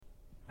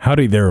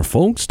Howdy there,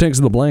 folks. Tex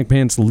of the Black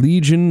Pants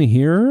Legion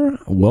here.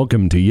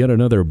 Welcome to yet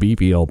another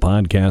BPL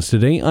podcast.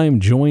 Today, I'm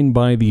joined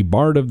by the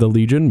Bard of the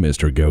Legion,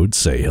 Mr. Goat.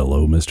 Say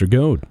hello, Mr.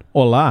 Goat.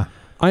 Hola.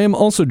 I am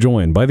also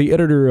joined by the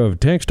editor of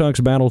Tex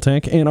Talks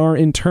Battletech and our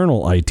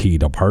internal IT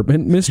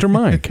department, Mr.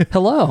 Mike.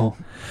 Hello.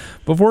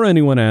 Before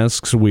anyone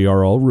asks, we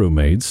are all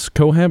roommates,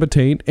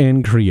 cohabitate,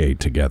 and create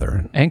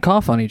together. And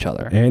cough on each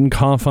other. And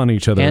cough on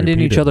each other And in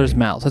each repeatedly. other's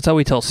mouths. That's how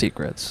we tell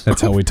secrets.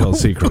 That's how we tell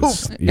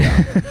secrets.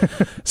 Yeah.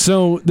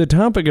 So the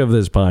topic of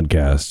this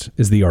podcast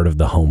is the art of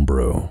the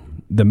homebrew,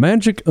 the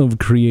magic of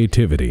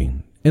creativity,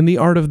 and the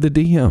art of the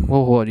DM.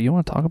 Well, what, do you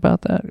want to talk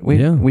about that?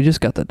 We just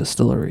got the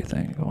distillery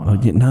thing going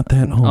on. Yeah, not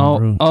that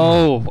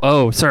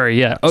homebrew. Sorry,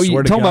 yeah. Oh, Swear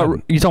you're to talking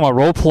God. about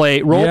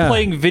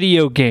role-playing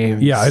video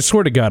games. Yeah, I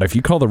swear to God, if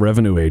you call the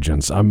revenue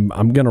agents, I'm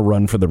going to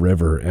run for the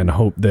river and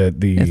hope that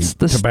the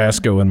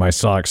Tabasco in my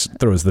socks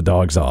throws the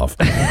dogs off.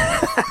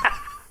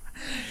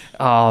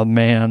 Oh,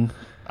 man.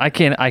 I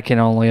can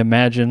only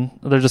imagine.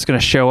 They're just going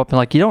to show up and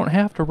like, you don't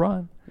have to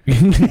run.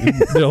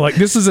 They're like,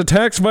 this is a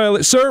tax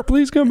violation. Sir,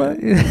 please come back.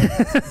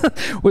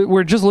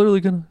 We're just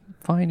literally going to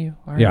fine you.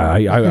 All right.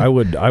 Yeah,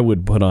 I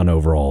would put on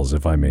overalls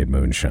if I made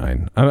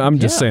moonshine. I'm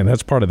just saying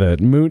that's part of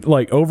that.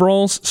 Like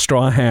overalls,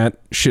 straw hat,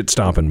 shit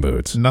stomping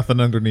boots.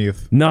 Nothing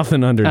underneath.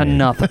 Nothing underneath.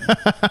 Nothing.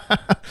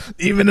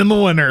 Even in the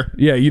winter.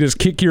 Yeah, you just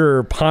kick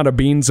your pot of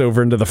beans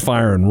over into the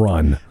fire and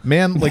run.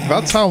 Man, like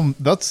that's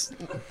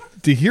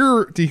to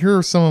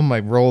hear some of my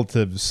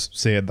relatives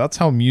say it, that's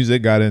how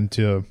music got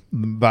into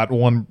that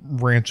one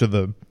branch of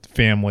the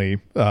family.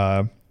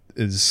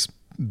 Is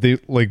they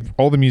like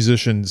all the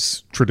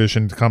musicians'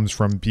 tradition comes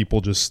from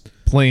people just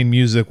playing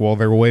music while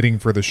they're waiting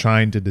for the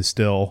shine to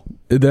distill.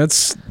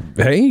 That's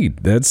got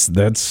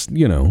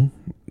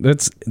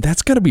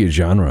to be a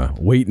genre.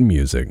 Waiting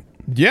music.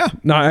 Yeah.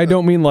 No, I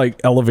don't mean like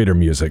elevator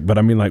music, but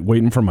I mean like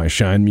waiting for my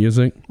shine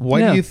music.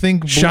 Why do you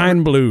think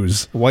shine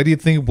blues? Why do you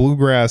think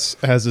bluegrass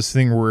has this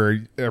thing where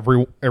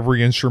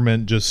every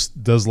instrument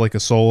just does like a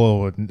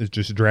solo and it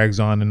just drags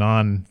on and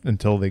on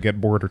until they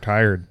get bored or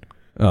tired?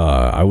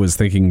 I was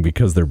thinking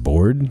because they're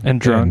bored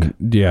and drunk.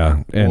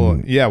 Why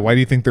do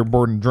you think they're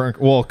bored and drunk?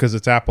 Well, because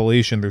it's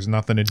Appalachian. There's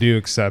nothing to do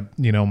except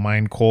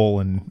mine coal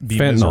and be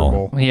fentanyl.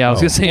 miserable. Yeah, I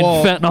was gonna say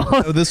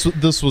fentanyl.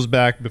 This was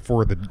back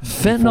before the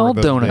fentanyl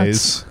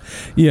donuts. Days.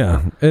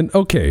 Yeah, and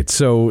okay,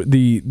 so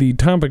the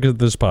topic of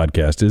this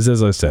podcast is,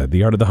 as I said,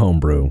 the art of the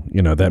homebrew.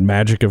 That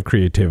magic of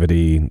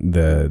creativity,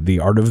 the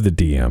art of the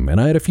DM, and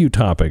I had a few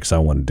topics I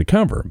wanted to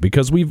cover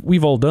because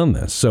we've all done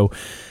this. So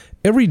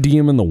every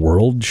DM in the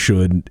world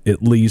should,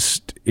 at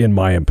least in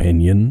my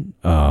opinion,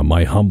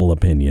 my humble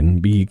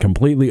opinion, be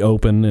completely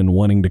open and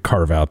wanting to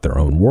carve out their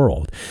own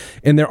world.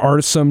 And there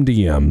are some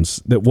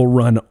DMs that will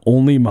run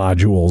only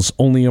modules,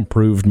 only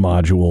approved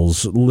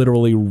modules,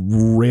 literally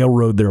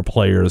railroad their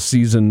players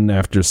season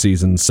after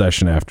season,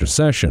 session after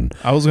session.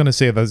 I was going to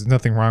say there's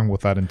nothing wrong with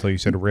that until you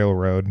said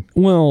railroad.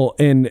 Well,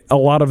 and a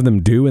lot of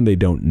them do, and they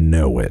don't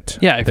know it.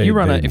 Yeah, if you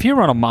run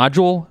a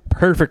module,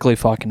 perfectly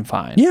fucking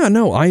fine. Yeah,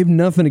 no, I have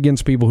nothing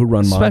against people who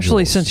run modules.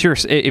 Especially since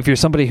if you're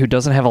somebody who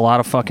doesn't have a lot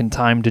of fucking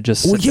time to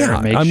just sit there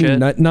and make shit. I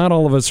mean, not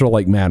all of us are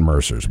like Matt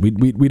Mercers.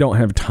 We don't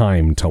have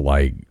time to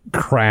like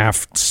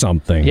craft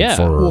something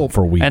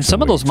for weeks. And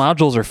some of those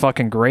modules are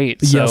fucking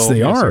great. So. Yes,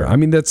 they are. I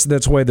mean,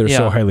 that's why they're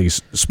so highly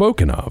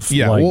spoken of.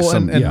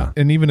 Yeah,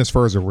 and even as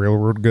far as a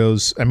railroad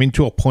goes, I mean,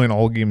 to a point,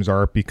 all games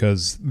are,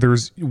 because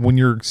when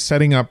you're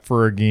setting up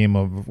for a game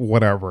of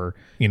whatever,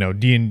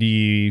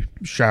 D&D,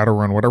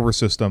 Shadowrun, whatever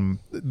system,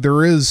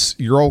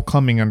 you're all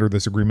coming under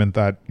this agreement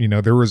that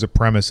there is a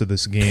premise of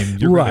this game.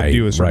 You're going to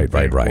do a certain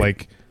thing.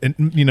 Like,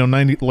 and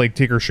 90, like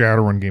take our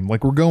Shadowrun game.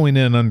 Like, we're going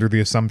in under the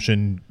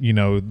assumption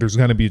there's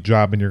going to be a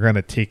job and you're going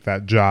to take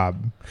that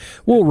job.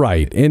 Well,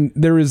 right, and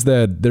there is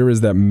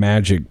that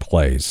magic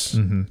place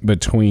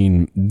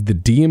between the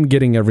DM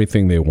getting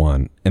everything they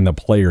want and the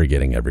player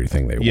getting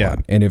everything they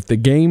want. And if the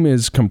game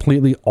is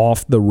completely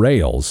off the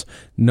rails,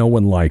 no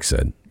one likes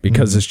it.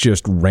 Because it's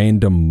just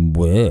random.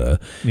 Bleh.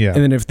 Yeah.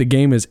 And then if the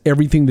game is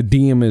everything the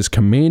DM is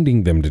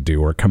commanding them to do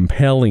or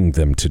compelling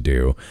them to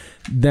do,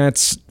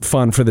 that's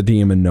fun for the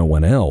DM and no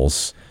one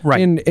else.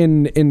 Right.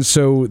 And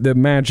so the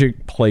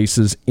magic place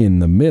is in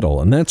the middle.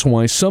 And that's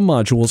why some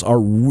modules are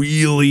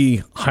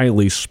really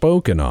highly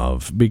spoken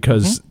of,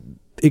 because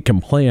it can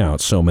play out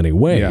so many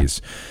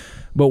ways. Yeah.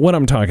 But what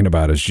I'm talking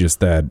about is just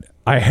that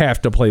I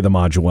have to play the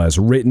module as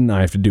written.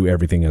 I have to do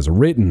everything as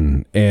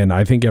written. And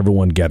I think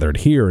everyone gathered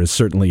here is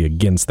certainly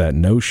against that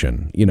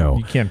notion.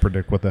 You can't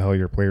predict what the hell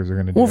your players are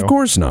going to do. Well, of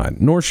course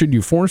not. Nor should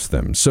you force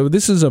them. So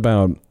this is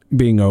about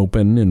being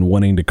open and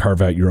wanting to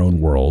carve out your own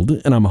world.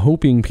 And I'm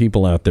hoping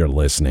people out there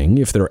listening,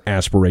 if they're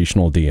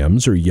aspirational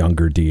DMs or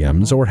younger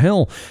DMs, or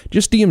hell,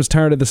 just DMs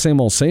tired of the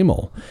same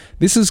old,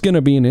 this is going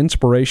to be an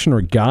inspiration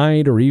or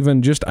guide or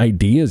even just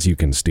ideas you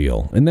can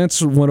steal. And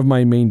that's one of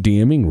my main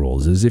DMing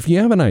rules is if you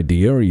have an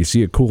idea or you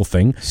see a cool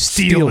thing,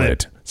 steal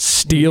it.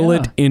 Steal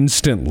it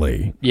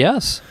instantly.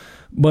 Yes.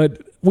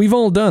 But we've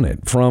all done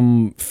it,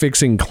 from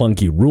fixing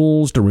clunky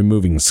rules to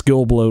removing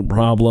skill bloat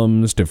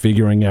problems to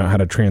figuring out how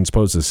to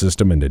transpose a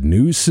system into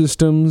new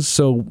systems.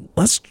 So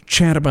let's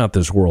chat about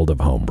this world of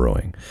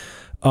homebrewing.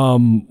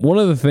 One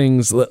of the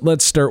things,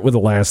 let's start with the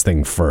last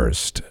thing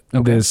first.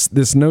 Okay.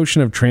 This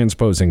notion of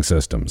transposing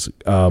systems.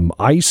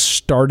 I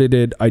started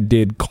it. I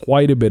did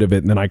quite a bit of it,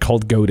 and then I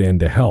called Goat in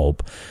to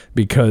help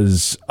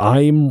because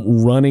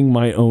I'm running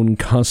my own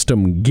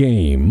custom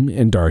game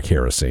in Dark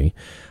Heresy.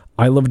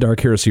 I love Dark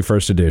Heresy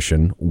First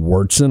Edition,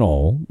 warts and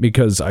all,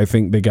 because I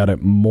think they got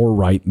it more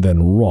right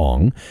than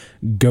wrong.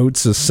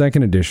 Goat's a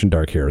Second Edition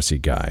Dark Heresy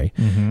guy,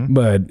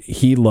 but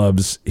he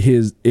loves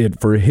it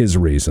for his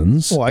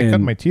reasons. Well, I cut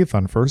my teeth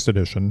on First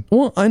Edition.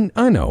 Well,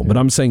 I know, but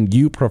I'm saying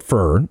you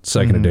prefer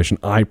Second Edition.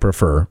 I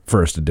prefer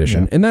First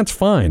Edition, and that's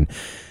fine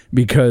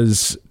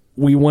because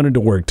we wanted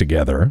to work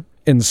together,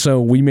 and so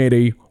we made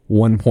a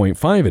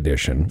 1.5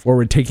 edition where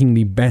we're taking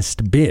the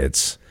best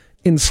bits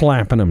and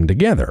slapping them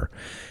together.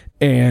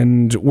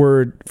 And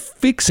we're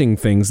fixing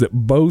things that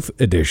both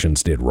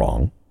editions did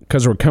wrong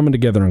because we're coming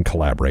together and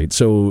collaborate.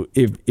 So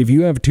if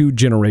you have two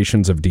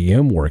generations of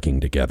DM working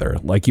together,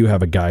 like you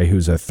have a guy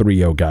who's a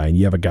 3.0 guy and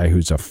you have a guy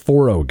who's a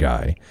 4.0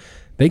 guy,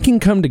 they can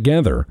come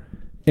together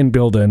and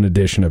build an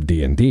edition of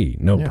D&D.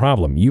 No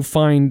problem. You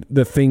find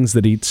the things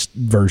that each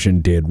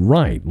version did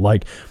right.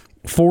 Like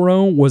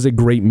 4.0 was a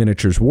great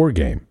miniatures war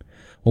game.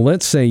 Well,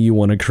 let's say you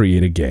want to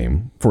create a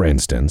game, for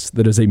instance,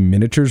 that is a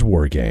miniatures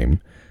war game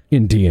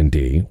in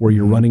D&D, where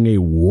you're running a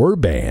war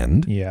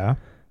band. Yeah.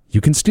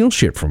 You can steal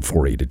shit from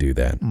 4E to do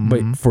that.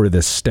 But for the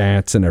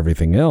stats and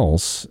everything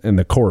else and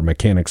the core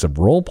mechanics of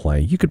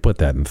roleplay, you could put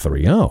that in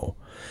 3.0.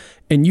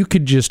 And you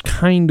could just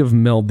kind of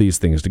meld these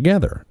things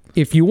together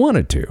if you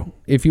wanted to.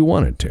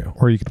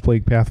 Or you could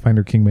play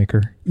Pathfinder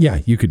Kingmaker.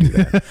 Yeah, you could do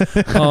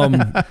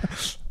that.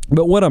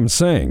 But what I'm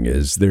saying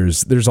is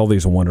there's all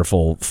these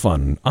wonderful,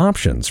 fun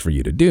options for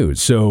you to do.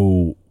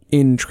 So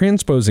in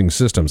transposing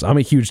systems, I'm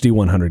a huge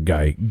D100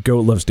 guy.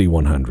 Goat loves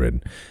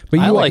D100. But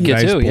I like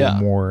it too, yeah.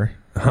 More.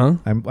 Huh?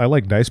 I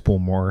like Dice Pool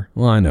more.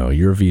 Well, I know.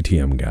 You're a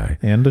VTM guy.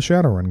 And a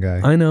Shadowrun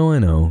guy. I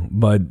know.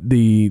 But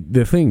the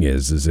thing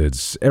is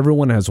it's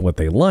everyone has what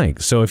they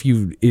like. So if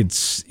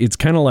it's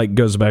kind of like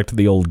goes back to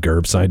the old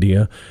GURPS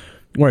idea,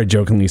 where I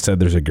jokingly said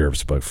there's a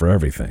GURPS book for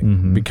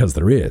everything, because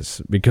there is,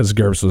 because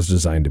GURPS was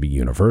designed to be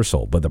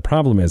universal. But the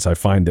problem is I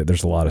find that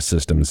there's a lot of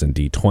systems in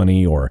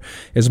D20, or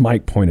as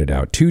Mike pointed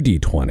out,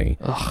 2D20.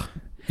 Ugh.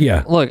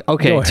 Yeah. Look,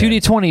 okay,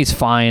 2D20 is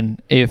fine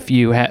if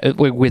you have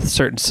with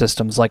certain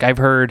systems. Like I've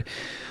heard,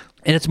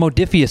 and it's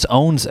Modifius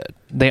owns it.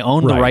 They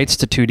own the rights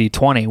to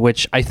 2D20,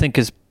 which I think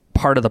is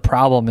part of the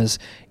problem. Is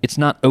it's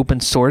not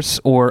open source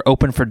or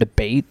open for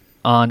debate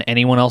on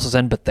anyone else's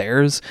end but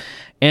theirs.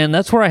 And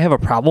that's where I have a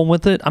problem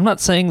with it. I'm not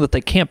saying that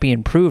they can't be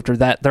improved or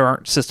that there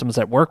aren't systems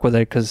that work with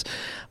it, because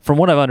from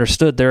what I've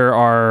understood, there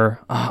are,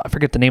 I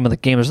forget the name of the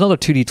game. There's another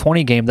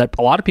 2D20 game that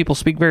a lot of people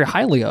speak very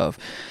highly of.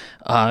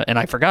 And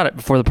I forgot it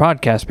before the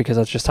podcast because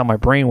that's just how my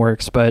brain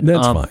works. But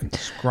that's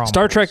fine.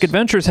 Star Trek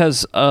Adventures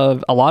has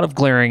a lot of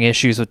glaring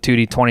issues with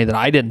 2D20 that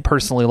I didn't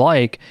personally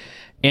like.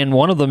 And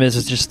one of them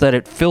is just that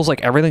it feels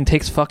like everything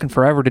takes fucking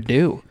forever to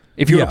do.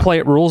 If you were to play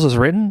it rules as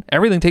written,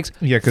 everything takes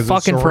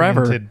fucking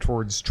forever. It's oriented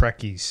towards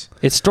Trekkies.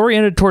 It's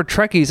story-oriented toward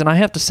Trekkies, and I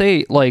have to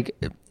say, like,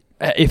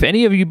 if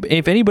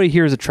anybody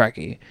here is a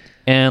Trekkie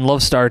and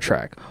loves Star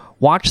Trek,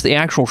 watch the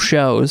actual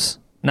shows.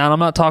 Now, I'm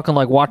not talking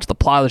like watch the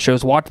plot of the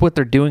shows. Watch what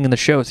they're doing in the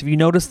shows. Have you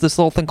noticed this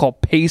little thing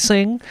called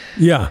pacing?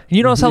 Yeah.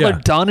 You notice how they're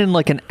done in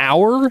like an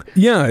hour?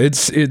 Yeah,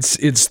 it's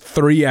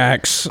 3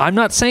 acts. I'm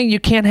not saying you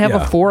can't have a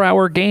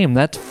 4-hour game.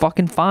 That's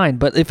fucking fine.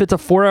 But if it's a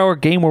 4-hour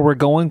game where we're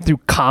going through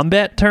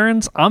combat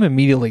turns, I'm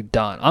immediately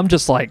done. I'm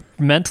just like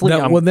mentally.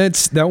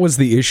 That was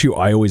the issue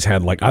I always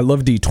had. Like, I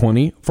love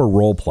D20 for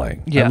role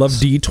playing. Yes. I love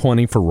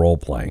D20 for role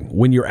playing.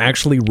 When you're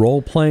actually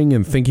role playing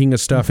and thinking of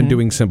stuff and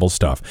doing simple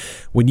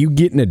stuff. When you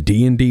get in a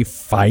D&D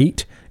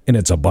fight and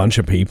it's a bunch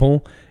of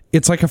people,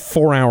 it's like a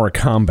 4-hour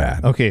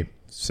combat. Okay,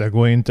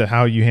 segue into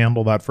how you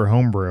handle that for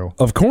Homebrew.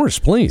 Of course,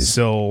 please.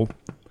 So,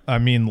 I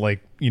mean,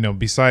 like, you know,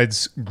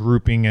 besides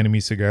grouping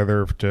enemies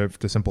together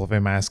to simplify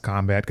mass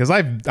combat, because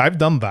I've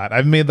done that.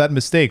 I've made that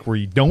mistake where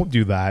you don't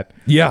do that.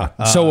 Yeah,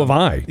 so have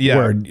I. Yeah.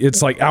 Where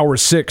it's like hour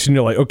 6 and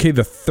you're like, okay,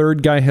 the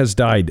third guy has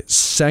died.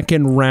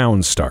 Second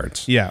round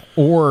starts. Yeah,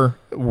 or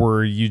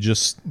where you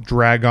just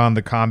drag on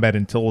the combat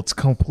until it's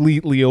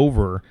completely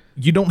over.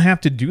 You don't have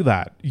to do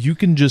that. You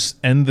can just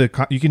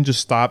you can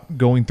just stop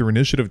going through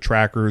initiative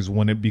trackers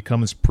when it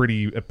becomes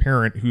pretty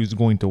apparent who's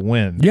going to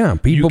win. Yeah,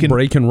 people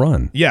break and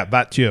run. Yeah,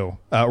 that too.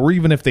 Or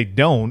even if they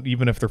don't,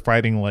 even if they're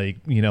fighting like,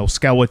 you know,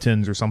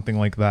 skeletons or something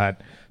like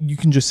that, you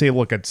can just say,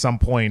 look, at some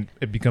point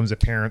it becomes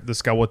apparent the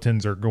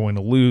skeletons are going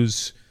to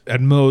lose. At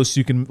most,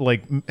 you can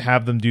like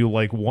have them do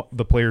like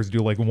the players do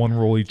like one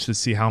roll each to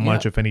see how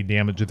much, if any,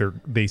 damage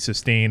they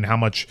sustain, how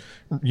much,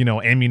 you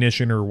know,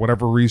 ammunition or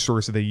whatever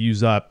resource they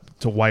use up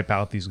to wipe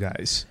out these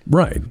guys.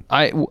 Right.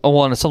 And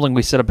it's something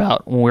we said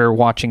about when we were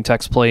watching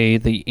Tex play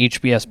the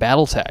HBS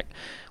BattleTech,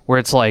 where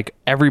it's like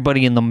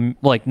everybody in the,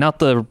 like, not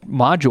the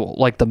module,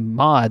 like the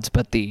mods,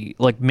 but the,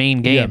 like,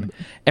 main game.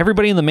 Yeah.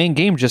 Everybody in the main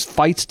game just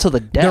fights to the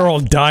death. They're all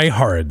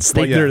diehards.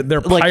 Like,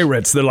 they're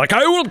pirates. They're like,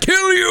 I will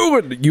kill you.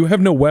 And you have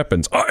no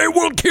weapons. I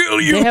will kill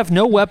you. They have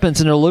no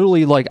weapons, and they're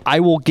literally like, I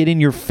will get in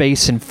your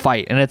face and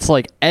fight. And it's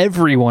like,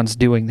 everyone's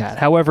doing that.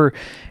 However,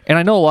 and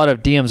I know a lot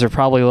of DMs are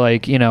probably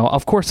like, you know,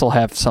 of course they'll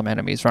have some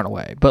enemies run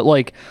away, but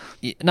like,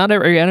 not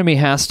every enemy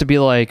has to be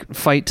like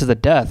fight to the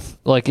death.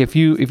 Like, if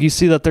you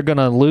see that they're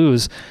gonna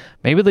lose,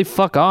 maybe they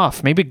fuck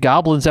off. Maybe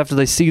goblins, after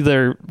they see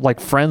their like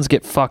friends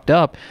get fucked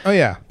up,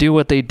 do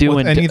what they do.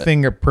 With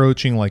anything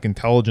approaching like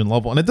intelligent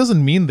level, and it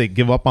doesn't mean they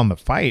give up on the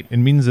fight. It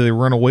means that they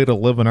run away to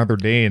live another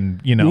day, and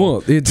you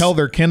know, tell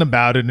their kin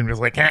about it, and it's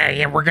like, hey,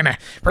 yeah, we're gonna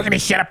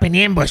set up an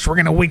ambush. We're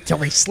gonna wait till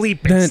they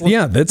sleep. That's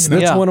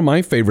one of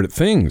my favorite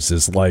things.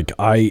 Is like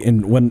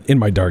in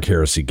my Dark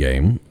Heresy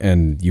game,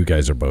 and you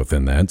guys are both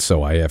in that,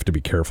 so I have to be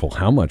careful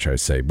how much I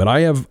say. But I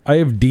have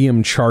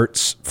DM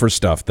charts for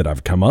stuff that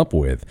I've come up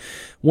with.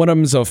 One of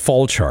them's a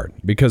fall chart,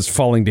 because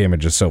falling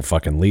damage is so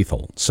fucking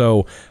lethal.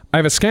 So I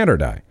have a scatter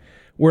die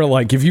where,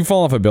 like, if you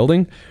fall off a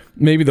building,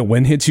 maybe the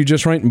wind hits you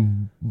just right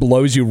and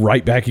blows you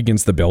right back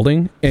against the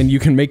building, and you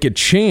can make a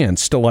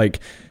chance to, like,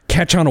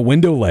 catch on a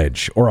window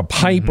ledge or a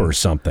pipe or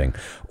something.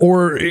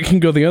 Or it can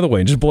go the other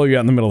way and just blow you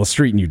out in the middle of the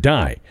street and you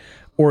die.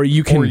 Or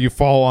you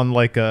fall on,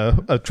 like,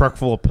 a truck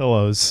full of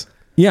pillows.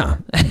 Yeah,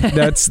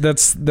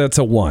 that's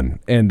a 1,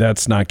 and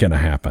that's not going to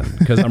happen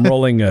because I'm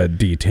rolling a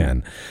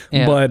D10.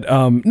 Yeah. But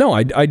no,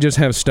 I just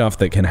have stuff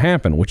that can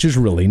happen, which is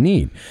really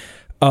neat.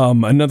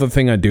 Another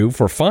thing I do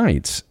for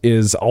fights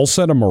is I'll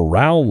set a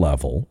morale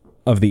level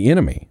of the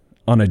enemy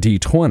on a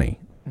D20.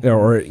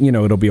 Or, you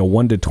know, it'll be a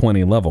 1 to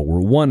 20 level, where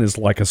 1 is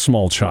like a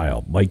small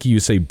child. Like, you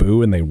say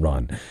boo and they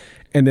run.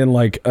 And then,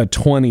 like, a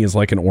 20 is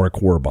like an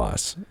orc war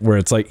boss, where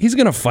it's like, he's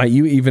going to fight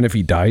you even if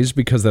he dies,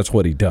 because that's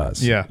what he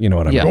does. Yeah. You know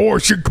what I mean? Oh,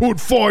 she could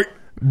fight.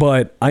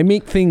 But I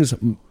make things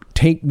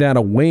take that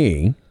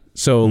away.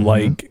 So,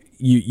 like,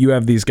 you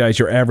have these guys,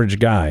 your average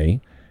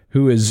guy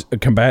who is a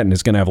combatant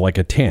is going to have like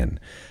a 10.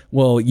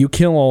 Well, you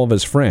kill all of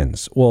his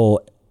friends.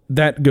 Well,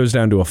 that goes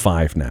down to a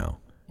 5 now.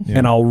 Yeah.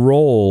 And I'll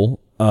roll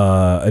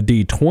a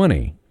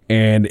D20.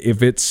 And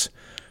if it's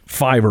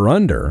 5 or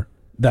under,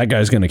 that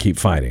guy's going to keep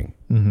fighting.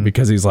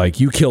 Because he's like,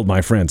 you killed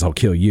my friends, I'll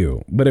kill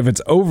you. But if it's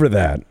over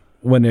that,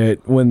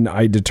 when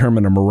I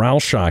determine a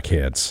morale shock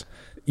hits,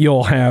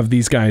 you'll have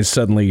these guys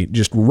suddenly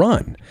just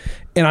run.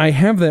 And I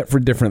have that for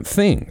different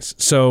things.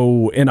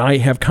 So, and I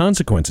have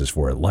consequences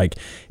for it. Like,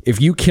 if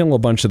you kill a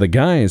bunch of the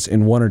guys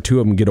and 1 or 2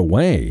 of them get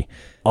away,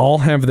 I'll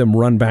have them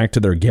run back to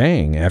their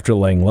gang after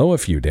laying low a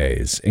few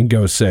days and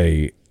go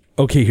say,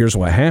 okay, here's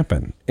what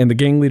happened. And the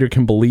gang leader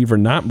can believe or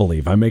not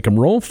believe. I make them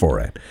roll for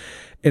it.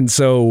 And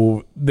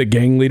so the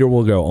gang leader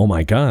will go, oh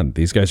my God,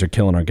 these guys are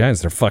killing our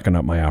guys. They're fucking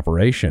up my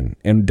operation.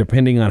 And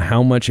depending on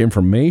how much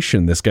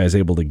information this guy's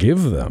able to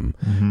give them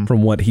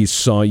from what he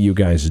saw you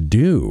guys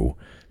do,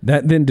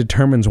 that then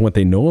determines what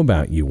they know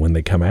about you when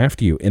they come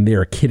after you, and they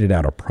are kitted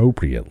out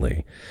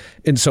appropriately.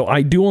 And so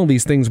I do all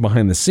these things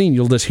behind the scene.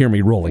 You'll just hear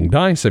me rolling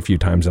dice a few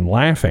times and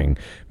laughing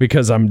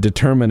because I'm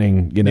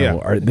determining,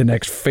 the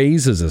next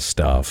phases of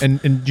stuff. And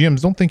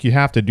GMs, don't think you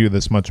have to do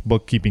this much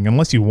bookkeeping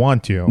unless you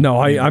want to.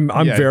 No, I'm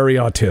very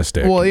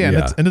autistic. Well,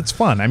 and it's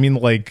fun. I mean,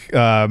 like,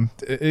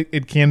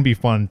 it can be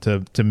fun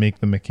to make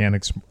the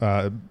mechanics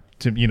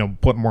to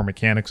put more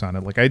mechanics on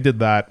it. Like I did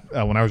that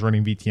when I was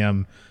running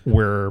VTM,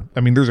 where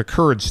there's a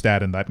courage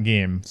stat in that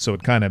game, so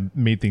it kind of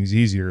made things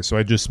easier. So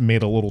I just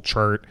made a little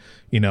chart,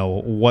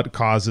 what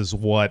causes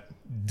what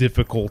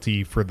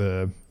difficulty for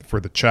the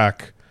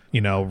check,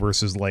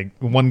 versus like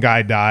one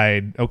guy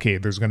died. Okay,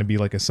 there's going to be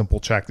like a simple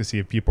check to see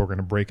if people are going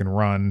to break and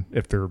run,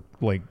 if they're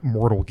like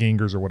mortal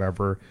gangers or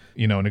whatever,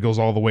 and it goes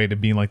all the way to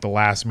being like the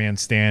last man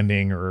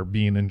standing or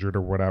being injured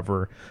or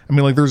whatever.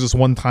 Like there's this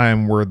one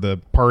time where the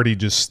party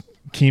just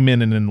came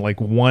in and in like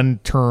one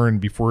turn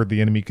before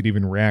the enemy could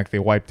even react, they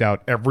wiped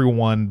out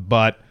everyone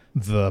but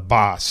the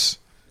boss.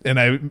 And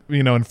I,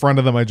 in front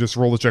of them, I just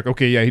rolled a check.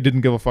 Okay, yeah, he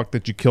didn't give a fuck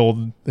that you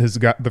killed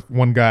the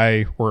one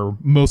guy or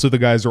most of the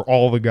guys or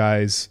all the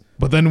guys.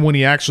 But then when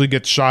he actually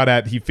gets shot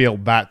at, he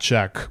failed that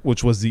check,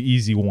 which was the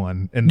easy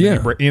one. And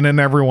and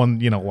everyone,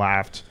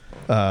 laughed.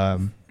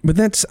 But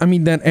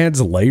that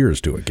adds layers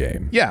to a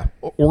game. Yeah.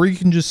 Or you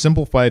can just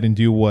simplify it and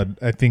do what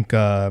I think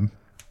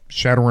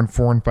Shadowrun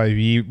 4 and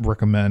 5e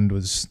recommend,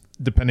 was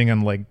depending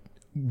on like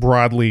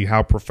broadly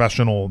how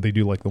professional they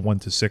do, like the 1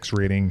 to 6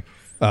 rating,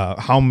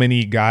 how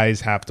many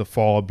guys have to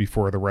fall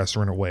before the rest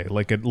run away.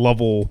 Like at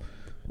level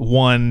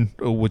 1,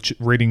 which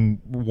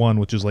rating 1,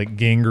 which is like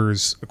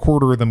gangers, a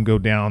quarter of them go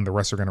down, the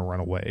rest are going to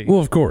run away. Well,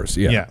 of course.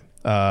 Yeah.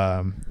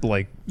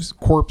 Like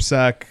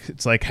corpsec,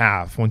 it's like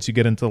half. Once you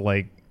get into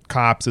like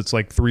cops, it's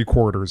like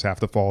 3/4 have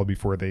to fall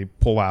before they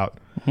pull out.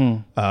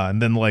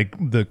 And then like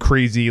the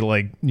crazy,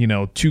 like,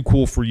 too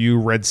cool for you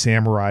red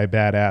samurai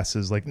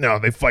badasses, like, no,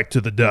 they fight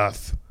to the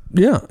death.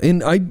 Yeah,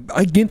 and I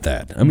get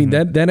that.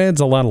 That adds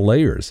a lot of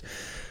layers.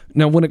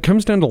 Now, when it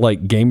comes down to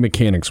like game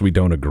mechanics we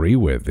don't agree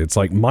with, it's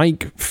like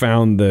Mike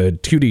found the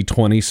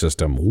 2D20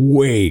 system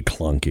way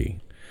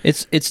clunky.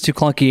 It's too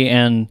clunky,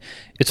 and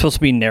it's supposed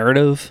to be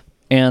narrative,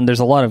 and there's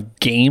a lot of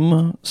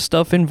game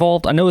stuff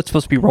involved. I know it's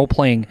supposed to be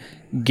role-playing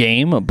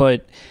game,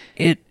 but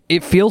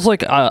it feels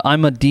like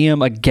I'm a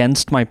DM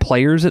against my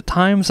players at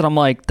times, and I'm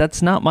like,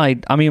 that's not my...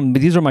 I mean,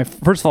 these are my,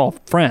 first of all,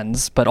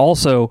 friends, but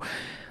also,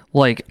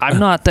 like, I'm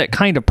not that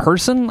kind of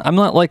person. I'm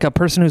not like a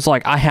person who's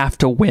like, I have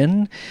to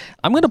win.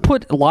 I'm going to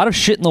put a lot of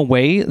shit in the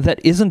way that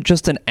isn't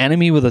just an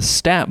enemy with a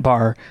stat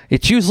bar.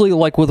 It's usually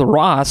like with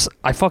Ross,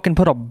 the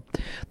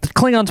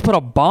Klingons put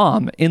a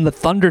bomb in the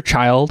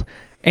Thunderchild,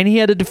 and he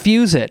had to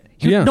defuse it.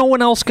 No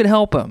one else could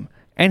help him.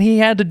 And he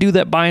had to do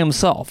that by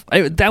himself.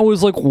 That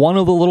was like one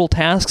of the little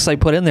tasks I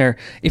put in there.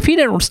 If he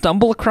didn't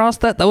stumble across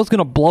that was going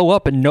to blow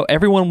up, and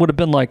everyone would have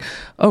been like,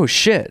 oh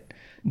shit.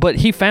 But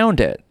he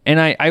found it. And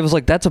I was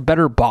like, that's a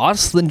better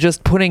boss than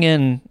just putting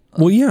in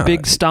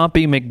big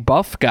stompy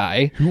McBuff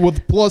guy.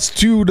 With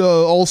 +2 to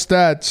all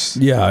stats.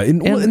 Yeah,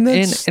 and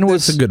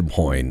that's a good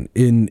point.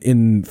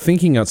 In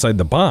thinking outside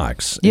the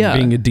box, and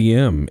being a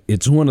DM,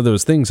 it's one of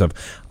those things of,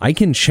 I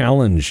can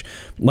challenge,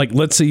 like,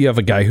 let's say you have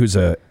a guy who's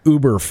a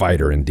uber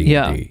fighter in D&D.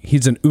 Yeah.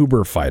 He's an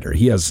uber fighter.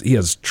 He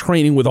has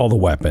training with all the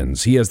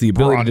weapons. He has the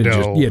ability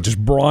to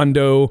just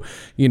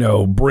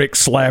Brondo, brick,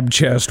 slab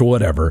chest,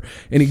 whatever.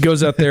 And he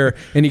goes out there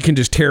and he can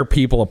just tear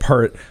people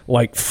apart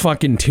like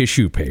fucking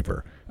tissue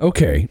paper.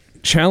 Okay,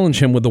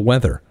 challenge him with the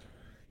weather.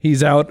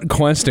 He's out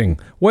questing.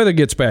 Weather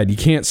gets bad. You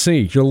can't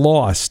see. You're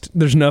lost.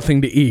 There's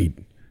nothing to eat.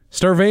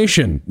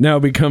 Starvation now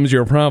becomes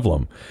your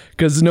problem.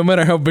 Because no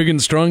matter how big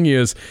and strong he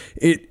is,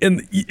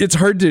 it's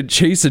hard to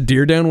chase a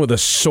deer down with a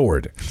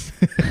sword.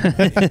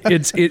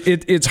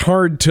 It's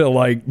hard to,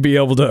 like, be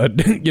able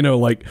to,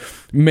 like,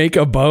 make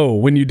a bow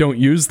when you don't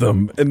use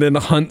them and then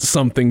hunt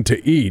something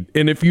to eat.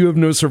 And if you have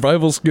no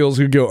survival skills,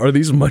 you go, are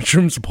these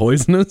mushrooms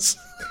poisonous?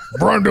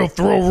 Brondo,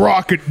 throw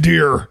rock at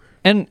deer.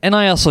 And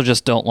I also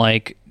just don't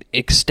like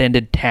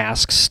extended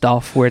task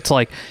stuff where it's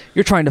like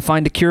you're trying to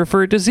find a cure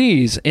for a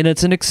disease and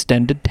it's an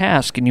extended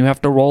task and you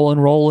have to roll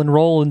and roll and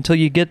roll until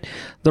you get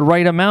the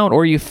right amount,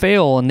 or you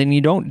fail and then you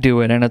don't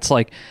do it, and it's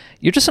like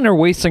you're just in there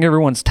wasting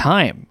everyone's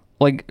time.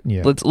 Like,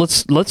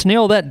 let's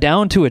nail that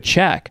down to a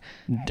check.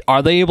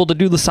 Are they able to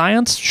do the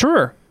science?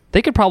 Sure.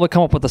 They could probably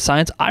come up with the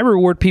science. I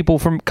reward people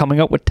from coming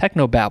up with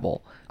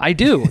technobabble. I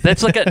do.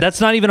 That's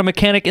that's not even a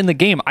mechanic in the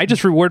game. I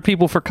just reward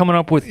people for coming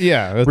up with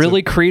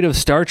really creative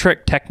Star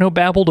Trek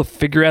technobabble to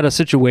figure out a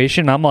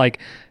situation. I'm like,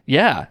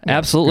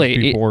 absolutely.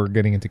 People are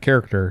getting into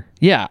character.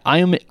 Yeah,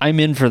 I'm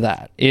in for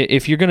that.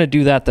 If you're going to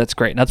do that, that's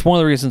great. And that's one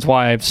of the reasons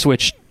why I've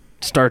switched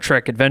Star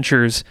Trek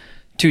Adventures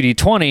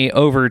 2D20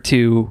 over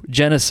to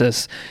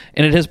Genesis,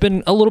 and it has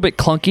been a little bit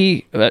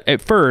clunky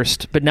at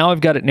first, but now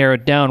I've got it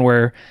narrowed down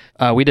where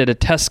we did a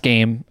test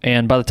game,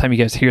 and by the time you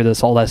guys hear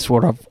this, all that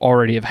sort of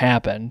already have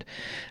happened.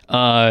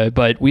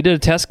 But we did a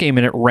test game,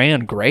 and it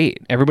ran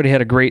great. Everybody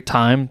had a great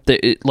time.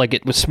 It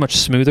was much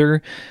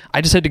smoother.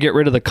 I just had to get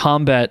rid of the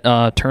combat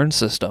turn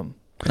system.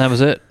 That was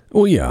it.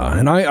 Well, yeah,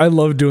 and I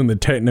love doing the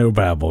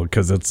techno-babble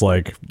because it's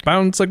like,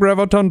 bounce a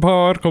graviton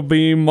particle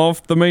beam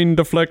off the main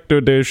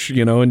deflector dish,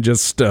 and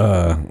just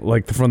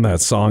like from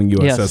that song,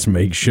 USS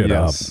Make Shit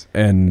Up,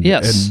 and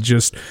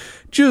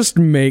just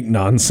make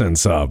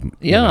nonsense up.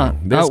 Yeah.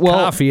 There's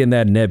coffee in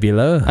that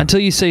nebula.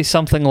 Until you say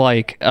something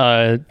like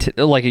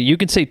you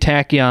can say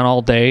tachyon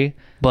all day,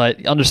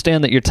 but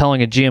understand that you're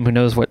telling a GM who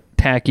knows what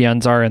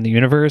tachyons are in the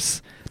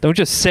universe. Don't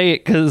just say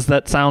it because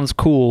that sounds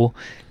cool.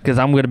 Because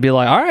I'm going to be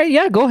like, all right,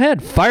 yeah, go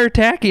ahead. Fire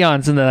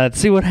tachyons into that.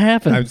 See what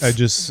happens. I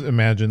just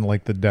imagine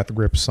like the Death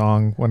Grip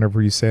song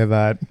whenever you say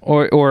that.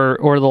 Or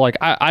the like,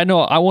 I know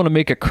I want to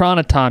make a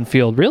chronoton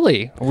field.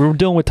 Really? We're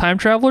dealing with time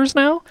travelers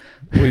now?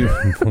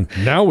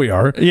 Now we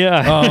are.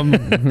 Yeah.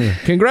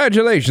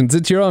 Congratulations.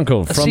 It's your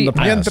uncle from the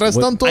past.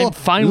 I'm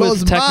fine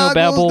with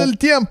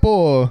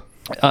technobabble.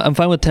 I'm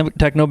fine with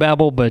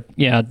technobabble, but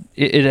yeah,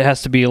 it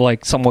has to be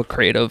like somewhat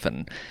creative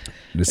and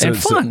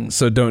fun.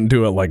 So don't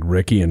do it like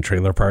Ricky and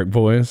Trailer Park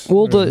Boys.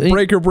 Well,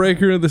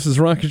 breaker, this is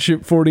Rocket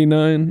Ship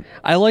 49.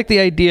 I like the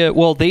idea.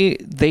 Well, they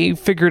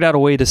figured out a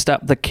way to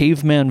stop the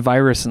caveman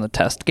virus in the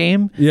test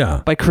game.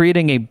 Yeah. By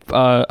creating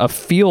a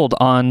field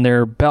on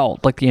their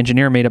belt. Like the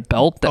engineer made a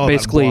belt that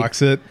basically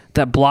blocks it.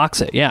 That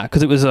blocks it, yeah,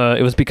 because it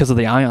was because of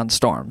the ion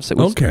storms. It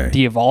was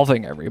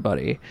de-evolving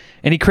everybody,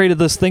 and he created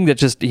this thing that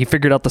he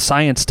figured out the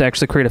science to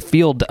actually create a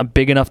field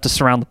big enough to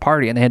surround the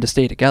party, and they had to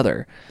stay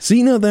together.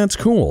 See, that's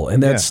cool,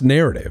 and that's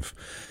narrative.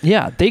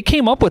 Yeah, they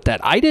came up with that.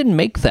 I didn't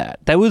make that.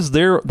 It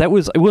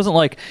wasn't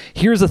like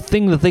here's a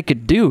thing that they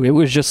could do. It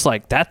was just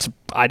like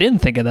I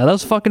didn't think of that. That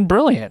was fucking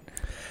brilliant.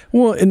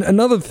 Well, and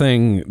another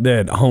thing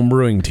that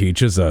homebrewing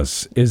teaches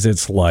us is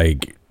it's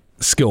like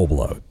skill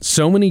bloat.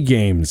 So many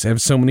games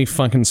have so many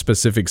fucking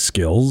specific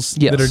skills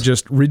that are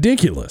just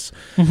ridiculous.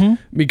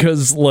 Mm-hmm.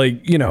 Because,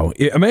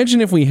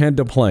 imagine if we had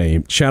to play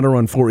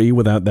Shadowrun 4E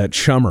without that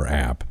Chummer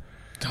app.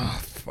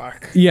 Oh,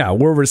 fuck. Yeah,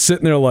 where we're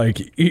sitting there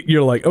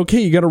you're like, okay,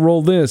 you got to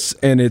roll this,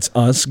 and it's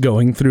us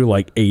going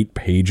through 8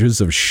 pages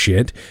of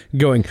shit,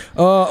 going,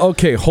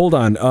 okay, hold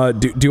on.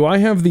 Do I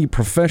have the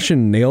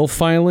profession nail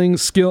filing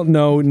skill?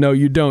 No,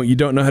 you don't. You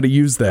don't know how to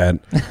use that.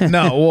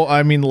 No, well,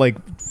 I mean,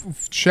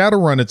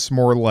 Shadowrun, it's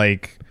more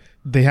like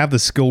they have the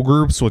skill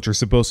groups, which are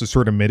supposed to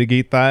sort of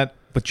mitigate that.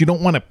 But you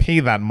don't want to pay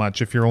that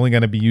much if you're only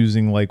going to be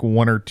using like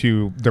one or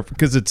two different,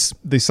 because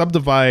they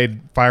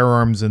subdivide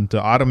firearms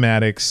into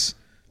automatics,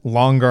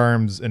 long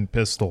arms, and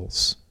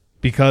pistols.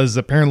 Because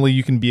apparently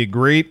you can be a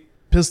great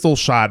pistol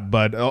shot,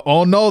 but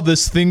oh no,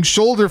 this thing's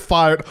shoulder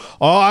fired.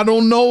 Oh, I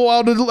don't know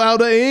how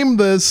to aim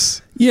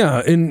this. Yeah,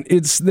 and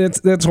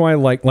that's why I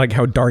like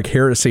how Dark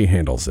Heresy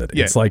handles it.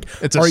 Yeah, it's like,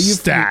 it's a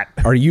stat.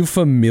 Are you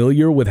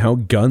familiar with how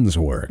guns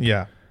work?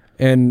 Yeah.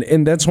 And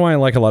that's why I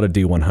like a lot of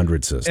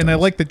D100 systems. And I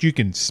like that you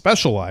can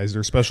specialize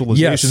their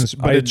specializations,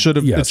 but it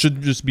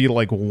should just be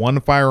like one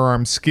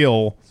firearm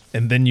skill,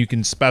 and then you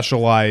can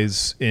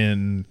specialize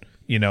in,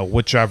 you know,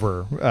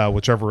 whichever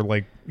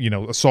like, you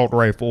know, assault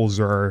rifles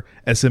or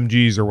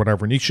SMGs or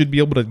whatever, and you should be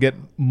able to get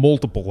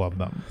multiple of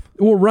them.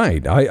 Well,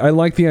 right. I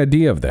like the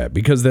idea of that,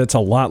 because that's a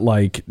lot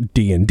like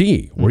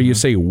D&D, where you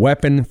say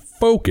weapon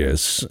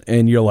focus,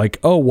 and you're like,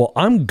 oh, well,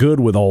 I'm good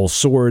with all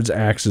swords,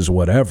 axes,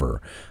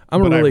 whatever. I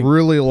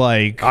really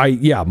like...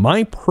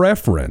 my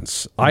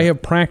preference, I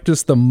have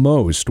practiced the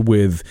most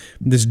with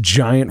this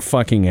giant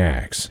fucking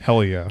axe.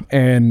 Hell yeah.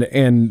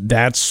 And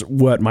that's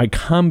what my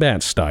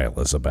combat style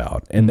is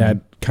about, and that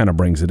kind of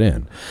brings it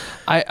in.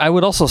 I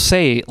would also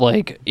say,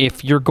 like,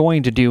 if you're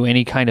going to do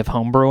any kind of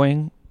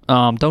homebrewing,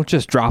 don't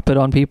just drop it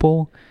on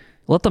people.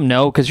 Let them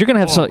know, because you're going to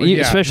have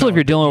especially if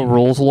you're dealing with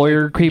rules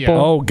lawyer people.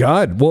 Yeah. Oh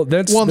God. Well,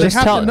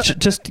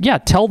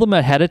 tell them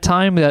ahead of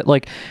time that,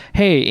 like,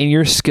 hey, in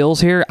your skills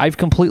here, I've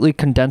completely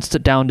condensed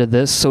it down to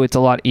this, so it's a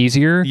lot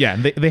easier. Yeah,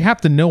 and they have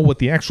to know what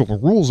the actual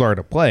rules are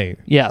to play.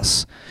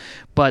 Yes,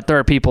 but there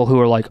are people who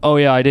are like, oh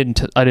yeah, I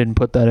didn't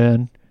put that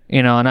in,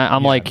 you know, and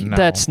I'm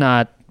that's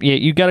not.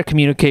 You got to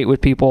communicate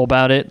with people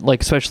about it,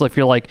 like, especially if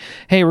you're like,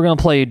 hey, we're going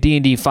to play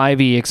D&D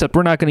 5e, except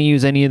we're not going to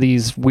use any of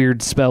these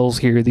weird spells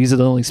here. These are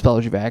the only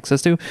spells you have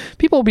access to.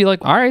 People will be like,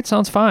 all right,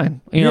 sounds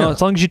fine. You know,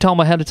 as long as you tell them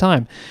ahead of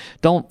time.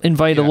 Don't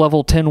invite a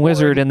level 10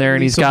 wizard in there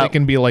and he's got... they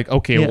can be like,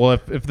 okay, well,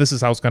 if this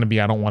is how it's going to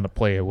be, I don't want to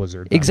play a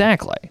wizard. Then.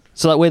 Exactly.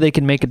 So that way they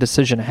can make a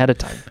decision ahead of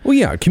time. Well,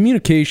 yeah,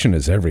 communication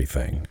is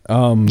everything.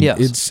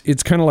 Yes.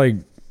 It's kind of like...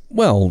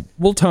 Well,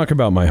 we'll talk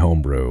about my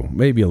homebrew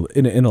maybe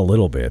in a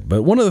little bit,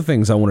 but one of the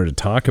things I wanted to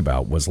talk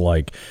about was,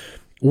 like,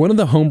 one of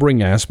the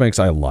homebrewing aspects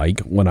I like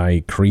when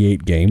I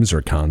create games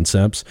or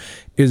concepts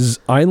is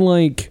I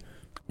like,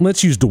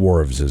 let's use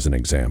dwarves as an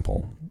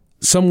example.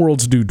 Some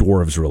worlds do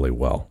dwarves really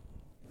well,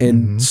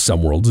 and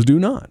some worlds do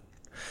not.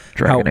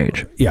 Dragon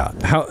Age. Yeah.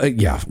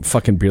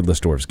 Fucking beardless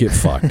dwarves. Get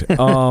fucked.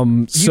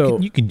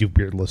 You can do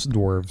beardless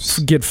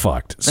dwarves. Get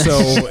fucked. So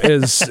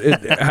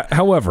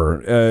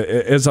however,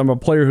 as I'm a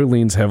player who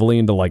leans heavily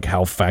into, like,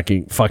 how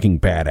fucking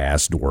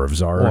badass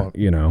dwarves are,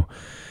 you know,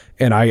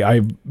 and I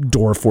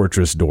Dwarf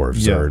Fortress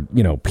dwarves are,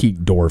 you know, peak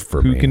dwarf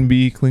for me. Who can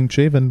be clean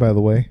shaven, by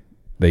the way.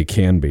 They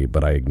can be,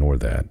 but I ignore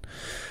that.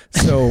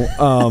 So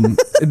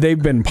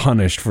they've been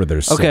punished for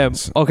their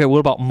sins. Okay. What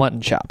about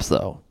mutton chops,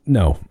 though?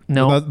 No.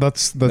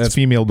 That's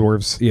female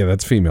dwarves. Yeah,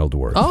 that's female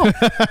dwarves. Oh,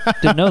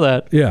 didn't know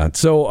that. Yeah,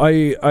 so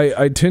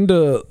I tend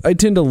to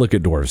look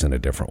at dwarves in a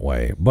different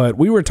way. But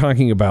we were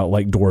talking about,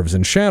 like, dwarves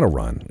in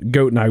Shadowrun.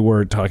 Goat and I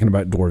were talking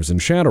about dwarves in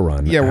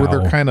Shadowrun. Yeah, where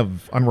they're kind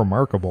of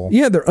unremarkable.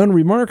 Yeah, they're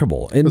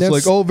unremarkable. And it's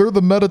like, oh, they're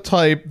the meta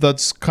type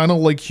that's kind of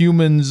like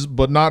humans,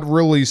 but not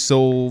really.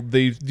 So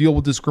they deal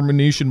with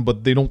discrimination,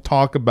 but they don't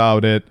talk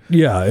about it.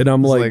 Yeah, and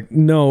I'm like,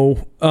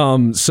 no.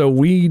 So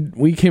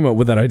we came up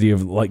with that idea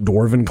of, like,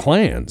 dwarven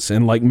clans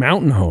and, like,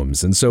 mountain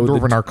homes, and so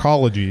dwarven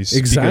arcologies,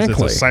 exactly,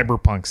 because it's a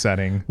cyberpunk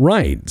setting,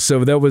 right?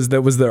 So that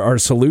was our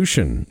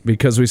solution,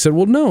 because we said,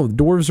 well, no,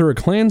 dwarves are a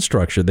clan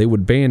structure; they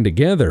would band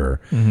together.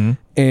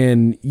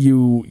 And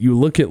you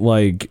look at,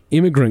 like,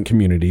 immigrant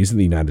communities in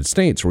the United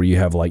States, where you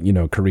have, like, you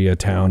know,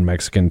 Koreatown,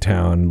 Mexican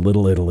Town,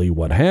 Little Italy,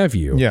 what have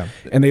you,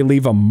 and they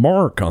leave a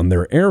mark on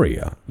their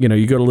area. You know,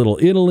 you go to Little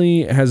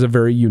Italy, it has a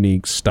very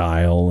unique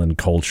style and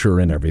culture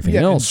and everything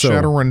else. And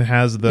Shadowrun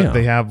has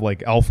they have,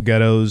 like, elf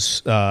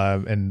ghettos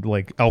and,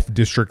 like, elf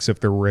districts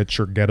if they're rich,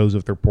 or ghettos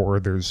if they're poor.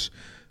 There's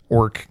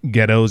orc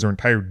ghettos or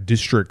entire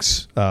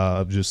districts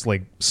of just,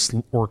 like,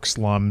 orc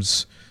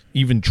slums.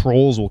 Even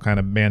trolls will kind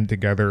of band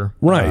together.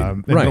 Right.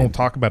 And we don't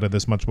talk about it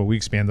this much, but we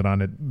expanded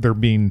on it. They're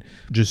being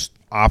just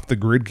off the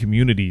grid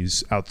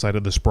communities outside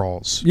of the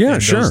sprawls. Yeah,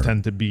 and sure. Those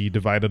tend to be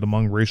divided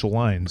among racial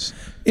lines.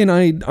 And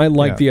I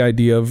like the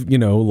idea of, you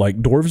know,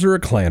 like, dwarves are a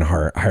clan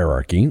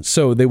hierarchy,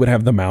 so they would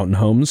have the mountain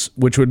homes,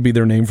 which would be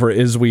their name for,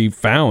 as we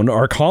found,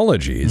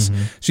 arcologies.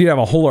 So you'd have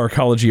a whole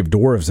arcology of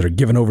dwarves that are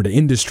given over to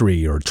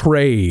industry or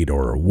trade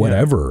or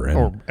whatever,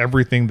 or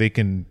everything they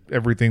can,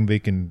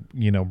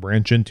 you know,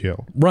 branch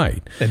into.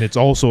 Right. And it's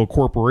also a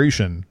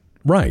corporation.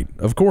 Right,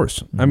 of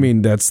course. I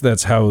mean,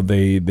 that's how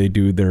they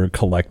do their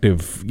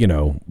collective, you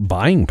know,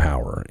 buying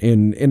power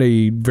in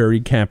a very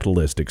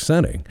capitalistic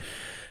setting.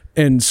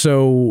 And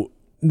so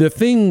the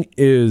thing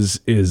is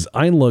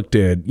I looked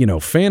at,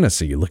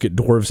 fantasy. You look at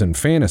dwarves in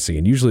fantasy,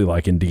 and usually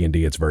like in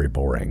D&D, it's very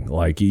boring.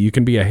 Like you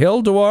can be a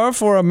hill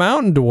dwarf or a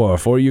mountain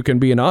dwarf, or you can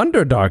be an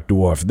underdark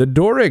dwarf, the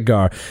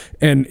Dorigar,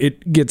 and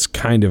it gets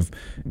kind of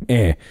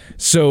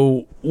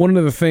So one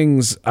of the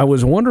things I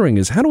was wondering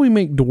is, how do we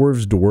make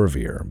dwarves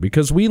dwarvier?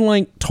 Because we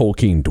like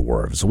Tolkien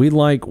dwarves. We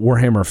like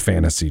Warhammer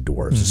Fantasy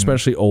dwarves,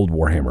 especially old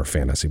Warhammer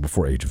Fantasy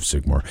before Age of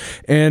Sigmar.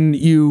 And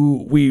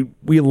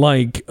we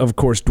like, of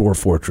course, Dwarf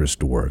Fortress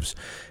dwarves.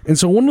 And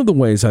so one of the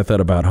ways I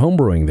thought about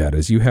homebrewing that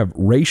is you have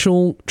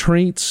racial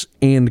traits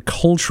and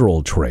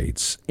cultural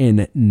traits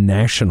and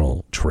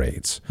national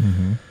traits.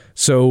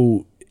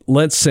 So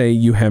let's say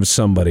you have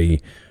somebody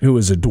who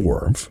is a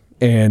dwarf,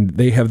 and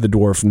they have the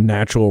dwarf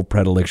natural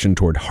predilection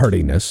toward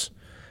hardiness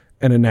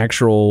and a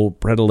natural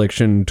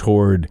predilection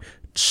toward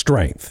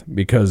strength,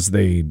 because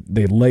they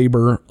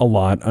labor a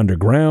lot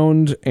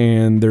underground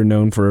and they're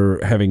known for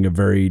having a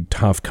very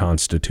tough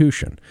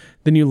constitution.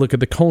 Then you look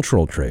at the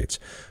cultural traits: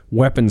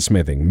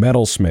 weaponsmithing,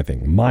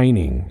 metalsmithing,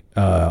 mining,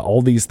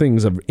 all these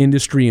things of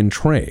industry and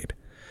trade.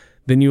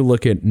 Then you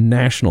look at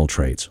national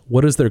traits.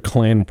 What is their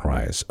clan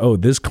prize? Oh,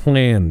 this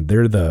clan,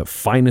 they're the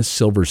finest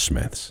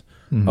silversmiths.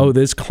 Oh,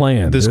 this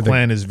clan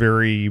is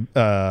very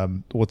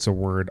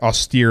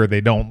austere.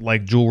 They don't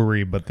like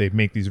jewelry, but they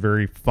make these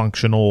very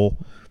functional,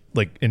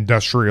 like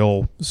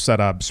industrial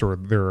setups, or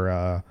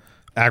their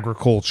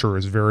agriculture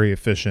is very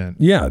efficient.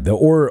 Yeah,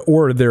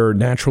 or they're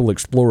natural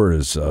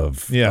explorers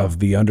of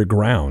the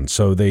underground.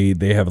 So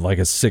they have like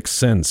a sixth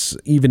sense,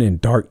 even in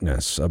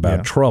darkness,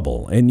 about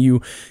trouble. And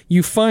you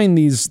find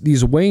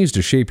these ways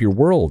to shape your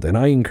world. And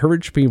I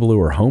encourage people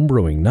who are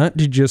homebrewing not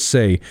to just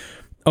say,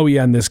 oh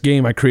yeah, in this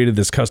game I created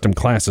this custom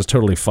class that's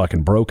totally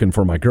fucking broken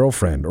for my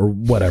girlfriend or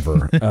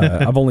whatever.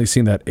 I've only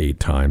seen that 8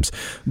 times.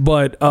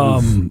 But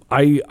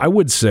I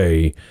would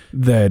say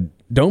that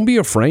don't be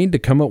afraid to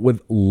come up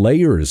with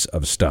layers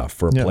of stuff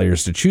for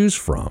players to choose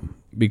from,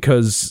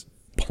 because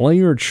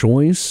player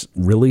choice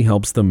really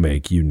helps them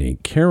make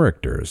unique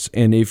characters.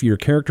 And if your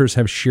characters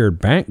have shared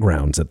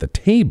backgrounds at the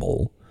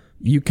table,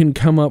 you can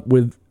come up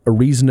with a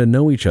reason to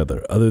know each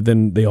other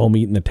than they all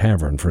meet in the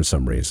tavern for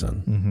some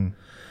reason.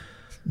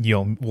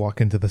 You'll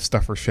walk into the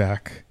Stuffer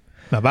Shack.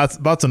 Now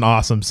that's an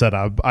awesome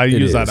setup. I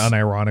use that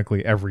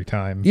unironically every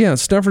time. Yeah,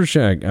 Stuffer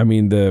Shack. I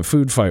mean, the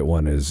food fight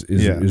one is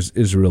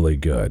really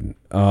good.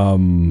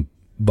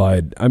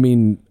 But I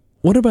mean,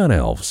 what about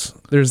elves?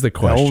 There's the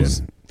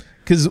question.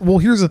 Because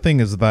here's the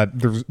thing: is that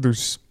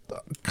there's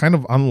kind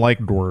of, unlike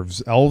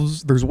dwarves,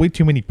 elves, there's way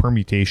too many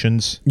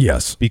permutations.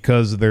 Yes,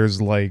 because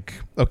there's like,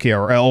 okay,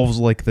 are elves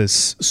like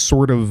this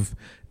sort of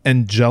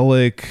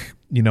angelic,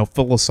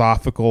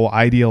 philosophical,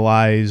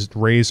 idealized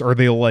race? Are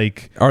they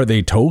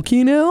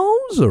Tolkien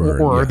elves,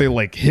 or are they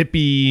like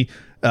hippie,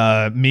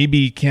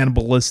 maybe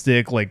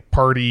cannibalistic, like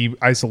party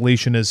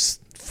isolationist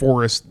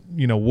forest,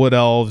 wood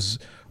elves?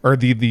 Are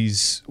they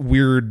these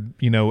weird,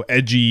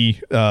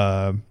 edgy,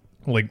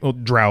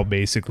 drow,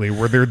 basically,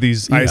 where they're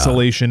these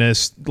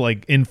isolationist,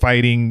 like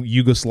infighting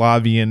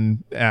Yugoslavian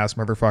ass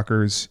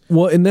motherfuckers?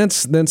 Well, and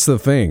that's the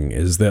thing,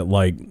 is that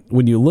like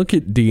when you look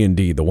at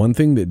D&D, the one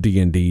thing that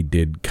D&D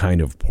did kind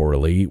of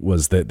poorly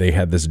was that they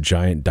had this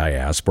giant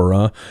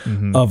diaspora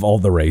of all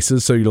the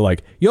races. So you're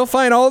like, you'll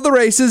find all the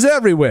races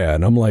everywhere,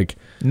 and I'm like,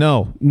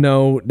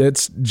 no,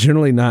 that's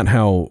generally not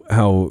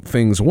how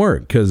things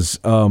work, because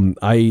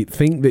I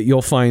think that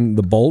you'll find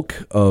the bulk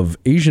of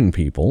Asian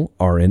people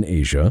are in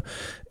Asia,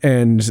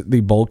 and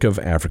the bulk of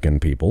African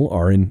people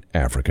are in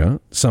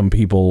Africa. Some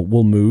people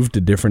will move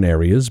to different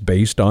areas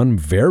based on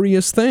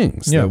various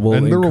things. Yeah,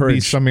 and there will be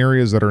some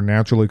areas that are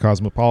naturally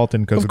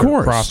cosmopolitan because of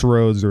their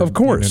crossroads. Of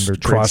course,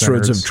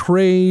 crossroads of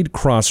trade,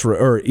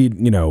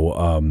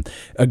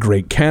 a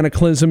great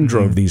cataclysm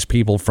drove these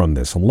people from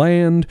this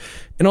land,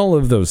 and all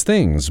of those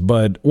things.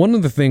 But one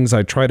of the things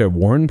I try to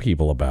warn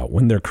people about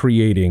when they're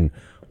creating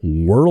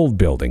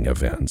world-building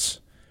events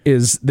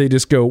is they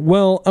just go,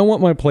 well, I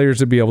want my players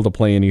to be able to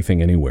play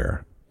anything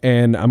anywhere.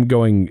 And I'm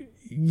going,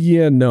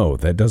 yeah, no,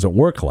 that doesn't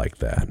work like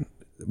that.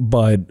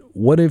 But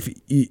what if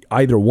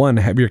either one,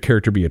 have your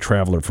character be a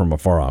traveler from a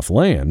far off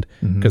land,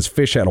 because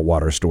fish out of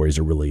water stories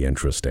are really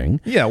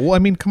interesting. Yeah, well, I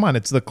mean, come on,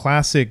 it's the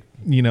classic,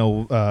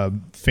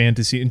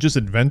 fantasy and just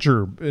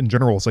adventure in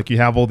general. It's like you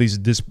have all these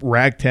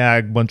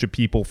ragtag bunch of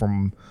people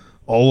from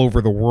all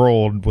over the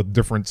world with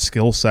different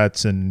skill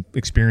sets and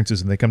experiences,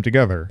 and they come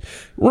together.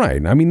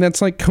 Right. I mean,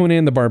 that's like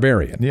Conan the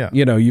Barbarian. Yeah.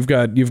 You've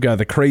got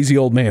the crazy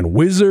old man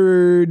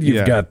wizard,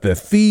 you've got the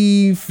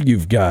thief,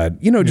 you've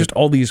got, just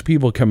all these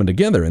people coming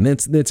together. And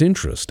that's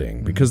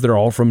interesting because they're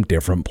all from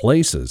different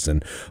places.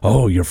 And,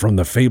 you're from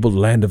the fabled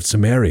land of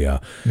Samaria.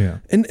 Yeah.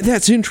 And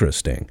that's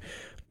interesting.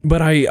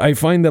 But I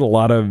find that a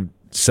lot of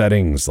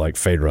settings like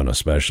Faerun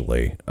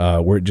especially,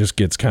 where it just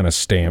gets kind of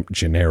stamped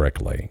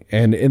generically.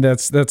 And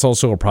that's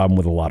also a problem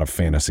with a lot of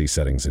fantasy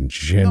settings in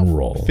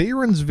general. No,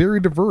 Faerun's very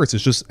diverse.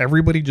 It's just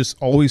everybody just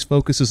always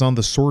focuses on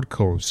the Sword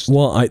Coast.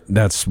 Well,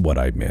 that's what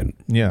I meant.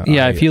 Yeah.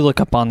 Yeah, if you look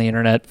up on the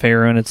internet,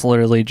 Faerun, it's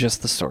literally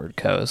just the Sword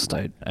Coast.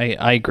 I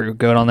agree with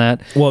Goat on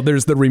that. Well,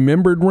 there's the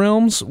Remembered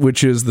Realms,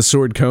 which is the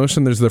Sword Coast,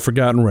 and there's the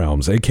Forgotten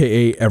Realms,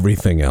 aka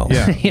everything else.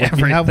 Yeah.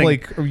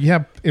 Everything. You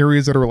have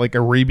areas that are like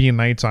Arabian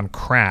Nights on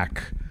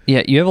crack.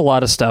 Yeah, you have a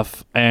lot of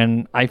stuff,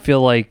 and I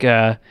feel like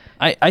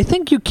I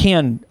think you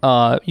can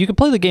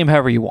play the game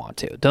however you want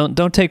to.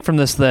 Don't take from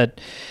this that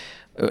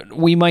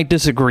we might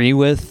disagree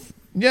with.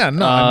 Yeah,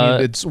 no, I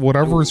mean it's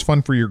whatever is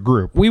fun for your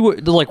group. We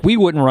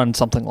wouldn't run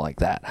something like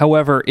that.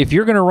 However, if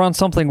you're going to run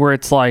something where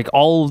it's like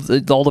all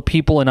the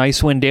people in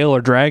Icewind Dale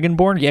are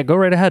Dragonborn, yeah, go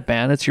right ahead,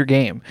 man. It's your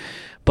game.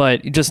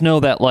 But just know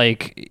that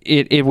like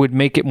it would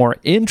make it more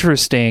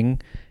interesting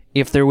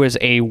if there was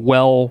a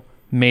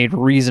well-made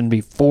reason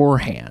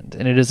beforehand,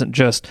 and it isn't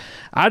just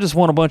I just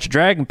want a bunch of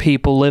dragon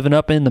people living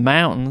up in the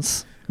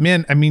mountains.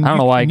 Man, I mean, I don't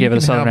know why I gave it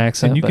a southern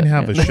accent. And you can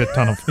have a shit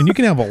ton of, and you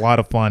can have a lot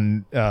of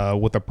fun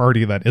with a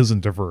party that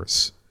isn't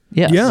diverse.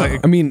 Yes. Yeah,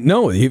 Like, I mean,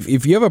 no.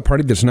 If you have a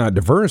party that's not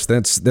diverse,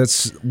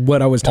 that's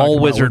what I was talking about.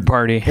 All wizard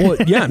party. Well,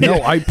 yeah,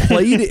 no. I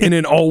played in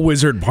an all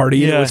wizard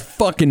party, and it was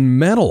fucking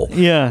metal.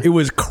 Yeah, it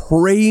was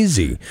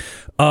crazy.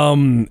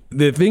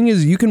 The thing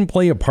is, you can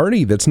play a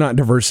party that's not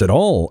diverse at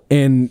all,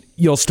 and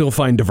you'll still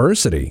find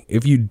diversity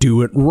if you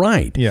do it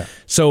right. Yeah.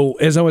 So,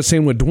 as I was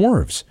saying with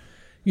dwarves,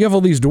 you have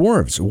all these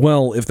dwarves.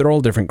 Well, if they're all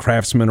different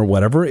craftsmen or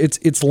whatever,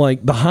 it's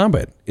like The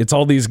Hobbit. It's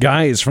all these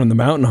guys from the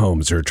mountain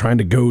homes who are trying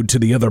to go to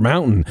the other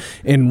mountain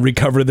and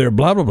recover their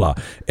blah, blah, blah.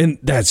 And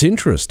that's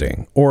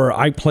interesting. Or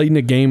I played in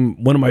a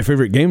game, one of my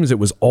favorite games, it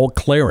was all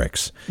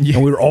clerics. Yeah.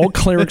 And we were all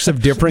clerics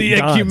of different the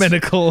gods.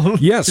 Ecumenical.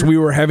 Yes, we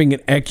were having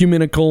an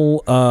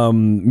ecumenical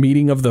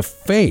meeting of the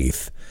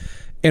faith.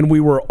 And we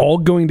were all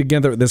going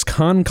together at this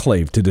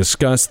conclave to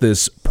discuss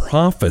this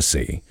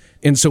prophecy.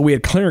 And so we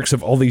had clerics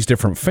of all these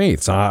different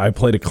faiths. I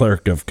played a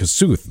cleric of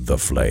Kasuth, the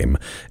Flame.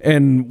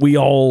 And we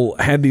all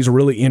had these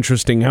really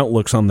interesting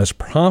outlooks on this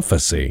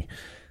prophecy.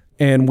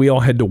 And we all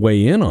had to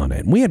weigh in on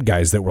it. And we had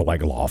guys that were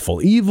like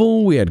lawful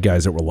evil. We had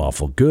guys that were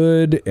lawful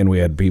good. And we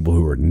had people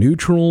who were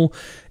neutral.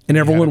 And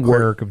everyone worked.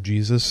 Cleric of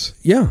Jesus.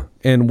 Yeah.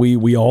 And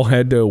we all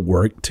had to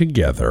work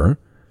together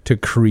to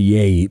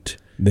create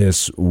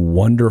this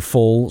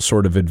wonderful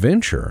sort of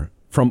adventure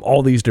from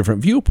all these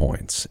different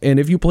viewpoints. And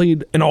if you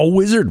played an all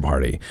wizard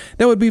party,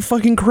 that would be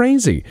fucking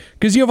crazy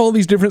because you have all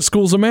these different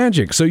schools of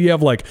magic. So you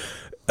have like,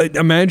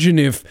 imagine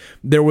if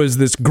there was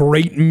this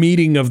great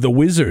meeting of the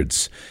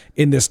wizards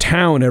in this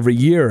town every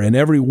year, and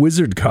every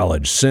wizard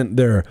college sent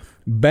their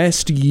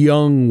best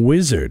young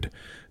wizard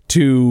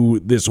to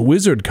this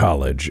wizard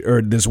college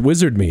or this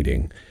wizard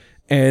meeting.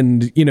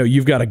 And, you know,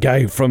 you've got a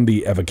guy from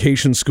the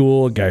evocation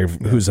school, a guy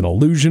who's an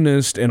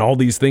illusionist, and all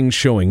these things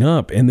showing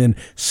up. And then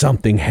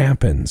something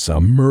happens,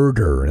 a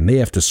murder, and they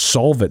have to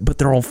solve it. But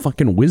they're all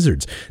fucking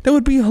wizards. That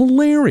would be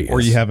hilarious.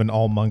 Or you have an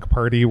all-monk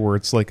party where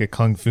it's like a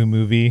kung fu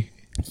movie.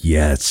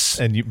 Yes.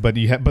 And but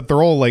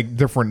they're all like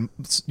different,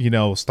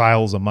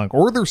 styles of monk.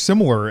 Or they're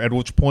similar, at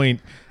which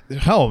point,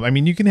 hell, I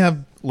mean, you can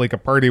have like a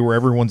party where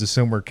everyone's a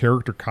similar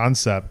character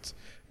concept.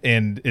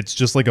 And it's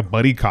just like a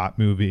buddy cop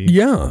movie.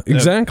 Yeah,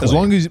 exactly. As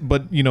long as,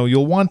 but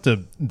you'll want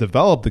to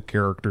develop the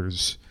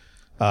characters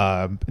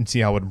and see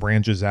how it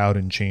branches out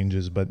and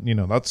changes. But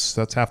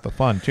that's half the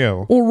fun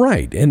too. Well,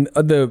 right, and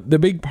the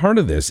big part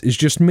of this is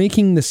just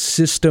making the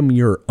system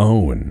your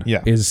own.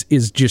 Yeah, is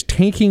just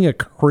taking a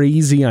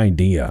crazy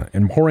idea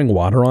and pouring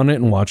water on it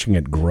and watching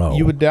it grow.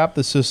 You adapt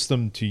the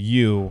system to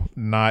you,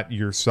 not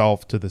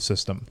yourself to the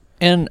system.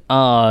 And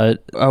what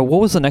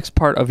was the next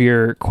part of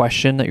your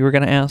question that you were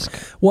going to ask?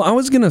 Well, I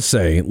was going to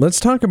say, let's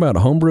talk about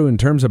Homebrew in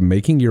terms of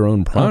making your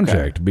own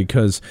project,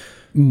 because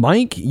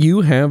Mike,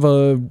 you have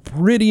a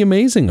pretty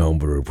amazing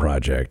Homebrew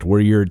project where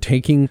you're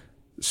taking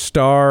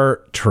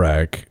Star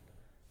Trek,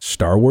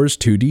 Star Wars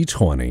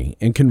 2D20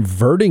 and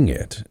converting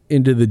it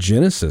into the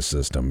Genesis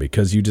system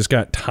because you just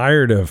got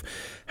tired of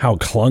how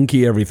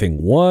clunky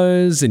everything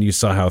was, and you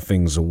saw how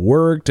things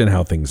worked and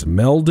how things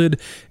melded,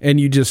 and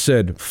you just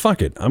said,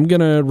 fuck it, I'm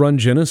going to run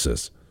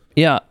Genesis.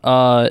 Yeah,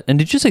 and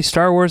did you say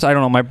Star Wars? I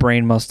don't know, my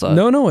brain must have...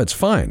 No, it's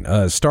fine.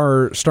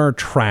 Star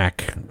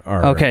Trek.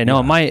 Okay,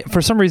 no,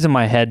 for some reason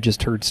my head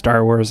just heard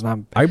Star Wars,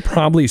 and I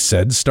probably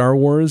said Star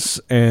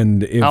Wars,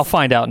 and I'll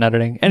find out in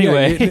editing.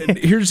 Anyway. Yeah,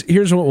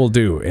 here's what we'll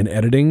do in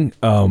editing.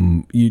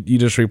 You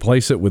just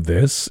replace it with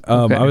this.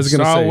 Okay. I was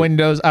going to say...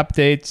 Windows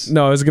updates.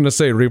 No, I was going to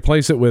say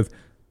replace it with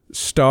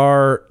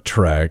Star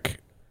Trek.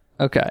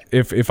 Okay.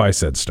 If I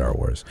said Star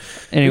Wars.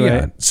 Anyway.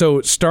 Yeah,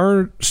 so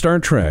Star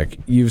Trek,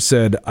 you've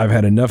said, I've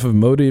had enough of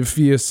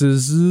Modifius.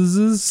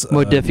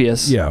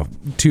 Yeah,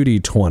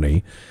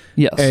 2D20.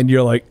 Yes. And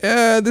you're like,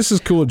 this is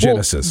cool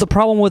Genesis. Well, the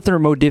problem with their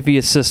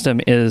Modifius system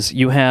is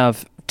you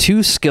have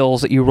two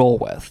skills that you roll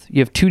with.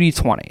 You have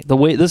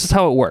 2D20. This is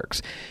how it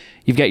works.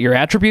 You've got your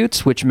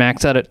attributes, which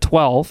max out at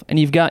 12, and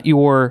you've got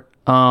your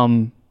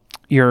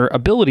your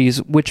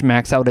abilities, which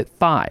max out at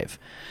 5.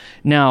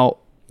 Now,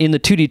 in the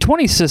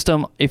 2d20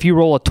 system, if you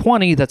roll a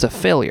 20, that's a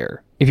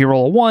failure. If you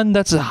roll a 1,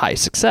 that's a high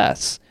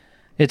success.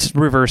 It's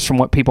reversed from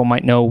what people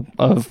might know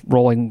of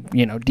rolling,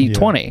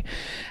 d20. Yeah.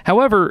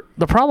 However,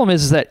 the problem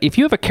is that if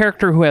you have a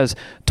character who has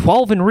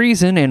 12 in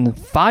reason and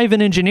 5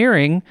 in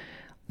engineering,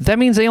 that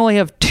means they only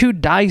have 2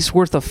 dice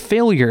worth of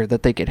failure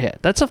that they could hit.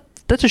 That's a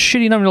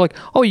shitty number. Like,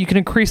 oh, you can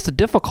increase the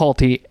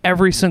difficulty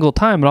every single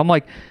time. But I'm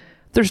like,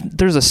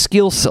 there's a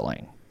skill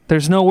ceiling.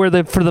 There's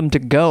nowhere for them to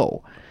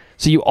go.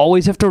 So you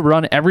always have to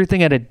run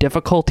everything at a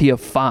difficulty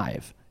of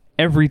 5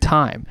 every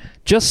time,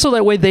 just so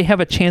that way they have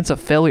a chance of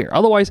failure.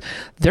 Otherwise,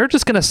 they're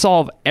just going to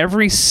solve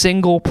every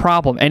single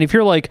problem. And if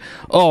you're like,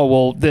 oh,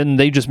 well, then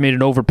they just made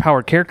an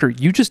overpowered character,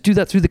 you just do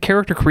that through the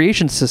character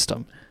creation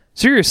system.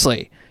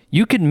 Seriously,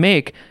 you can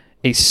make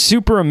a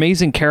super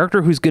amazing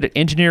character who's good at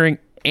engineering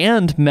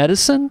and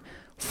medicine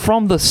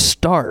from the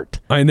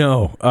start. I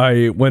know.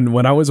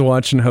 When I was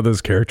watching how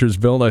those characters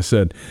build, I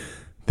said,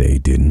 they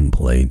didn't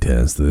play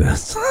test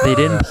this. They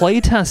didn't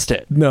play test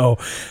it. No.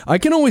 I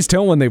can always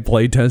tell when they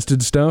play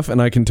tested stuff,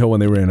 and I can tell when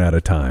they ran out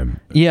of time.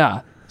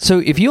 Yeah. So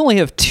if you only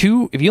have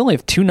two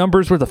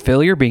numbers worth of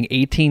failure, being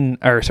 19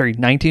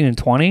 and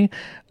 20,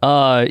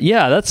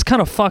 that's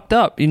kind of fucked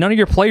up. None of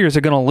your players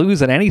are going to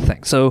lose at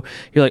anything. So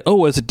you're like,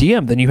 oh, as a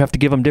DM, then you have to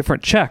give them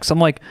different checks. I'm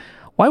like,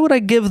 why would I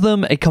give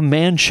them a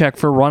command check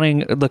for running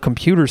the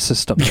computer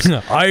systems?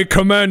 I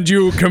command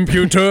you,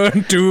 computer,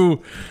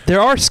 to...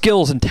 There are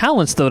skills and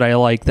talents, though, that I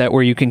like, that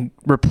where you can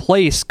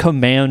replace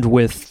command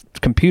with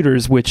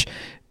computers, which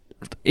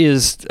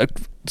is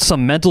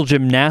some mental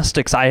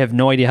gymnastics. I have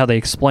no idea how they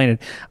explain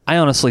it. I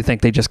honestly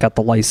think they just got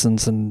the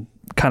license and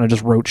kind of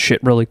just wrote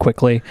shit really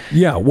quickly.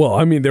 Yeah, well,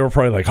 I mean, they were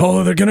probably like,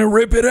 oh, they're gonna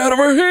rip it out of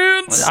our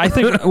hands. I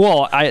think,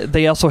 well,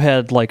 they also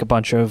had like a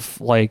bunch of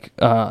like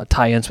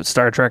tie-ins with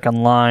Star Trek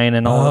Online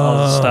and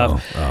all this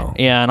stuff. Oh.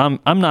 Yeah, and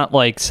I'm not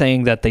like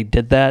saying that they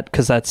did that,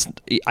 because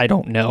I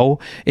don't know.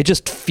 It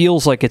just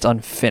feels like it's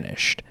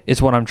unfinished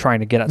is what I'm trying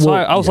to get at. So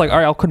I was like, all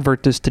right, I'll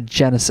convert this to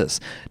Genesis.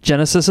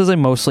 Genesis is a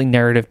mostly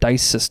narrative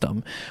dice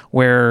system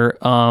where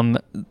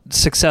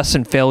success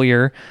and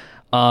failure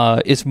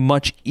is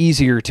much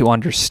easier to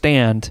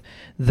understand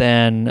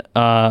than,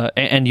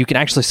 and you can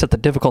actually set the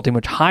difficulty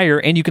much higher,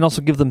 and you can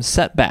also give them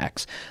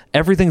setbacks.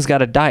 Everything's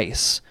got a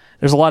dice.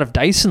 There's a lot of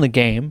dice in the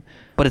game,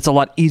 but it's a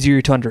lot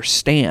easier to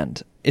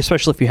understand,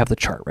 especially if you have the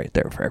chart right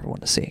there for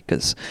everyone to see.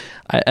 Because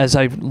as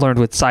I've learned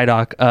with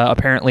Psydoc,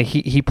 apparently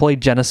he played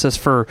Genesis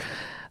for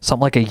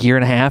something like a year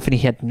and a half, and he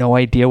had no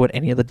idea what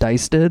any of the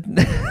dice did.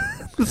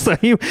 So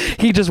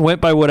he just went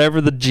by whatever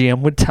the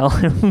GM would tell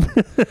him.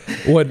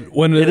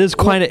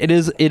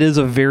 It is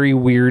a very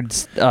weird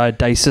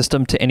dice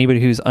system to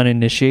anybody who's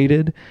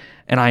uninitiated,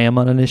 and I am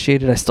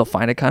uninitiated. I still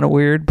find it kind of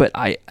weird, but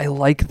I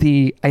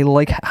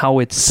like how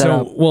it's set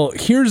up. Well,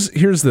 here's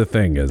the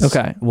thing is,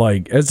 okay,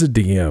 like as a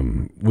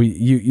DM,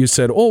 you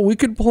said, oh, we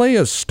could play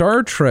a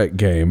Star Trek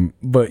game,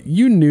 but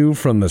you knew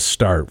from the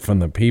start, from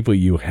the people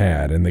you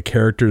had and the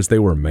characters they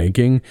were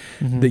making,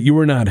 that you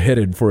were not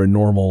headed for a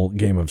normal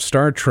game of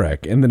Star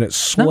Trek, and then it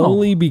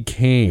slowly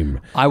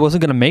became. I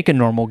wasn't going to make a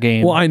normal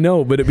game. Well, I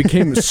know, but it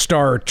became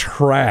Star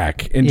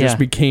Trek and just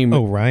became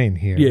Ryan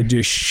here. Yeah,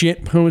 just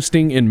shit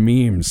posting and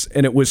memes.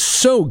 And it was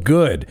so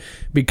good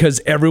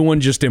because everyone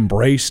just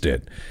embraced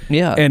it.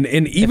 Yeah. And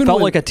even it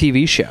felt like a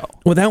TV show.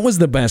 Well, that was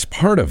the best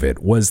part of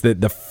it, was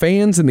that the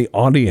fans and the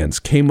audience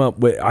came up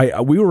with,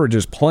 we were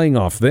just playing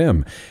off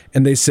them,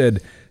 and they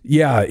said,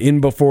 yeah,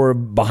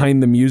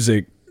 behind the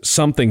music,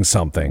 something.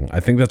 I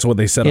think that's what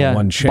they said on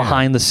one chat.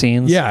 Behind the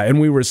scenes. Yeah,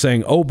 and we were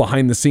saying, oh,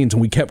 behind the scenes,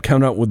 and we kept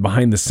counting out with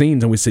behind the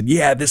scenes, and we said,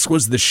 yeah, this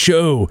was the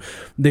show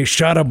they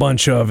shot a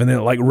bunch of, and then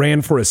it like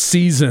ran for a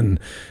season.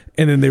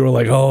 And then they were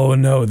like, oh,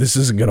 no, this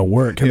isn't going to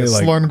work. And yeah,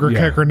 Sloan and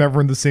Grkek are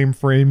never in the same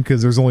frame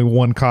because there's only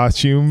one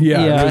costume.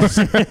 Yeah.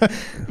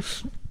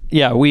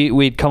 Yeah,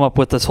 we'd come up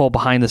with this whole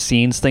behind the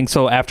scenes thing.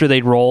 So after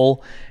they'd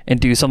roll and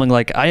do something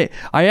like, I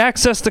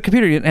accessed the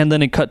computer, and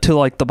then it cut to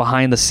like the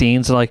behind the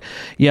scenes, and like,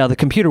 yeah, the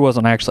computer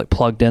wasn't actually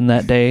plugged in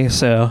that day.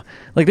 So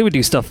like they would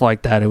do stuff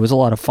like that. It was a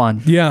lot of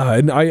fun. Yeah,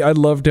 and I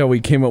loved how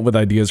we came up with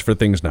ideas for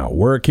things not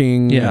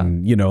working,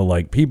 and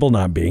like people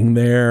not being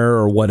there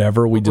or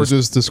whatever.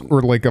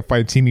 Or like a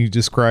fight scene you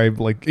described,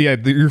 like, yeah,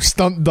 your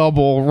stunt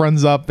double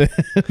runs up.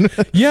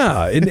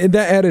 Yeah, and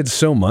that added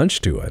so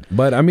much to it.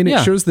 But I mean,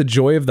 it shows the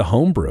joy of the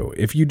homebrew.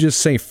 If you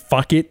just say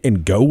fuck it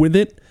and go with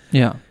it,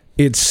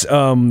 it's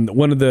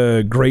one of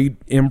the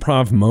great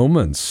improv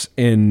moments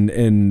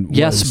in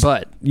yes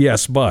but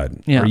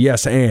or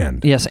yes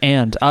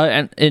and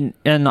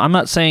I'm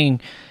not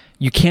saying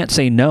you can't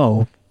say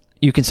no.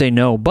 You can say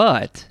no,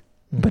 but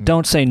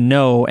don't say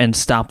no and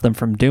stop them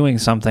from doing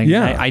something.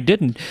 Yeah, I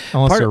didn't.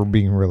 Unless they're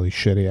being really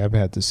shitty, I've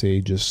had to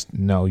say just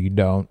no, you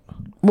don't.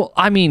 Well,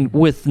 I mean,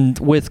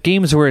 with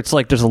games where it's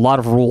like there's a lot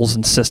of rules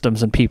and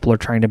systems and people are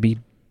trying to be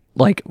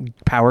like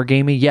power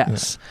gamey,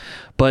 yes.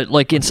 But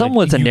like in some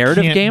way it's a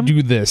narrative game.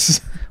 Do this.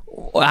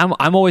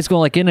 I'm always going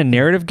like in a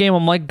narrative game.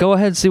 I'm like, go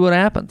ahead, see what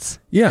happens.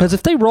 Yeah. Because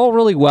if they roll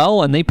really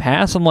well and they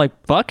pass, I'm like,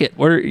 fuck it.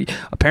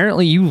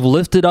 Apparently you've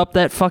lifted up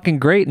that fucking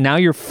grate. And now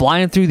you're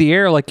flying through the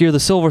air like you're the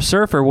Silver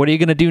Surfer. What are you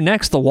going to do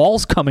next? The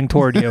wall's coming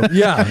toward you.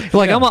 Yeah.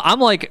 Like I'm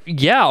like,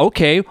 yeah,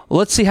 okay.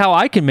 Let's see how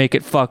I can make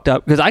it fucked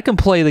up because I can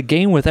play the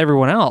game with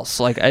everyone else.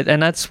 Like,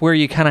 and that's where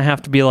you kind of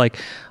have to be like,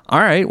 all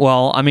right,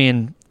 well, I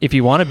mean, if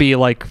you want to be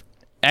like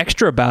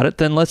extra about it,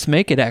 then let's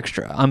make it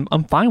extra.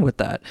 I'm fine with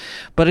that.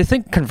 But I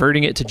think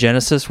converting it to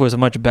Genesis was a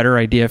much better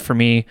idea for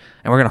me,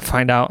 and we're gonna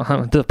find out.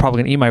 I'm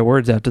probably gonna eat my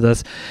words after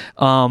this.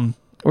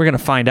 We're gonna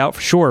find out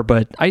for sure.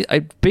 But I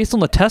based on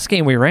the test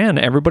game we ran,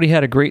 everybody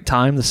had a great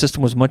time. The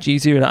system was much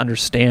easier to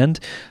understand.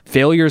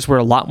 Failures were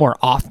a lot more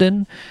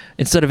often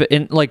instead of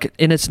and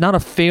it's not a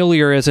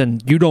failure as in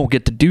you don't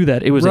get to do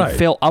that. It was a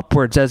fail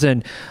upwards as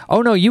in,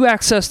 oh no, you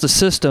accessed the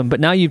system,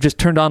 but now you've just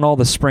turned on all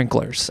the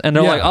sprinklers, and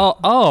they're like,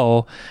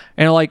 oh.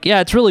 And they're like, yeah,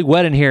 it's really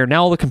wet in here.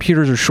 Now all the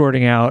computers are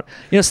shorting out.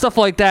 Stuff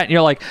like that. And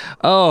you're like,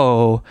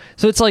 oh.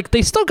 So it's like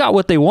they still got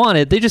what they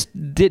wanted. They just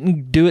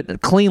didn't do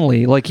it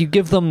cleanly. Like you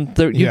give them,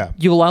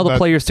 you allow the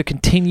players to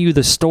continue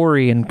the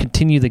story and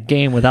continue the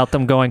game without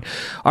them going,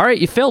 all right,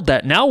 you failed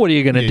that. Now what are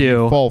you going to do?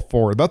 You fall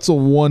forward. That's the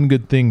one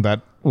good thing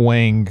that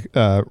Wang,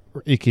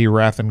 aka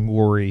Wrath and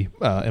Glory,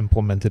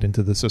 implemented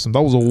into the system.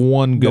 That was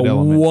one good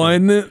element.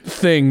 One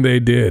thing they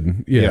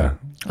did. Yeah.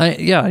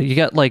 You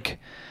got like,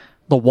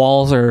 the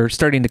walls are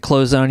starting to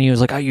close on you.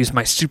 It's like, I use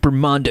my Super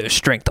Mondo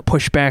strength to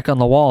push back on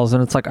the walls.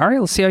 And it's like, all right,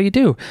 let's see how you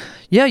do.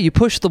 Yeah, you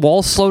push the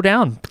walls, slow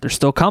down. But they're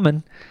still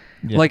coming.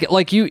 Yeah.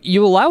 Like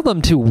you allow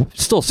them to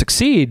still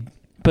succeed,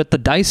 but the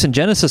dice in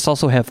Genesis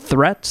also have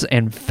threats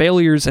and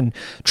failures and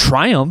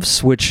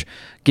triumphs, which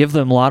give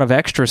them a lot of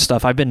extra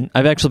stuff. I've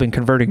actually been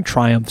converting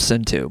triumphs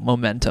into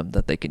momentum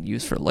that they can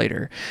use for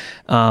later,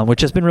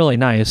 which has been really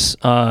nice.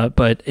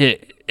 But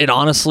it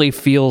honestly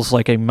feels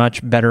like a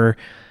much better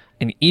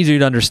an easier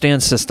to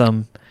understand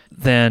system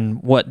than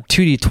what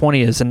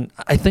 2D20 is. And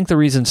I think the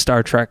reason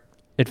Star Trek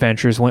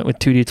Adventures went with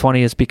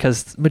 2D20 is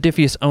because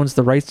Modiphius owns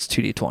the rights to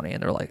 2D20,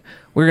 and they're like,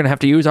 we're going to have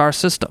to use our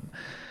system.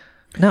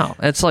 No,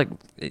 it's like,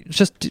 it's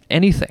just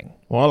anything.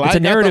 Well, it's I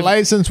got the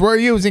license, we're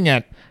using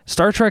it.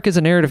 Star Trek is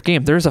a narrative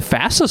game. There's a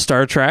FASA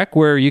Star Trek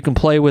where you can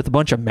play with a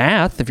bunch of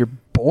math if you're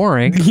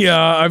boring.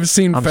 Yeah, I've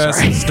seen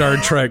FASA Star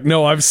Trek.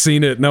 No, I've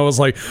seen it, and I was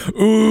like,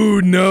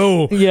 ooh,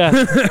 no.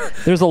 Yeah,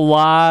 there's a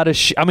lot of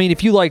I mean,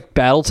 if you like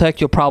BattleTech,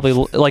 you'll probably...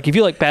 Like, if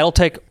you like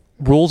BattleTech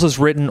rules as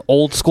written,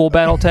 old school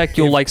BattleTech,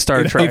 you'll like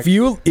Star Trek. If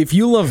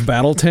you love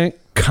BattleTech,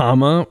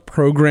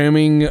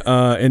 programming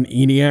an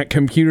ENIAC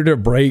computer to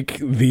break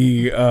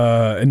the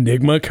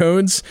Enigma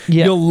codes,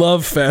 you'll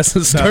love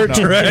FASA Star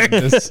Trek.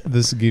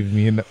 This gives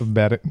me a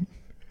bad...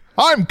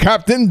 I'm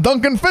Captain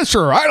Duncan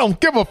Fisher. I don't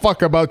give a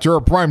fuck about your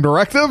prime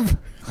directive.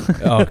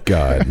 Oh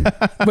God!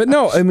 But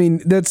no, I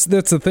mean that's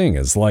the thing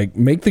is like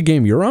make the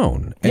game your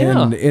own,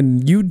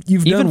 and you've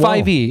even done well.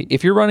 5e.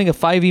 If you're running a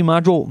 5e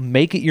module,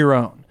 make it your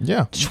own.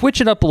 Yeah, switch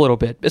it up a little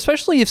bit,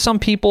 especially if some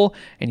people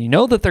and you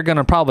know that they're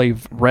gonna probably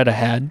read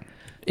ahead.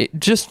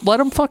 Just let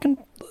them fucking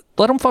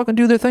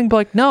do their thing. Be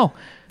like, no,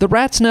 the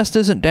rat's nest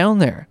isn't down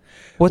there.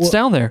 What's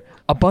down there?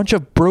 A bunch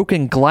of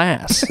broken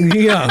glass.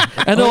 Yeah.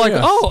 And they're like,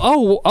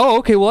 oh,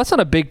 okay, well, that's not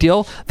a big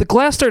deal. The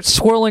glass starts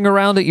swirling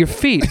around at your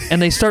feet, and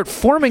they start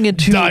forming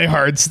into... Die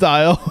Hard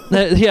style.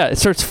 It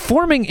starts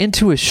forming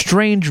into a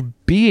strange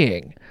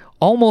being,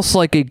 almost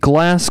like a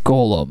glass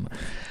golem.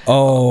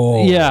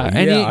 Oh. Yeah,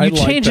 and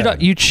you change it up.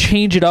 You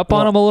change it up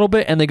on them a little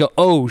bit, and they go,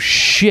 oh,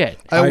 shit.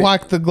 I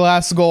whacked the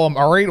glass golem.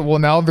 All right, well,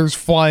 now there's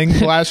flying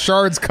glass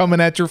shards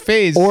coming at your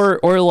face. Or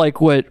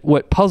like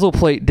what Puzzle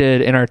Plate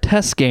did in our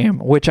test game,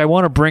 which I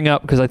want to bring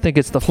up because I think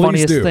it's the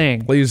funniest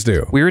thing. Please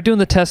do. We were doing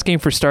the test game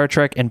for Star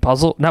Trek and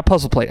not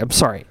Puzzle Plate. I'm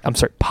sorry.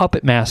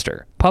 Puppet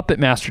Master. Puppet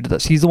Master did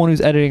this. He's the one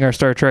who's editing our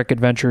Star Trek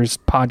Adventures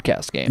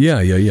podcast game.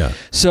 Yeah.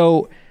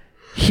 So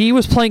he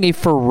was playing a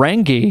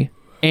Ferengi,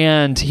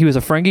 and he was a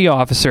Ferengi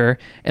officer,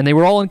 and they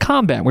were all in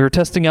combat. We were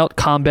testing out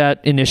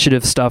combat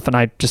initiative stuff, and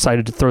I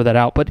decided to throw that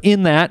out. But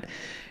in that,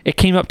 it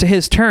came up to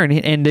his turn,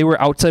 and they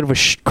were outside of a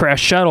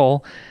crashed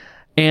shuttle,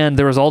 and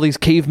there was all these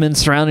cavemen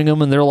surrounding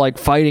him, and they're like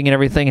fighting and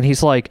everything, and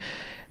he's like,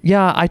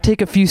 yeah, I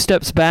take a few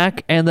steps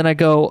back, and then I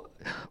go,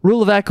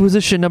 rule of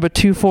acquisition number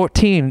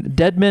 214,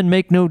 dead men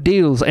make no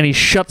deals, and he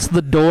shuts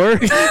the door,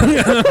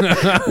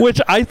 which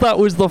I thought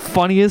was the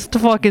funniest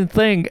fucking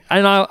thing.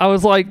 And I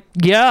was like,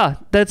 yeah,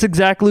 that's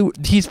exactly,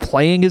 he's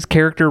playing his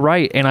character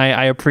right, and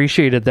I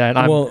appreciated that.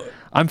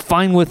 I'm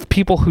fine with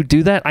people who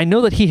do that. I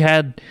know that he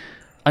had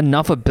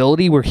enough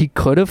ability where he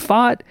could have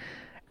fought,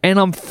 and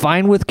I'm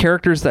fine with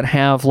characters that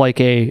have like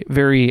a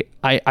very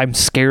I'm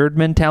scared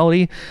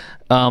mentality.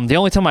 The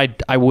only time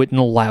I wouldn't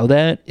allow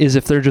that is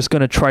if they're just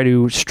going to try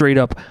to straight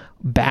up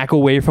back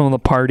away from the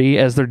party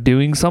as they're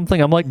doing something.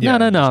 I'm like,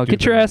 no,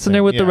 get your ass in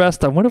there with the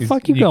rest of them. Where the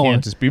fuck you going?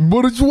 Can't just be,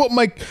 but it's what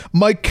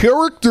my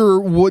character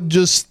would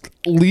just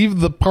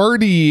leave the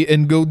party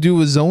and go do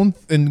his own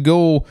and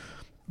go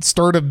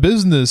start a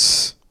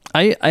business.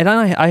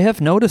 I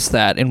have noticed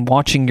that in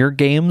watching your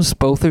games,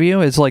 both of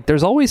you, is like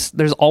there's always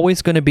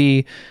going to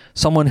be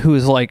someone who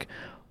is like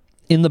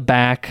in the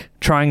back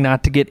trying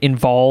not to get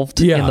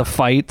involved in the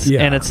fight,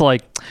 and it's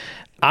like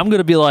I'm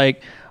gonna be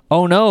like,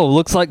 oh no,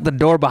 looks like the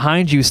door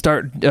behind you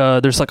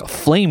there's like a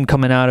flame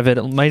coming out of it.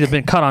 It might have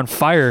been caught on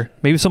fire.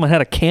 Maybe someone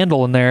had a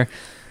candle in there.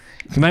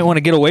 You might want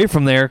to get away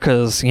from there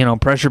because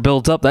pressure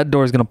builds up. That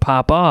door is gonna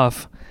pop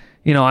off.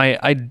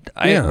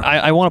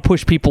 I want to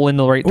push people in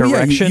the right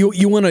direction.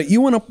 You want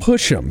to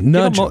push them,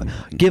 nudge them,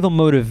 give them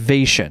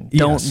motivation.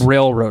 Yes. Don't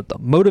railroad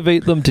them.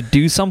 Motivate them to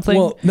do something.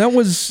 Well,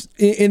 that's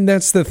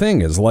the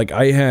thing is like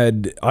I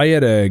had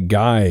a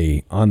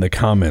guy on the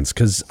comments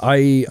because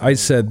I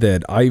said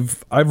that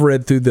I've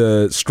read through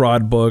the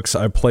Strahd books.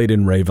 I played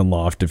in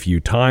Ravenloft a few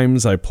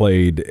times. I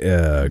played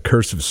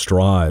Curse of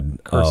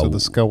Strahd, Curse of the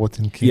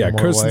Skeleton King. Yeah,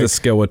 Curse of the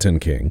Skeleton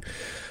King.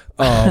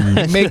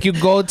 Make you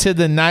go to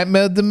the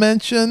nightmare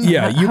dimension?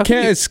 Yeah, you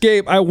can't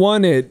escape. I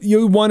want it.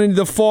 You wanted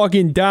to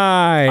fucking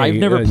die. I've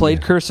never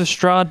played Curse of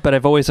Strahd, but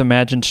I've always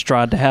imagined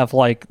Strahd to have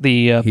like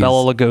the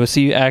Bela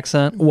Lugosi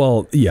accent.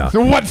 Well, yeah.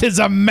 What is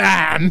a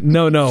man?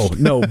 No. Bela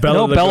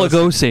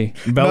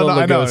Lugosi.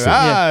 Bela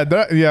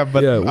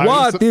Lugosi.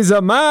 What is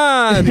a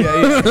man?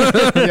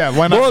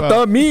 Why not? What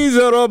a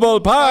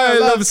miserable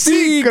pile of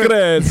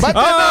secrets. But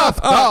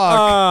enough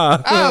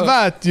talk. How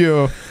about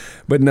you?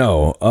 But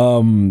no,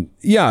 me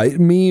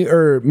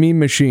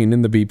Machine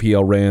in the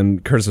BPL ran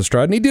Curse of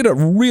Strahd, and he did a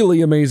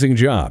really amazing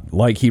job.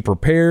 Like, he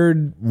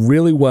prepared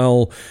really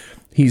well.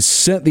 He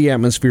set the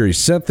atmosphere. He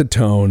set the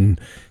tone.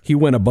 He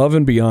went above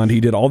and beyond. He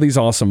did all these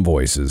awesome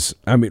voices.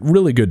 I mean,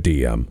 really good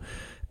DM.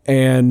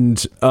 And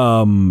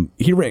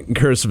he ran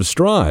Curse of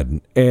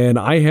Strahd, and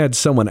I had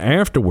someone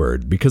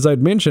afterward, because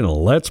I'd mentioned a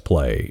Let's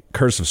Play,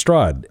 Curse of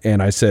Strahd,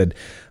 and I said,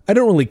 I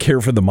don't really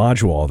care for the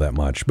module all that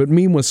much, but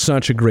Meme was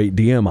such a great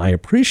DM, I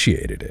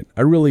appreciated it.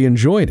 I really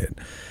enjoyed it.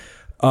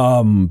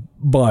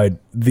 But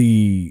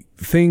the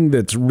thing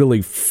that's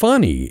really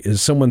funny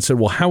is someone said,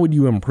 well, how would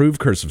you improve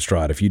Curse of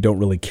Strahd if you don't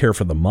really care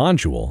for the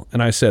module?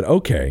 And I said,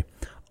 okay,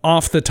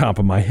 off the top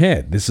of my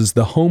head, this is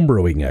the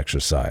homebrewing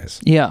exercise.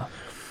 Yeah.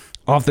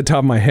 Off the top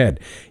of my head,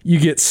 you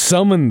get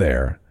summoned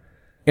there,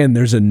 and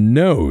there's a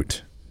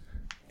note,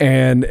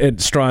 and at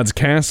Strahd's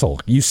Castle,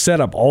 you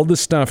set up all the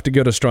stuff to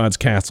go to Strahd's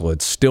Castle.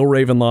 It's still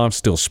Ravenloft,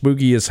 still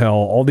spooky as hell,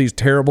 all these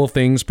terrible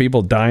things,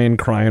 people dying,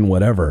 crying,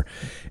 whatever.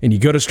 And you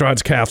go to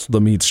Strahd's Castle to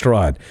meet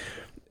Strahd.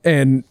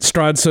 And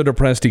Strahd's so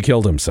depressed he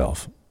killed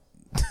himself.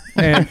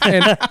 And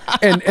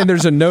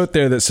there's a note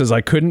there that says,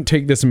 I couldn't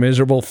take this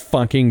miserable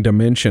fucking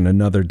dimension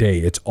another day.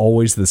 It's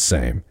always the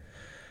same.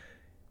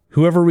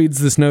 Whoever reads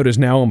this note is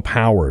now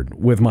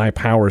empowered with my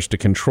powers to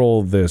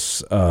control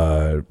this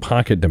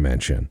pocket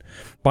dimension.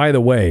 By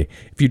the way,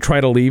 if you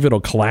try to leave, it'll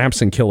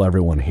collapse and kill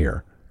everyone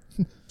here.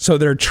 So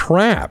they're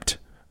trapped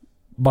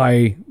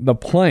by the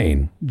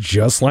plane,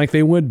 just like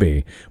they would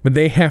be, but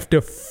they have to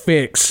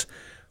fix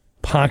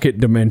pocket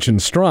dimension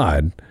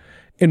Strahd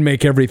and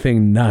make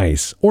everything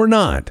nice, or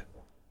not.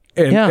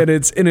 And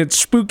it's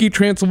spooky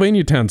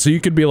Transylvania town. So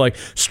you could be like,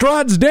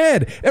 Strahd's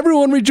dead.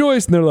 Everyone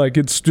rejoice. And they're like,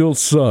 it still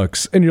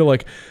sucks. And you're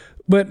like,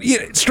 but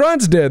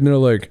Strahd's dead. And they're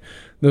like,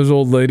 those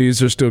old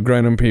ladies are still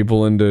grinding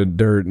people into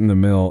dirt in the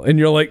mill. And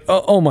you're like,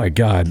 oh my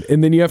God.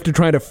 And then you have to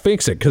try to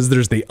fix it because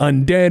there's the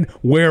undead,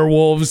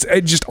 werewolves,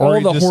 and just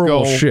all the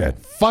horrible shit.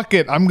 Fuck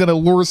it. I'm going to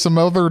lure some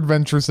other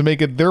adventurers to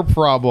make it their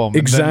problem.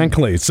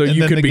 Exactly. So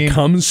you could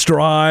become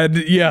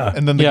Strahd. Yeah.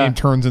 And then the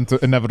game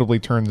inevitably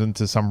turns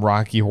into some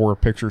Rocky Horror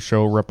Picture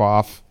Show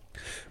ripoff.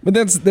 But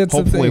that's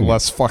hopefully the thing.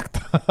 Less fucked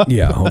up.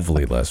 Yeah,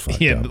 hopefully less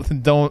fucked up.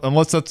 Don't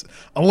unless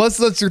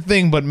that's your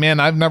thing. But man,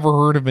 I've never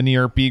heard of an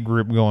ERP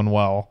group going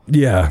well.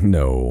 Yeah,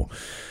 no.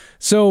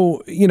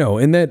 So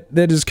and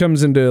that just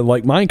comes into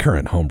like my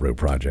current homebrew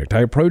project.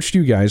 I approached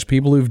you guys.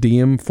 People who've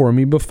DM'd for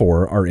me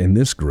before are in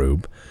this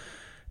group,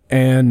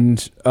 and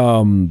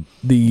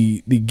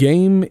the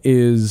game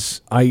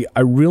is I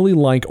really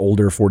like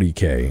older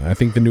 40K. I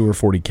think the newer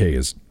 40K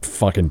is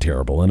fucking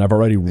terrible, and I've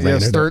already ran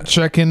it. Start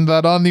checking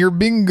that on your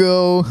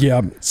bingo.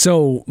 Yeah.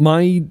 So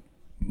my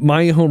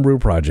homebrew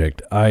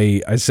project,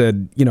 I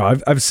said,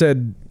 I've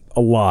said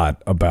a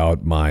lot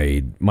about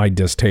my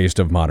distaste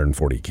of modern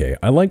 40K.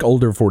 I like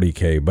older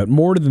 40K, but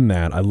more than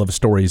that, I love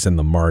stories in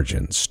the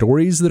margins.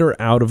 Stories that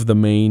are out of the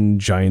main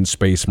giant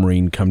space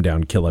marine, come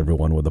down, kill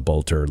everyone with a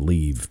bolter,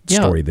 leave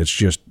story that's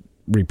just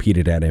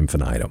repeated ad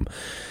infinitum.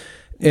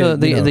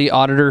 The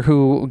auditor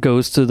who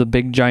goes to the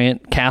big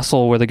giant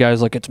castle where the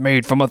guy's like, it's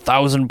made from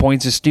 1,000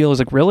 points of steel. He's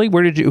like, really?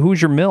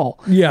 Who's your mill?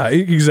 Yeah,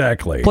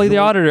 exactly. Play the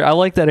auditor. I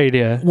like that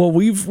idea. Well,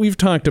 we've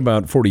talked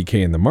about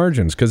 40K in the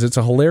margins because it's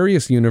a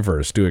hilarious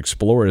universe to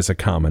explore as a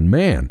common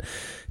man.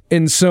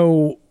 And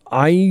so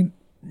I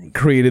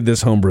created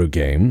this homebrew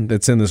game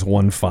that's in this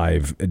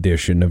 1.5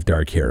 edition of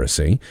Dark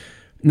Heresy.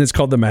 And it's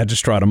called the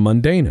Magistratum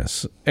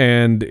Mundanus.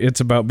 And it's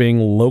about being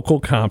local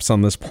cops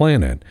on this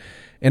planet.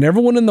 And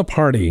everyone in the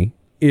party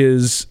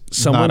is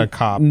someone not a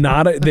cop.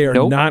 They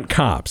are not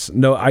cops.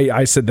 No,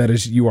 I said that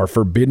is you are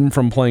forbidden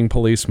from playing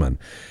policemen.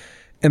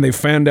 and they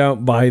found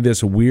out by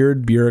this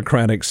weird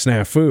bureaucratic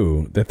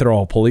snafu that they're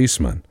all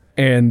policemen,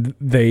 and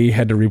they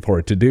had to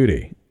report to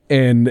duty.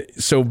 And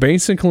so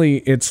basically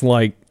it's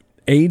like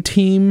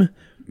A-Team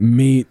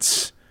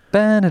meets...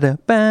 Yeah,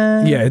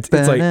 it's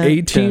like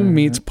A-Team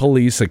meets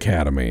Police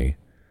Academy.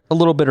 A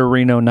little bit of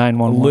Reno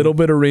 911. A little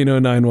bit of Reno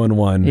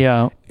 911.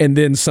 Yeah. And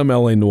then some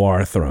LA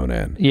Noire thrown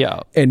in. Yeah.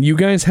 And you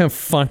guys have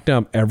fucked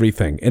up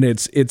everything. And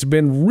it's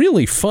been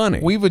really funny.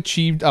 We've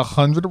achieved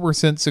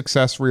 100%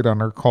 success rate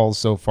on our calls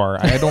so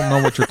far. I don't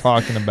know what you're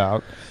talking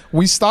about.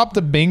 We stopped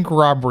a bank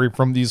robbery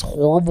from these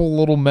horrible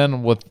little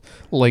men with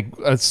like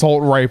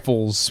assault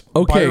rifles.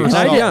 Okay. And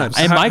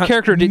my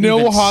character didn't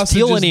even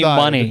steal any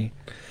money.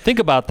 Think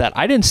about that.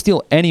 I didn't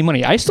steal any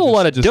money. I stole a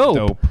lot of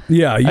dope.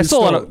 Yeah, I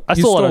stole a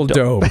lot of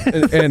dope.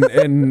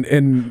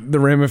 and the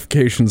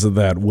ramifications of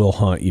that will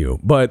haunt you.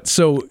 But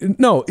so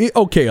no,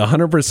 okay,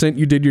 100%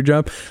 you did your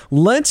job.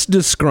 Let's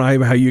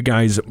describe how you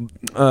guys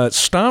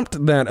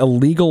stopped that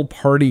illegal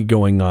party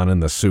going on in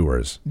the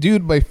sewers.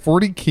 Dude, by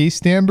 40K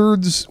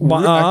standards,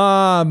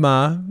 by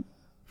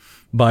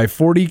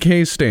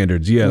 40K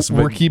standards, yes,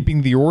 we're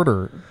keeping the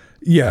order.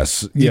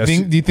 Yes. Do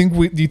you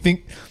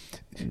think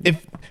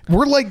if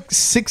we're like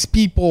 6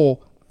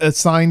 people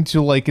assigned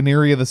to like an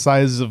area the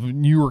size of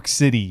New York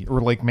City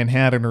or like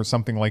Manhattan or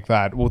something like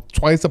that with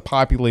twice the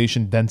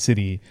population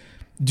density,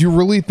 do you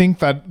really think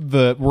that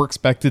we're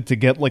expected to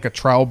get like a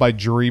trial by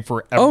jury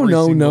for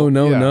every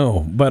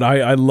No. But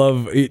I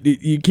love it.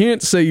 You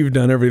can't say you've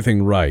done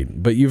everything right,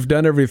 but you've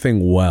done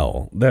everything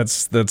well.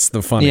 That's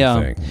the funny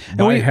thing.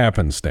 By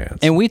happenstance.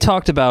 And we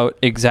talked about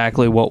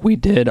exactly what we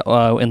did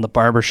in the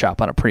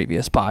barbershop on a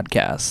previous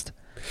podcast.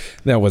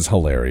 That was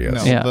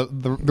hilarious. No,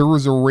 there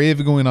was a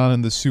rave going on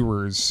in the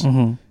sewers,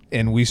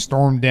 and we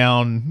stormed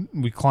down.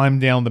 We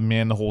climbed down the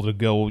manhole to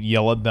go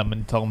yell at them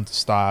and tell them to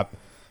stop.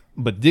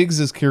 But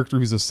Diggs' character,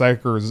 who's a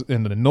psyker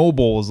and a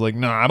noble, is like,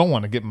 "No, I don't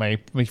want to get my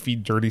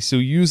feet dirty." So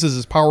he uses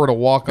his power to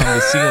walk on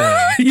the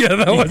ceiling. Yeah,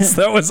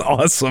 that was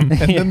awesome.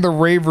 And then the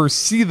ravers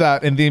see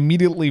that, and they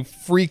immediately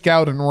freak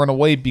out and run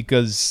away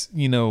because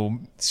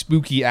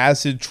spooky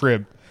acid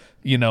trip.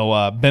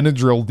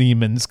 Benadryl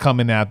demons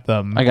coming at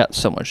them. I got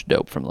so much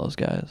dope from those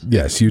guys.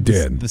 Yes, you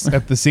did.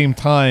 At the same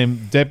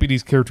time,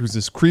 Deputy's character,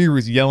 this Krieger,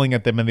 is yelling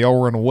at them and they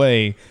all run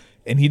away,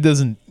 and he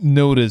doesn't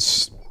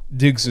notice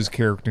Diggs'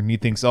 character and he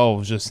thinks, oh, it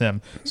was just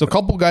him. So a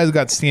couple guys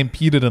got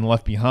stampeded and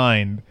left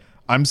behind.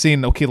 I'm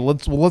saying, okay,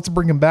 let's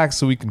bring him back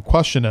so we can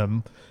question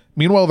him.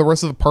 Meanwhile, the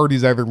rest of the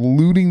party's either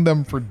looting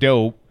them for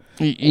dope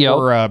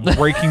or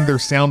breaking their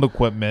sound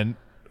equipment.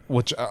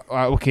 Which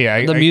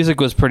the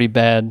music was pretty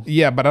bad.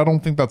 Yeah, but I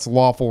don't think that's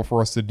lawful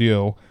for us to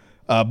do.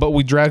 But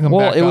we drag him back.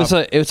 Well, it was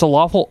a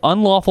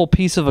unlawful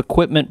piece of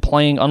equipment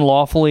playing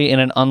unlawfully in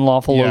an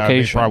unlawful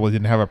location. They probably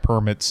didn't have a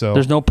permit, so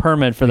there's no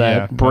permit for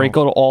that. Break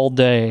out all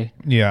day.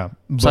 Yeah.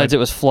 Besides, it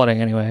was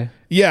flooding anyway.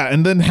 Yeah,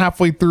 and then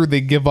halfway through,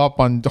 they give up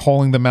on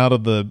hauling them out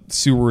of the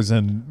sewers,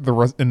 and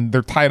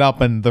they're tied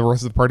up, and the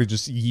rest of the party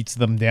just yeets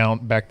them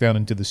back down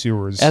into the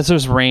sewers. As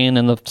there's rain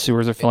and the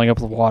sewers are filling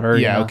up with water.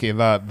 Yeah, okay,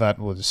 that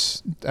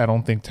was. I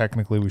don't think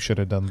technically we should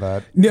have done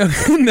that. Yeah,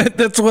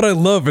 that's what I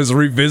love is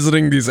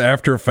revisiting these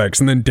after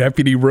effects, and then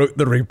Deputy wrote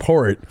the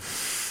report.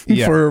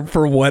 Yeah.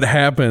 For what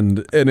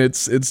happened, and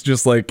it's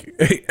just like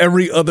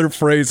every other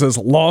phrase is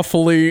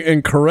lawfully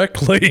and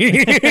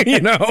correctly.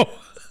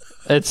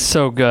 It's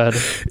so good.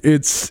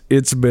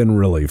 It's been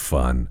really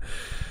fun.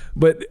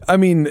 But I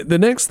mean, the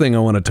next thing I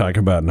want to talk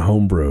about in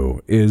Homebrew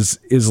is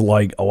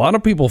like a lot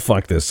of people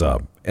fuck this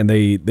up, and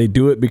they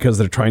do it because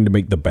they're trying to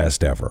make the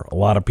best ever. A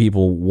lot of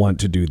people want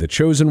to do the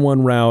chosen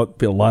one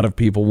route. A lot of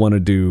people want to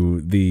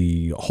do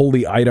the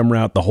holy item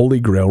route, the holy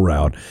grail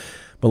route.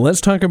 But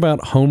let's talk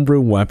about homebrew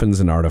weapons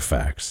and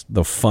artifacts,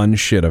 the fun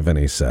shit of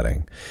any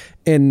setting.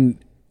 And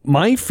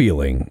my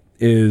feeling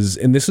is,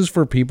 and this is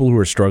for people who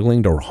are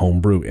struggling to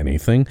homebrew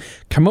anything,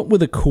 come up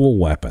with a cool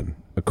weapon,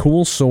 a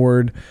cool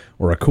sword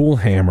or a cool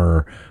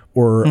hammer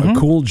or a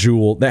cool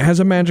jewel that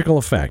has a magical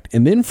effect.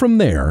 And then from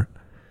there,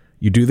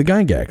 you do the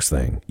Gygax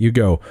thing. You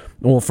go,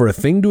 well, for a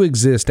thing to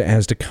exist, it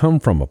has to come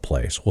from a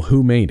place. Well,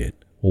 who made it?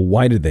 Well,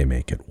 why did they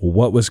make it? Well,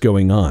 what was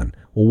going on?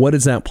 Well, what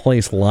is that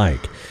place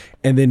like?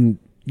 And then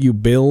you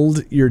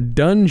build your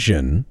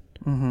dungeon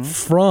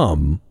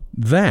from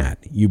that.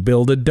 You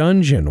build a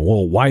dungeon.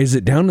 Well, why is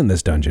it down in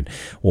this dungeon?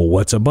 Well,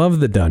 what's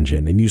above the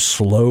dungeon? And you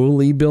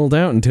slowly build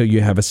out until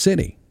you have a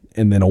city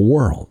and then a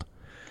world.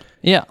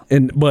 Yeah.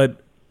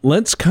 But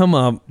let's come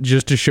up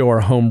just to show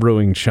our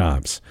homebrewing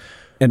chops.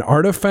 An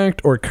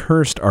artifact or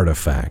cursed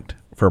artifact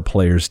for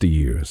players to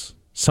use.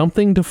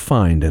 Something to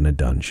find in a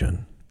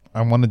dungeon.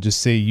 I want to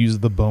just say use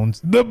the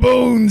bones. The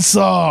bone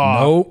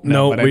saw.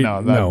 No.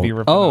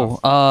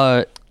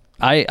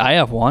 I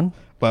have one.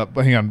 But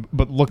hang on.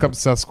 But look up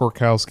Seth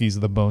Skorkowski's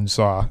The Bone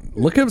Saw.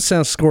 Look up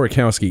Seth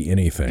Skorkowski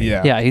anything.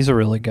 Yeah, he's a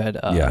really good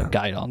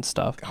guide on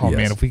stuff. Oh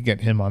man, if we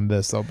get him on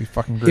this, that'll be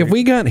fucking great. If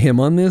we got him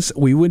on this,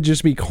 we would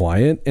just be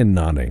quiet and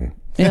nodding.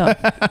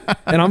 Yeah.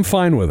 And I'm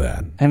fine with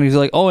that. And he's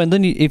like, oh, and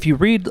then if you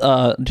read,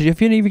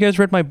 if any of you guys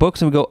read my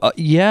books? And we go,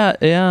 yeah.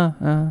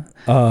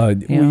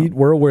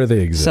 We're aware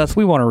they exist. Seth,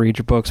 we want to read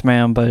your books,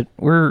 man, but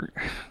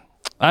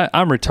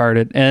I'm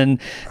retarded, and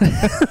I'm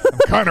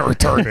kind of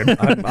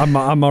retarded.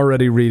 I'm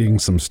already reading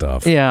some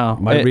stuff. Yeah,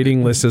 my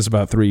reading list is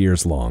about 3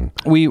 years long.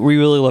 We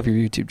really love your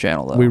YouTube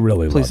channel, though. We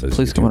really love it.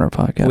 Please come on our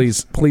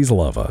podcast. Please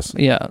love us.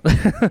 Yeah.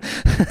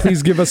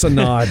 Please give us a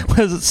nod.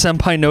 Was it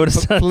Senpai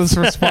noticed us? Please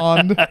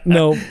respond.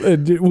 No,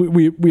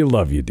 we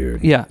love you,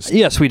 dude. Yeah.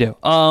 Yes, we do.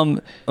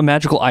 A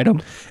magical item.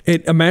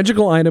 A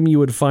magical item you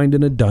would find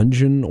in a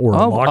dungeon or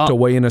locked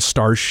away in a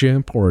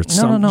starship or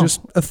just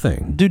a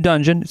thing. Do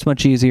dungeon. It's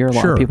much easier. A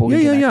lot of people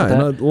Yeah.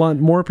 And a lot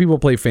more people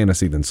play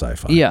fantasy than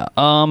sci-fi. Yeah.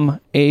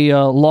 A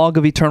log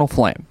of eternal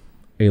flame.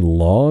 A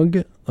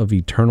log of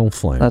eternal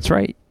flame. That's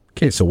right.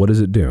 Okay, so what does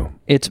it do?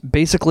 It's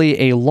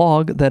basically a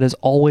log that is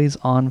always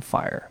on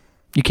fire.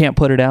 You can't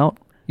put it out.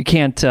 You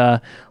can't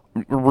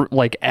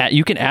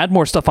you can add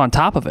more stuff on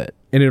top of it,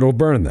 and it'll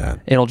burn that.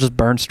 It'll just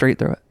burn straight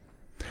through it.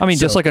 I mean,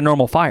 just like a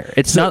normal fire.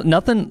 It's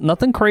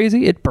nothing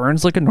crazy. It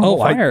burns like a normal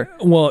fire.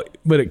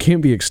 But it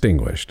can't be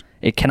extinguished.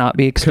 It cannot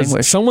be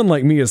extinguished. Someone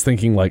like me is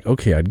thinking like,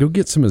 okay, I'd go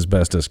get some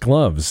asbestos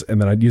gloves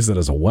and then I'd use it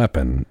as a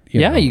weapon.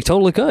 You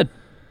totally could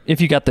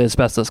if you got the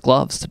asbestos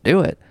gloves to do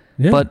it.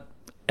 Yeah. But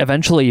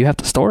eventually you have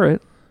to store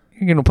it.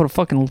 You're going to put a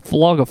fucking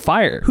log of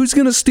fire. Who's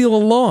going to steal a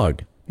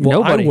log?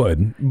 Well, Nobody. I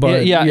would.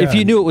 But yeah, if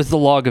you knew it was the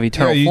log of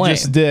eternal flame. You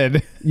just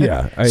did.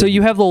 Yeah. So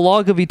you have the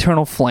log of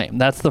eternal flame.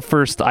 That's the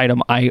first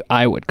item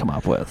I would come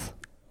up with.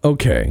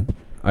 Okay.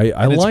 I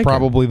it's like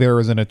probably there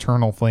as an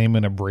eternal flame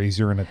and a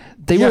brazier and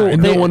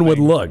no one would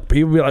look.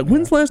 People would be like,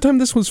 when's the last time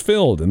this was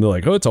filled? And they're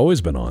like, oh, it's always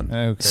been on.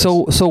 Okay.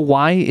 So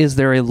why is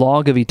there a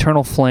log of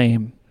eternal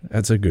flame?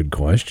 That's a good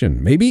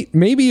question. Maybe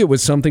it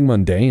was something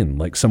mundane,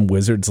 like some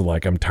wizard's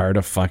like, I'm tired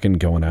of fucking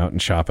going out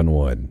and chopping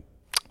wood.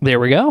 There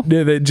we go.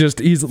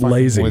 He's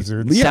lazy.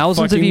 Wizards. Yeah,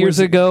 Thousands of years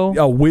ago,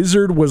 a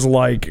wizard was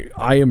like,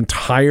 I am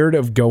tired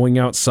of going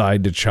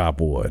outside to chop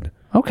wood.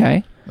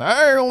 Okay.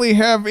 I only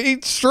have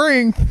 8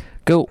 strength.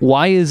 Go.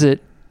 Why is it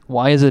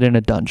in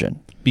a dungeon?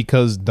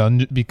 Because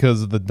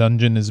the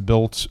dungeon is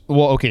built.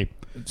 Well, okay.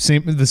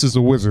 This is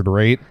a wizard,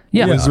 right?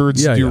 Yeah.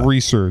 Wizards do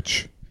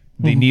research.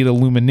 They need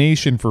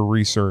illumination for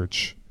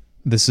research.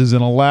 This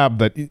isn't a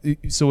lab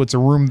so it's a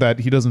room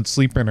that he doesn't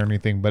sleep in or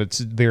anything, but it's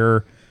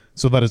there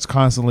so that it's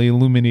constantly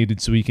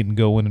illuminated so he can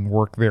go in and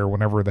work there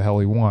whenever the hell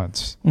he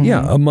wants. Mm-hmm.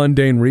 Yeah, a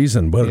mundane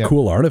reason, but a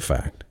cool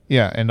artifact.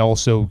 Yeah, and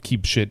also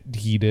keep shit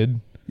heated.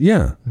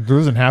 Yeah. There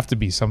doesn't have to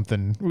be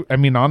something. I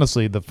mean,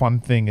 honestly, the fun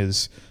thing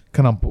is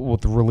come up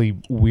with really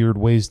weird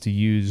ways to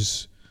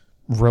use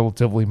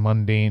relatively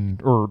mundane,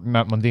 or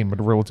not mundane, but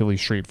relatively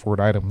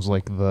straightforward items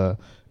like the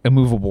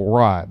immovable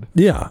rod.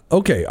 Yeah.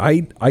 Okay.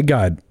 I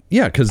got,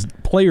 because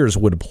players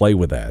would play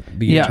with that.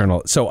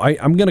 Eternal. So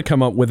I'm going to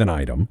come up with an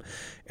item,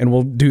 and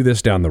we'll do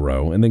this down the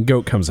row, and then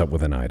Goat comes up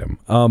with an item.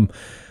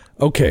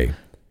 Okay.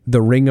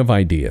 The Ring of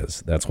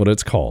Ideas. That's what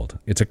it's called.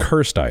 It's a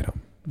cursed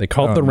item. They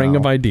call it the Ring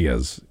of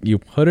Ideas. You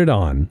put it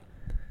on,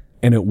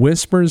 and it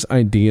whispers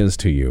ideas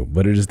to you,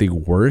 but it is the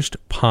worst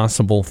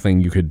possible thing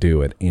you could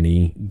do at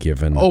any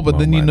given moment. But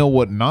then you know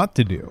what not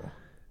to do.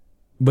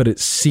 But it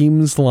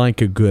seems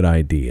like a good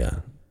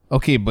idea.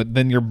 Okay, but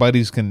then your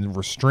buddies can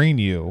restrain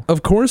you.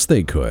 Of course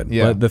they could.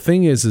 Yeah. But the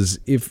thing is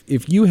if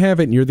you have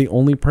it and you're the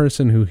only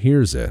person who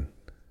hears it,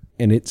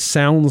 and it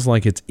sounds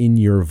like it's in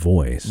your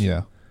voice.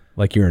 Yeah.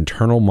 Like your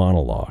internal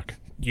monologue.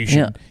 You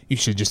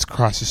should just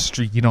cross the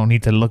street. You don't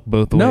need to look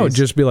both ways. No,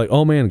 just be like,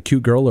 oh man,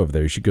 cute girl over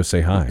there. You should go say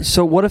hi.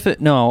 So what if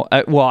it? No,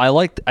 I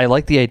like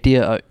the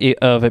idea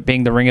of it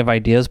being the Ring of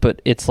Ideas,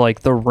 but it's like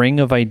the Ring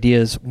of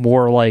Ideas,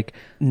 more like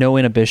no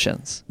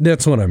inhibitions.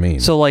 That's what I mean.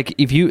 So like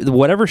if you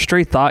whatever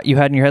straight thought you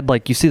had in your head,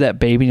 like you see that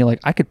baby and you're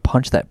like, I could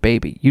punch that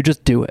baby. You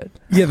just do it.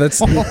 Yeah,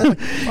 that's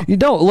you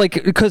don't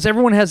like, because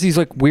everyone has these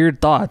like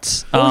weird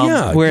thoughts.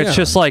 Where it's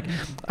just like,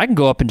 I can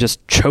go up and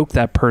just choke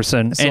that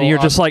person, and you're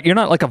just like, you're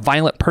not like a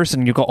violent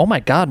person. You go, oh my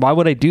god, why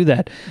would I do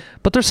that?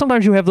 But there's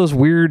sometimes you have those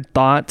weird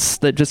thoughts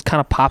that just kind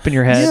of pop in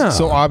your head. Yeah.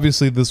 So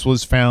obviously this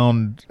was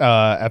found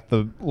at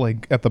the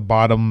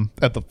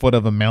foot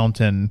of a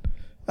mountain,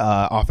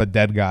 off a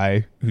dead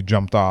guy who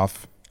jumped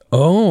off.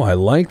 Oh, I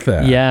like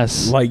that.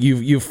 Yes. Like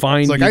you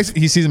find... It's like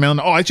he sees a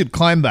mountain. Oh, I should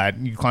climb that.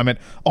 And you climb it.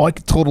 Oh, I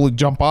could totally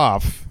jump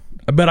off.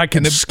 I bet I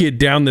can skid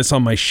down this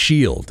on my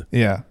shield.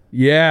 Yeah.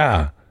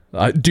 Yeah.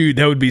 Dude,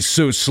 that would be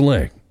so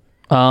slick.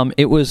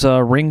 It was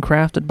a ring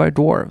crafted by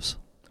dwarves.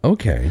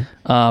 Okay.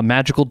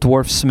 Magical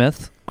dwarf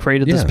smith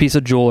created this piece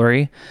of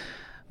jewelry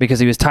because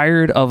he was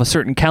tired of a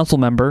certain council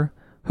member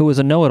who was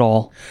a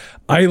know-it-all.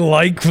 I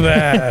like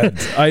that.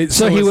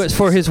 So he was,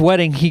 for his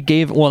wedding, he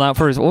gave, well, not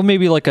for his, well,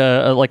 maybe like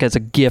as a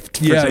gift.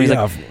 For Yeah, He's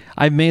yeah. like,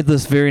 I made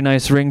this very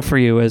nice ring for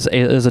you as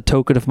a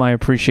token of my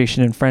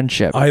appreciation and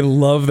friendship. I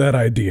love that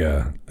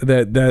idea.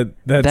 That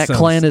sounds...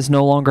 clan is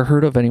no longer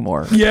heard of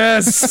anymore.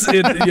 Yes,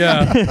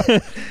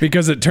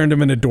 because it turned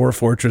him into Dwarf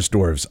Fortress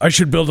dwarves. I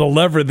should build a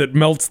lever that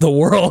melts the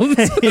world.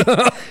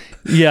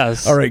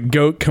 Yes. All right,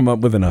 Goat, come up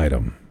with an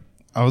item.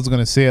 I was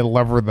gonna say a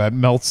lever that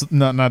melts.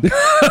 Not.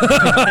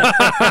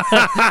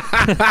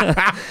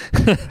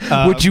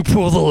 Would you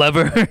pull the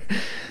lever?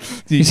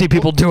 You see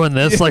people doing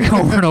this like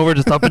over and over,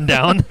 just up and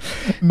down.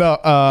 No,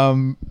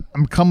 I'm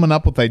coming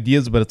up with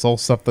ideas, but it's all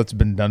stuff that's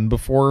been done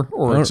before,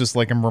 or it's just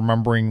like I'm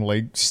remembering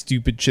like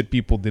stupid shit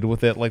people did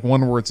with it. Like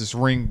one where it's this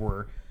ring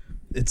where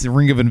it's a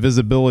ring of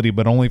invisibility,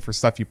 but only for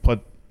stuff you put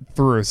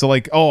through. So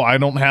like,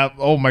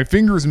 my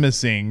finger's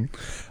missing,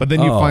 but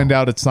then you find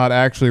out it's not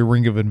actually a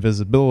ring of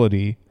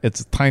invisibility.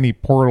 It's a tiny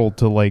portal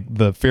to like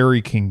the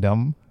fairy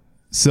kingdom.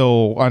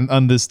 So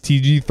on this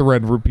TG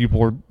thread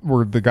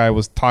where the guy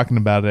was talking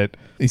about it,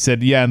 he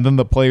said, yeah, and then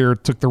the player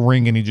took the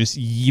ring and he just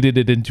yeeted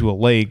it into a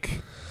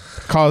lake,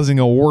 causing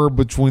a war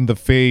between the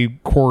Fae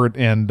court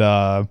and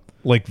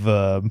like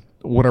the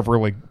whatever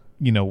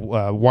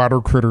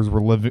water critters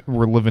were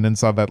living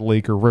inside that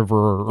lake or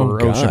river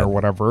or ocean or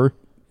whatever.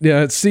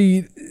 Yeah,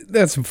 see,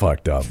 that's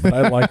fucked up, but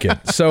I like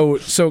it. So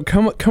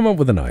come up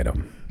with an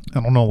item. I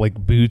don't know, like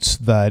boots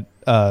that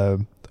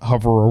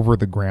hover over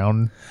the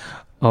ground.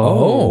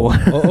 Oh,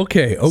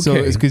 okay. So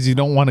it's because you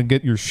don't want to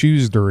get your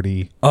shoes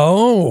dirty.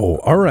 Oh,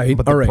 all right.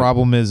 But the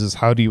problem is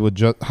how do you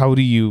adjust? How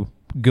do you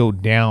go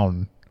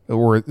down?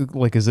 Or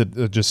like, is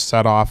it just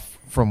set off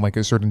from like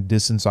a certain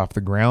distance off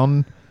the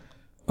ground?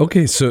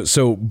 Okay,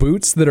 so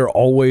boots that are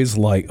always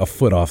like a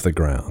foot off the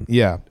ground.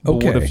 Yeah. But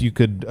okay. What if you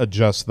could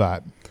adjust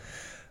that?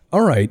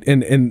 All right,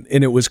 and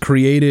it was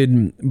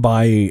created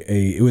by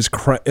a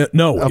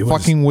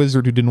fucking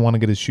wizard who didn't want to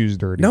get his shoes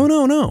dirty.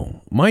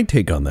 No. My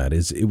take on that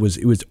is it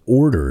was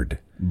ordered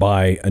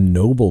by a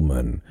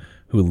nobleman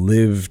who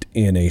lived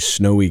in a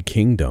snowy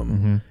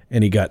kingdom,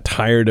 and he got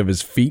tired of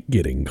his feet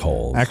getting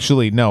cold.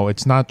 Actually, no,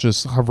 it's not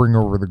just hovering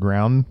over the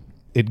ground.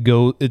 It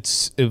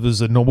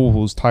was a noble who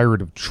was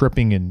tired of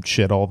tripping and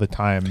shit all the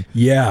time.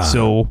 Yeah.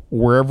 So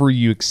wherever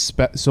you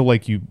expect, so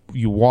like you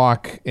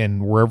walk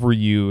and wherever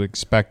you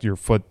expect your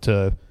foot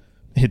to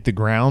hit the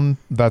ground,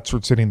 that's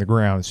what's hitting the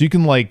ground. So you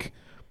can like,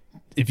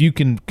 if you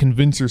can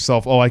convince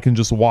yourself, I can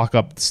just walk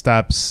up the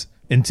steps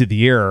into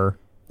the air,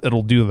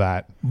 it'll do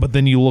that. But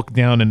then you look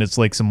down and it's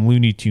like some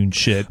Looney Tune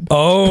shit.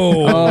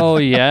 Oh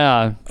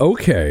yeah.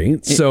 Okay.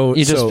 So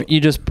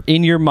you just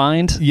in your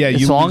mind. Yeah.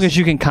 As long as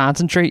you can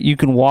concentrate, you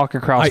can walk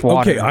across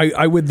water. Okay.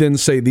 I would then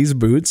say these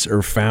boots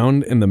are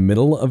found in the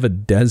middle of a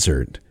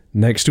desert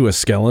next to a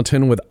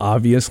skeleton with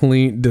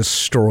obviously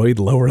destroyed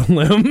lower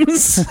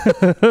limbs.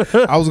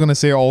 I was gonna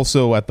say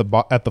also at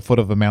the foot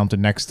of the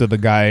mountain next to the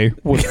guy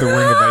with the ring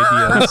of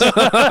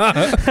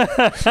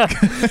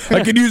ideas.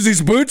 I could use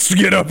these boots to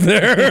get up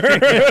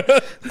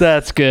there.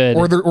 That's good.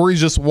 Or he's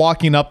just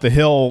walking up the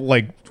hill,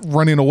 like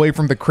running away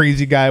from the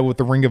crazy guy with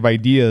the ring of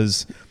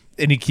ideas,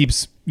 and he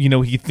keeps,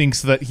 he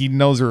thinks that he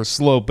knows there's a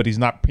slope, but he's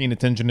not paying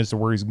attention as to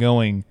where he's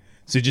going,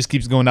 so he just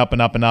keeps going up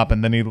and up and up,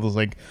 and then he was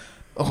like,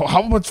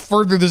 how much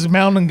further does the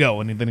mountain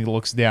go? And then he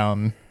looks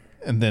down,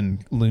 and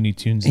then Looney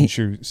Tunes and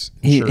shoes.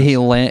 He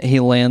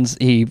lands.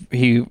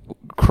 He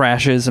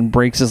crashes and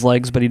breaks his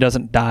legs, but he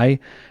doesn't die.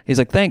 He's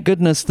like, thank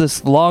goodness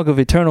this log of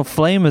eternal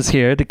flame is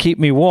here to keep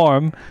me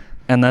warm.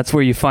 And that's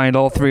where you find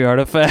all 3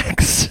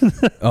 artifacts.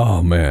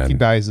 Oh man,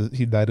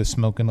 he died of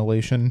smoke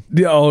inhalation.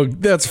 Oh,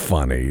 that's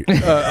funny.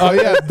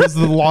 Yeah, does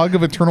the log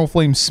of eternal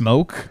flame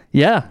smoke?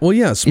 Yeah. Well,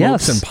 yeah,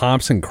 smokes and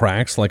pops and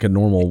cracks like a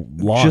normal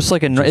log. It's just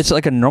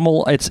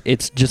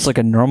like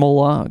a normal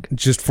log.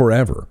 Just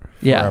forever.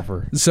 Yeah.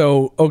 Forever.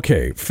 So,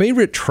 okay,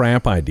 favorite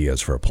trap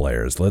ideas for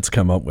players. Let's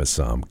come up with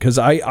some. Because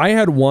I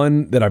had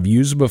one that I've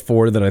used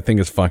before that I think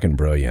is fucking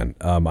brilliant.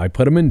 I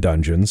put them in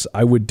dungeons.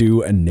 I would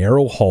do a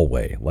narrow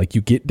hallway. Like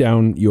you get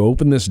down, you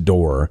open this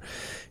door,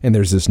 and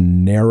there's this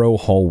narrow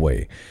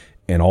hallway,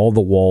 and all the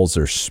walls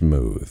are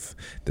smooth.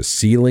 The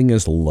ceiling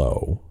is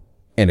low,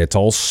 and it's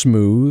all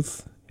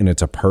smooth, and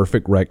it's a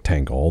perfect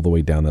rectangle all the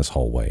way down this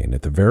hallway. And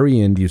at the very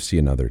end, you see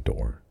another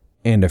door.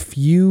 And a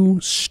few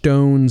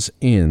stones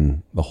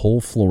in, the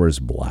whole floor is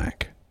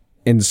black.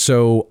 And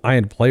so I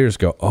had players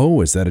go,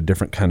 is that a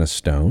different kind of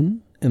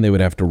stone? And they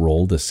would have to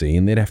roll to see,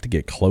 and they'd have to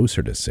get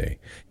closer to see.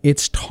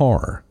 It's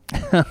tar.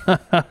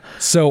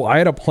 So I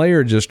had a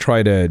player just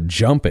try to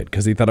jump it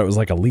because he thought it was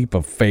like a leap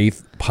of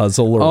faith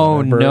puzzle or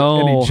whatever. No.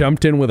 And he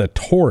jumped in with a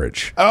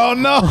torch. Oh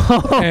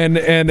no. and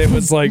it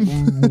was like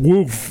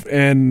woof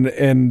and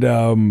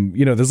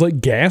there's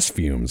like gas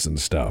fumes and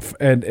stuff.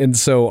 And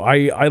so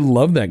I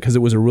love that because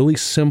it was a really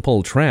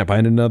simple trap. I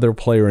had another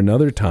player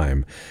another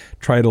time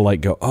try to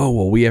like go,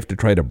 we have to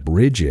try to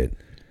bridge it.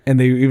 And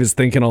he was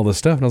thinking all this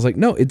stuff, and I was like,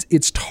 "No,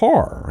 it's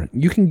tar.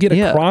 You can get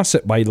across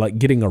it by like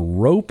getting a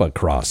rope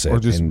across it, or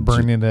just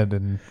burning it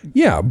and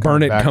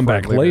burn it, come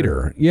back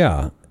later.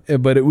 Yeah,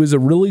 but it was a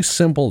really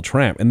simple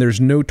trap, and there's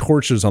no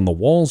torches on the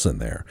walls in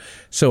there,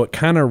 so it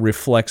kind of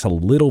reflects a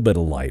little bit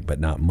of light,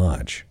 but not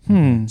much.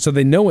 So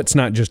they know it's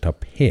not just a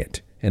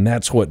pit, and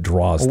that's what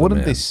draws them in.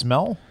 Wouldn't they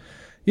smell?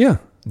 Yeah.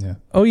 Yeah.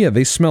 Oh yeah,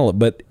 they smell it,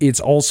 but it's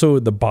also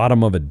the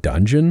bottom of a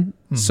dungeon,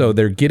 so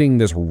they're getting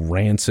this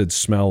rancid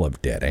smell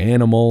of dead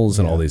animals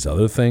and all these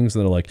other things.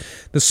 And they're like,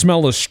 the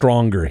smell is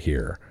stronger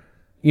here.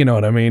 You know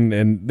what I mean?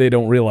 And they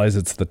don't realize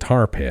it's the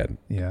tar pit.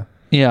 Yeah.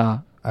 Yeah.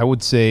 I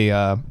would say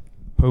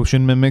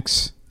potion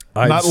mimics.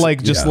 Not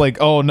like just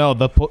like, oh no,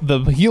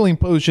 the healing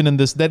potion in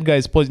this dead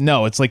guy's poison.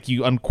 No, it's like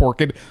you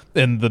uncork it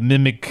and the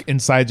mimic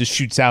inside just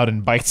shoots out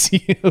and bites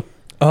you.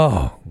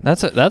 Oh,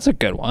 that's a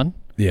good one.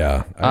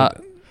 Yeah.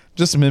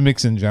 Just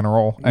mimics in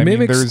general. I mean,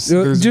 there's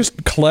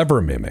just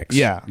clever mimics.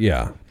 Yeah.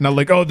 Yeah. Not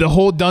like, oh, the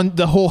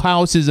whole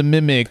house is a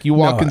mimic. You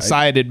walk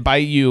inside, it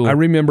bite you. I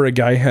remember a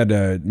guy had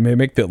a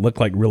mimic that looked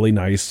like really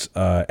nice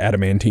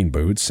adamantine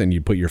boots, and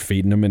you put your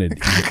feet in them and it'd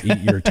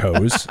eat your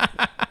toes.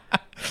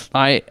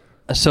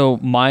 So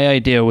my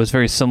idea was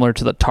very similar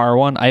to the tar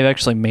one. I've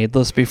actually made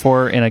this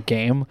before in a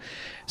game.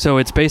 So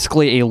it's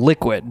basically a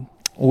liquid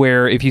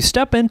where if you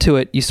step into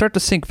it, you start to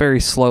sink very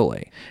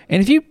slowly.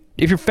 And if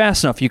you're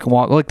fast enough, you can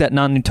walk like that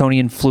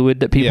non-Newtonian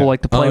fluid that people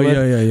like to play with.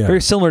 Yeah.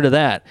 Very similar to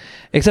that.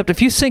 Except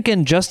if you sink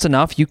in just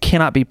enough, you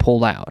cannot be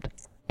pulled out.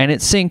 And it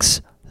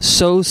sinks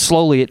so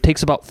slowly, it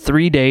takes about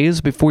 3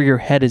 days before your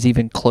head is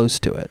even close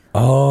to it.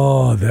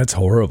 Oh, that's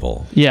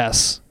horrible.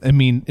 Yes. I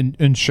mean,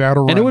 in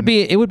Shadowrun, and it would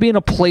be in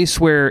a place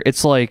where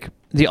it's like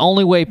the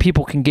only way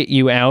people can get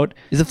you out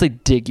is if they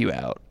dig you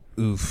out.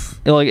 Oof.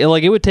 Like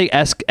it would take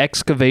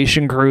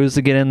excavation crews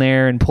to get in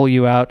there and pull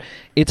you out.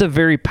 It's a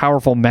very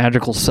powerful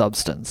magical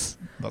substance.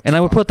 And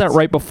I would put that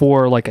right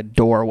before like a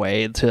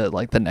doorway to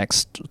like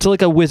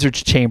like a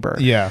wizard's chamber.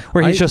 Yeah.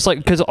 Where he's just like,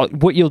 because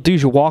what you'll do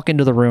is you walk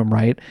into the room,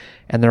 right?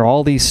 And there are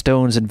all these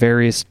stones in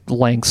various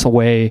lengths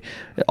away,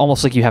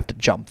 almost like you have to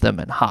jump them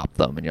and hop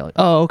them. And you're like,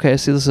 oh, okay,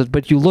 see this is,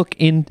 but you look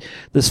in,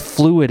 this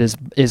fluid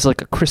is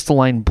like a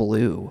crystalline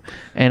blue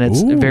and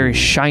it's very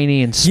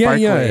shiny and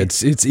sparkly. Yeah,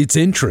 it's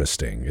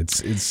interesting.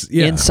 It's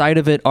Inside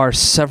of it are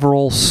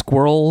several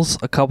squirrels,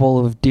 a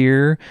couple of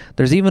deer.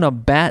 There's even a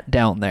bat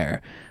down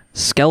there.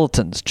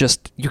 Skeletons,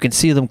 just you can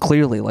see them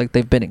clearly, like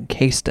they've been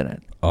encased in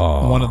it.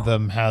 Oh. One of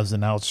them has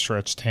an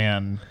outstretched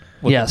hand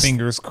with the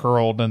fingers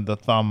curled and the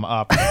thumb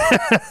up.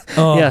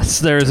 Yes,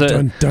 there's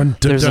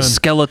a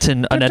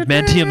skeleton, an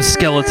adamantium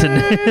skeleton.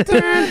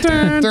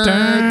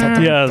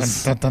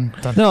 Yes.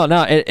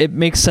 No, it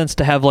makes sense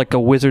to have like a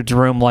wizard's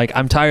room. Like,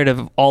 I'm tired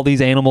of all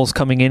these animals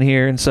coming in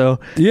here, and so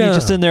he's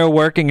just in there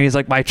working, and he's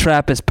like, my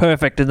trap is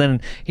perfect, and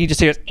then he just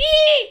hears,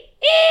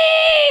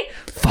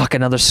 fuck,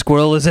 another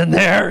squirrel is in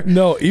there.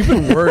 No,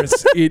 even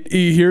worse,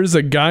 he hears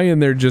a guy in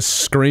there just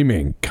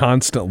screaming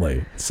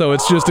constantly. So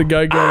it's just a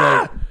guy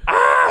going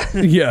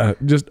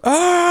just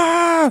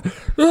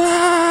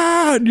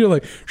and you're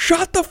like,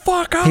 shut the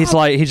fuck up.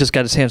 He just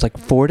got his hands like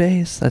 4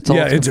 days. That's all.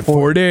 Yeah, it's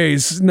 4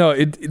 days. No,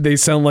 they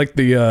sound like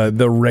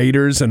the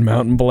Raiders and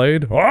Mountain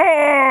Blade.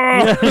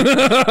 They're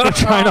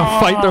trying to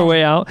fight their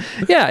way out.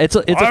 Yeah,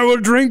 I will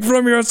drink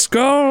from your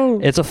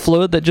skull. It's a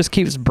fluid that just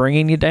keeps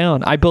bringing you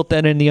down. I built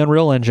that in the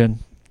Unreal Engine.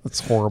 That's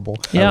horrible.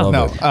 Yeah,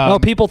 no,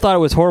 people thought it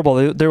was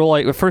horrible. They were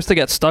like, at first they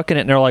got stuck in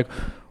it, and they're like,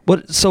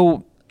 "What?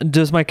 So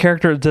does my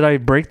character? Did I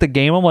break the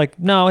game?" I'm like,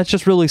 "No, it's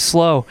just really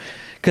slow."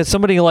 Because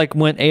somebody like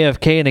went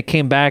AFK and it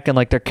came back, and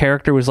like their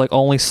character was like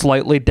only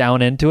slightly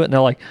down into it, and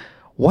they're like,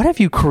 "What have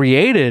you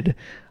created?"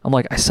 I'm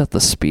like, "I set the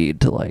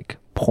speed to like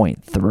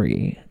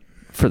 0.3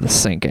 for the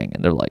syncing,"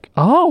 and they're like,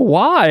 "Oh,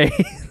 why?"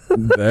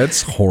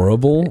 That's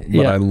horrible,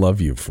 but I love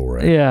you for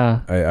it.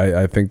 Yeah.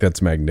 I think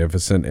that's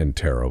magnificent and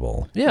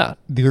terrible. Yeah.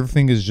 The other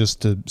thing is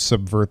just to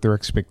subvert their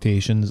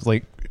expectations.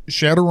 Like,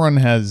 Shadowrun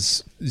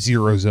has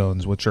 0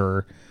 zones, which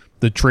are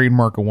the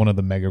trademark of one of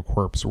the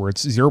megacorps, where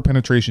it's 0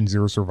 penetration,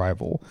 0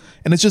 survival.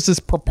 And it's just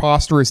this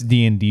preposterous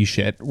D&D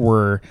shit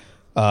where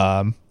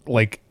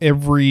like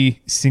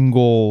every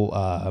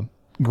single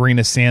grain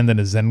of sand in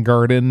a Zen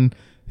garden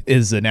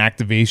is an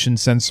activation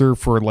sensor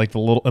for like the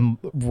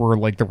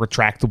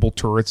retractable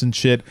turrets and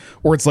shit,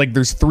 or it's like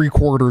there's 3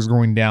 corridors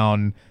going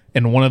down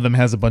and one of them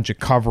has a bunch of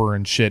cover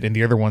and shit and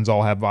the other ones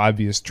all have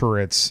obvious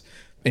turrets,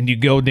 and you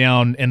go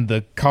down and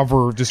the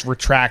cover just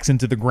retracts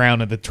into the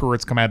ground and the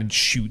turrets come out and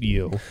shoot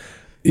you.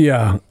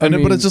 Yeah. But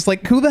it's just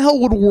like, who the hell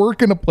would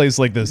work in a place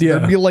like this? Yeah.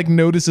 There'd be like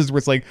notices where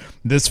it's like,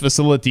 this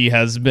facility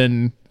has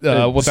been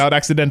without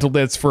accidental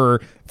deaths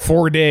for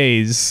 4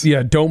 days.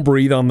 Yeah, don't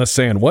breathe on the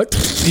sand.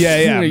 What?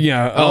 Yeah.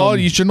 Yeah.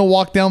 You shouldn't have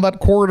walked down that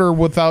corridor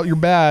without your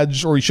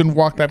badge, or you shouldn't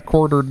walk that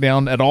corridor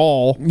down at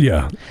all.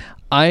 Yeah.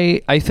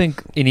 I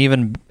think an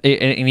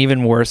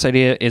even worse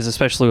idea is,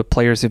 especially with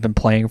players who've been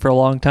playing for a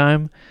long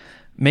time,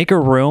 make a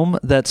room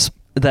that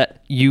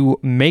you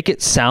make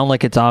it sound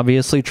like it's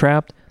obviously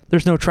trapped.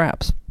 There's no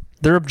traps.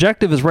 Their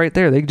objective is right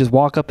there. They can just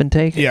walk up and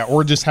take it. Yeah,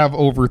 or just have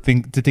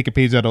overthink, to take a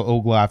page out of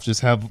Oglaf,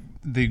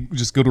 they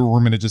just go to a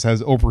room and it just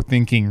has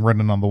overthinking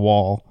written on the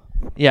wall.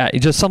 Yeah,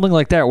 just something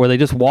like that, where they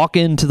just walk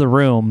into the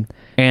room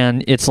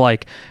and it's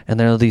like, and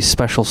there are these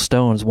special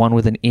stones, one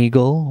with an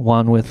eagle,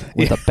 one with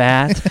a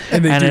bat.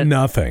 And they do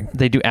nothing.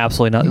 They do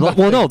absolutely nothing.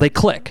 Well, no, they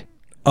click.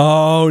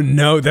 Oh,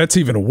 no, that's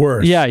even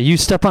worse. Yeah, you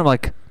step on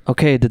like,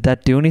 okay, did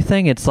that do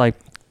anything? It's like,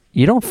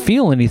 you don't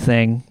feel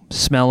anything,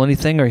 smell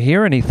anything, or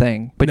hear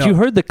anything. But you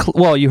heard the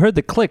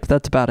click.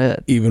 That's about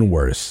it. Even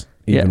worse.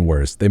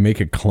 Worse. They make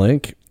a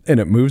clink, and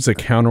it moves a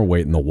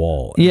counterweight in the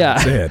wall. Yeah.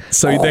 That's it.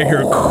 So they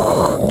hear,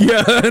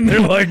 and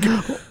they're like,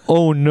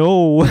 oh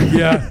no.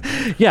 Yeah.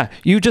 Yeah,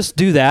 you just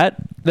do that.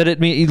 that it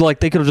mean like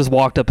they could have just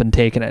walked up and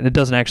taken it. It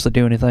doesn't actually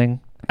do anything.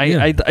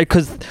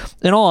 Because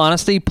in all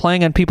honesty,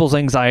 playing on people's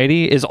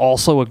anxiety is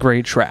also a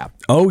great trap.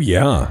 Oh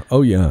yeah.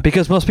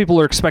 Because most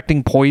people are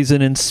expecting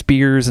poison and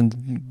spears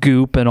and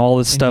goop and all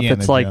this stuff. Indiana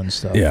it's like, Jones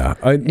stuff. Yeah.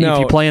 if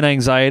you play in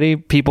anxiety,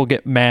 people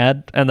get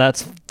mad, and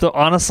that's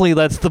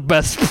the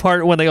best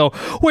part when they go,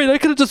 "Wait, I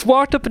could have just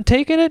walked up and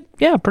taken it."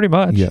 Yeah, pretty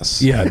much.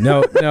 Yes. Yeah.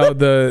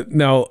 The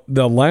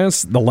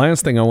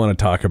last thing I want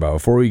to talk about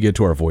before we get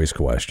to our voice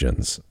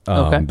questions.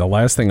 Okay. The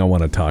last thing I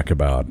want to talk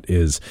about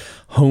is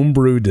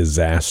homebrew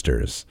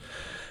disasters,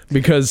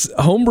 because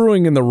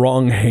homebrewing in the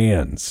wrong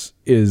hands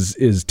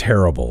is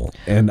terrible.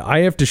 And I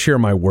have to share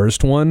my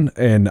worst one,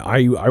 and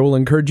I will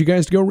encourage you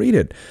guys to go read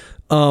it.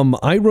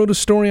 I wrote a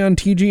story on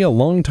TG a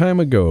long time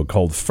ago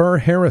called Fur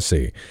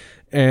Heresy.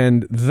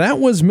 And that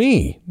was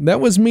me.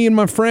 That was me and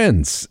my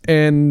friends.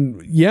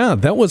 And yeah,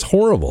 that was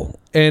horrible.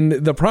 And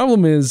the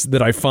problem is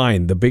that I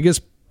find the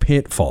biggest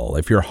pitfall,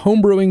 if you're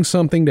homebrewing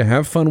something to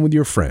have fun with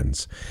your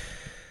friends,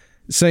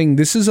 saying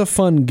this is a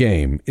fun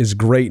game is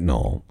great and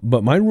all,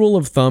 but my rule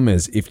of thumb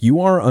is if you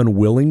are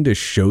unwilling to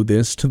show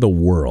this to the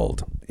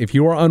world, if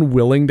you are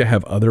unwilling to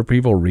have other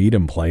people read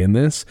and play in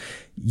this,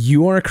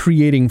 you are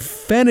creating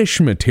fetish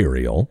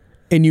material.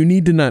 And you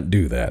need to not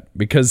do that,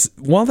 because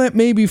while that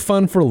may be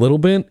fun for a little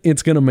bit,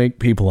 it's going to make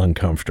people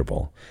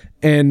uncomfortable.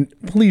 And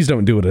please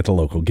don't do it at the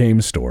local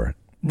game store.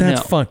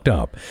 That's fucked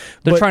up.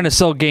 They're trying to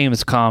sell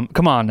games. Come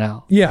on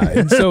now. Yeah.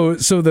 And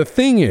so the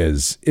thing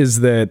is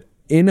that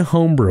in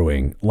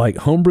homebrewing, like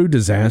homebrew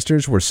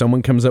disasters where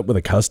someone comes up with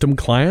a custom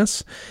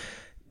class,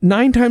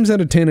 9 times out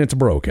of 10, it's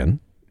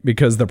broken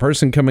because the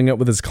person coming up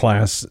with this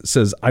class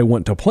says, I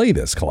want to play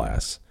this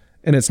class.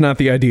 And it's not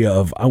the idea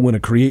of, I want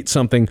to create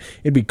something.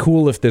 It'd be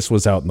cool if this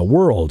was out in the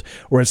world,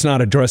 or it's not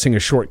addressing a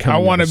shortcoming. I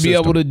want to be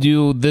able to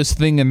do this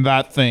thing and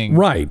that thing.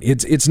 Right.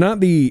 It's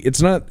not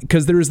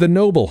because there's the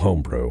noble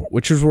homebrew,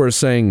 which is where it's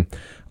saying,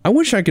 I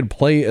wish I could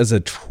play as a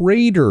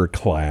trader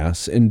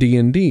class in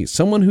D&D,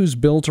 someone who's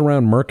built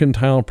around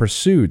mercantile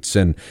pursuits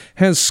and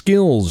has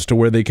skills to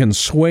where they can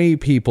sway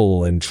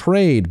people and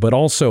trade, but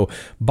also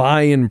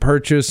buy and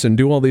purchase and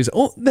do all these.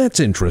 Oh, that's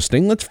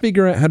interesting. Let's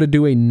figure out how to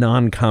do a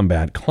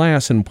non-combat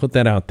class and put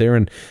that out there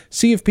and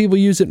see if people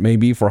use it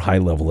maybe for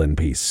high-level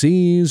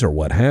NPCs or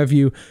what have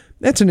you.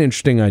 That's an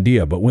interesting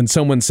idea, but when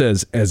someone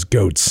says, as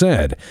Goat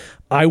said,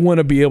 I want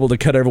to be able to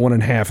cut everyone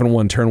in half in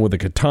one turn with a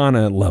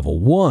katana at level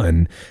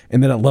 1,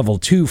 and then at level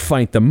 2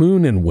 fight the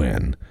moon and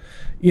win.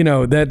 You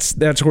know, that's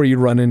where you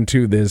run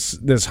into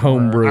this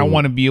homebrew. I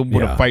want to be able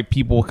to fight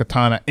people with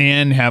katana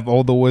and have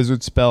all the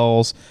wizard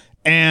spells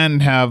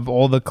and have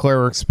all the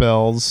cleric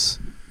spells.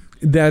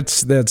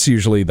 That's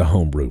usually the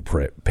homebrew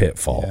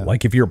pitfall. Yeah.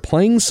 Like if you're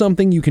playing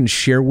something you can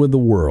share with the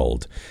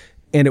world,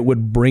 and it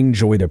would bring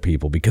joy to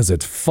people because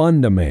it's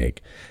fun to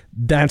make,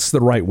 that's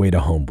the right way to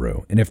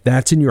homebrew. And if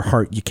that's in your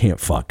heart, you can't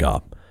fuck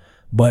up.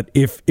 But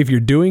if you're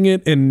doing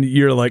it and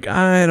you're like,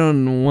 I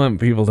don't want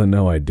people to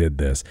know I did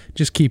this,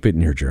 just keep it in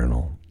your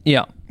journal.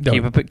 Yeah,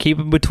 keep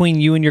it between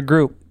you and your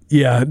group.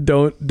 Yeah,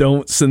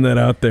 don't send that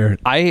out there.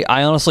 I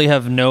honestly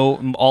have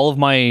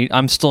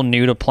I'm still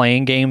new to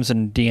playing games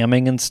and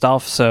DMing and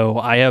stuff, so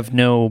I have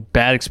no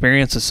bad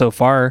experiences so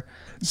far.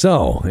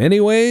 So,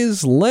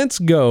 anyways, let's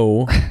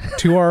go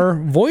to our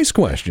voice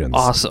questions.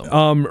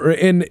 Awesome.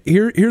 And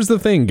here's the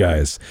thing,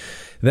 guys.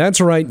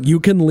 That's right. You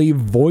can leave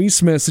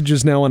voice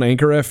messages now on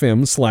Anchor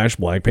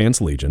FM/Black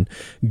Pants Legion.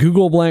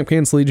 Google Black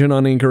Pants Legion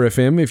on Anchor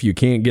FM if you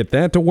can't get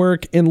that to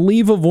work, and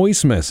leave a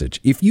voice message.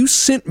 If you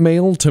sent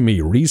mail to me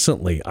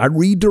recently, I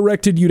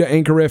redirected you to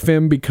Anchor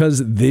FM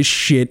because this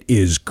shit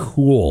is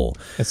cool.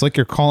 It's like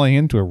you're calling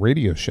into a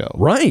radio show.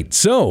 Right.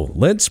 So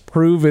let's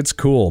prove it's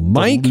cool.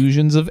 Mike?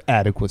 Delusions of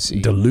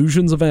adequacy.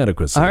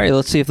 All right,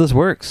 let's see if this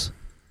works.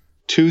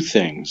 2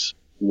 things.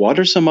 What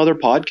are some other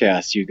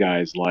podcasts you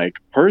guys like?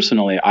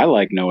 Personally, I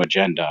like No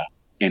Agenda.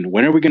 And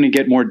when are we going to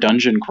get more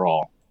Dungeon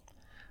Crawl?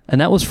 And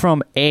that was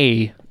from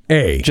A.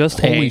 Just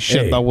Holy A.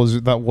 shit, A.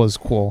 that was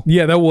cool.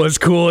 Yeah, that was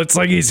cool. It's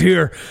like he's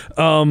here.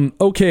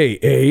 Okay,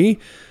 A.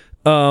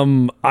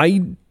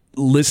 I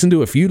listen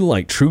to a few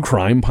like true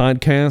crime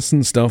podcasts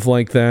and stuff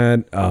like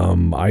that.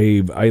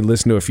 I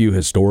listen to a few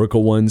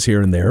historical ones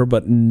here and there,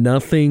 but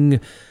nothing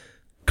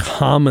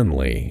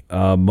commonly.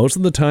 Most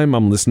of the time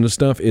I'm listening to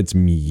stuff, it's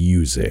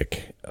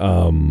music.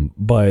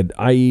 But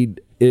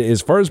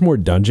as far as more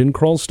dungeon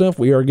crawl stuff,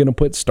 we are going to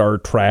put Star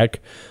Trek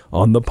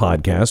on the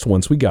podcast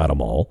once we got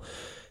them all.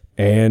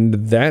 And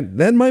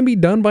that might be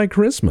done by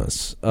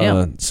Christmas.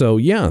 So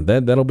yeah,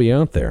 that'll be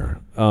out there.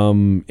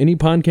 Any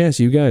podcasts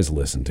you guys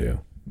listen to?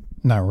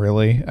 Not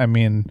really. I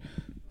mean,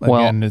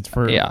 again, it's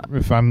for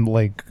if I'm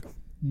like,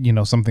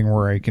 something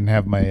where I can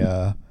have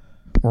my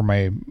where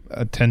my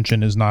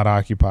attention is not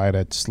occupied.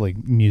 It's like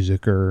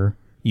music or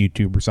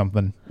YouTube or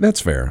something. That's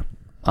fair.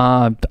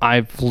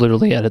 I've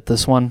literally edited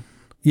this one.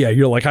 Yeah,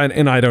 you're like, I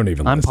don't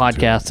even. I'm listen to it.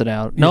 podcasted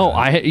out. No,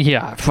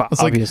 It's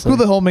obviously. like, who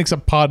the hell makes a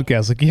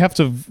podcast? Like, you have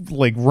to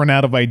like run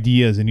out of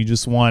ideas, and you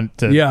just want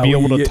to be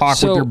able to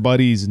talk with your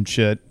buddies and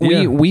shit.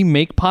 We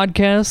make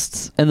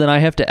podcasts, and then I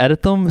have to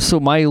edit them. So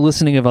my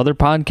listening of other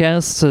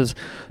podcasts has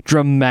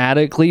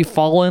dramatically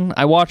fallen.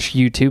 I watch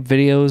YouTube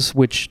videos,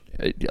 which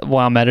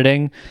while I'm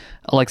editing,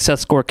 like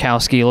Seth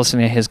Skorkowski,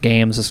 listening to his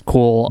games is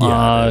cool.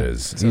 Yeah, it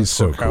is. He's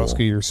so cool.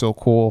 You're so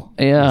cool.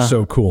 Yeah, You're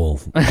so cool.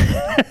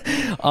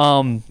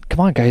 Come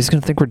on, guys, he's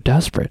gonna think we're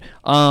desperate.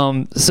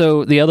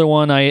 So the other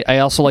one I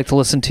also like to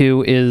listen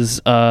to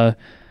is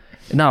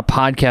not a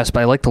podcast, but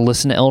I like to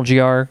listen to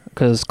LGR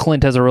because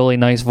Clint has a really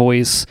nice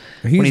voice.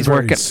 He's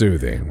very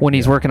soothing. When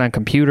he's working on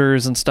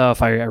computers and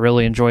stuff, I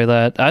really enjoy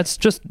that.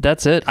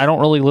 That's it. I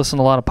don't really listen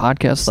to a lot of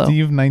podcasts, though.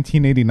 Steve,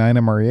 1989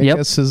 MRE, I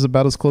guess, is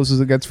about as close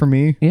as it gets for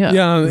me.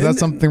 Yeah. That's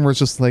something where it's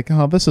just like,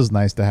 oh, this is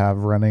nice to have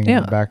running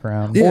in the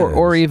background. Yeah,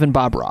 or even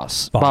Bob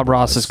Ross. Bob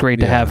Ross is great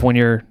to have when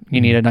you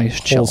need a nice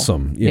chill.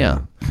 Wholesome.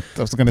 Yeah.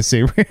 I was going to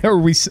say, are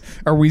we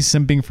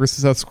simping for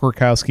Seth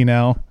Skorkowski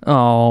now?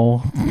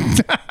 Oh.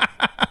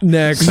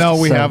 Next. No,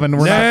 we haven't.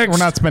 We're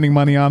not spending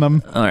money on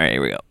them. All right,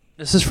 here we go.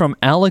 This is from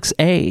Alex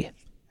A.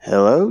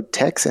 Hello,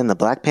 Tex and the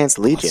Black Pants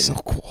Legion. So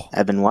cool.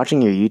 I've been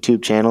watching your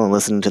YouTube channel and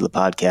listening to the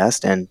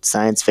podcast, and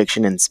science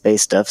fiction and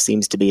space stuff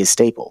seems to be a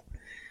staple.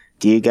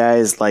 Do you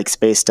guys like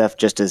space stuff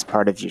just as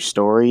part of your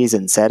stories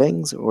and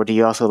settings, or do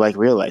you also like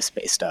real-life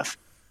space stuff?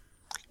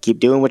 Keep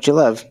doing what you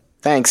love.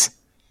 Thanks.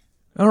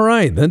 All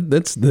right,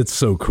 that's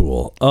so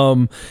cool.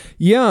 I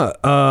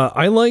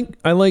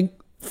like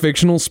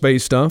fictional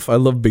space stuff. I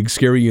love big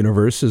scary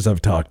universe, as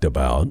I've talked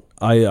about.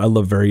 I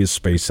love various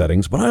space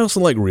settings, but I also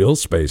like real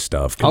space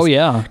stuff. Oh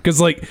yeah,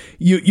 because like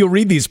you'll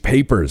read these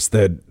papers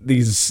that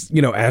these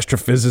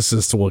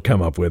astrophysicists will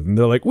come up with, and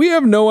they're like, we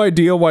have no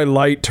idea why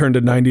light turned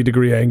a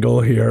 90-degree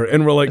angle here,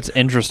 and we're like, it's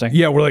interesting.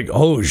 Yeah, we're like,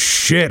 oh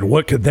shit,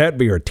 what could that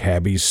be? Or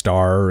Tabby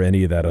Star, or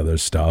any of that other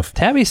stuff.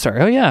 Tabby Star.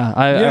 Oh yeah,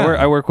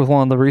 I work with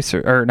one of the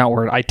research, or not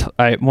work.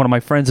 One of my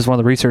friends is one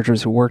of the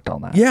researchers who worked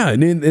on that. Yeah,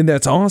 and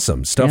that's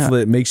awesome stuff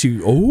that makes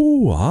you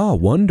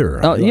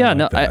wonder. Oh yeah,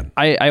 no,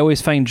 I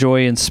always find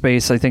joy in space.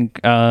 I think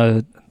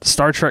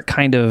Star Trek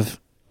kind of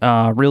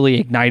really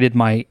ignited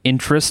my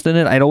interest in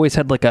it. I'd always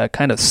had like a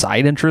kind of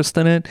side interest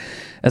in it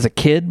as a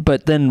kid,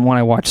 but then when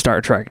I watched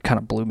Star Trek, it kind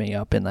of blew me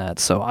up in that.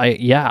 So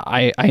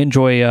I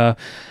enjoy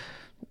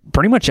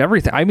pretty much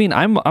everything. I mean,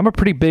 I'm a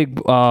pretty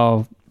big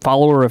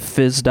follower of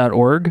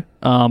phys.org.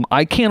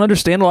 I can't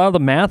understand a lot of the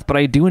math, but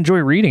I do enjoy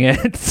reading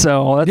it.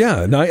 So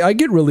and I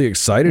get really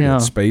excited at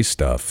space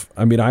stuff.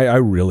 I mean, I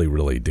really,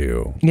 really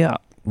do. Yeah.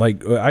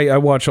 Like, I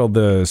watch all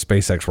the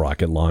SpaceX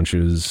rocket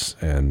launches,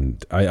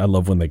 and I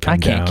love when they come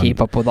down. I can't keep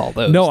up with all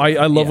those. No,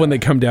 I love when they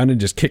come down and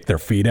just kick their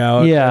feet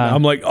out. Yeah. And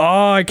I'm like,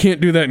 oh, I can't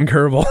do that in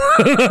Kerbal.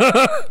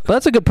 But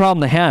that's a good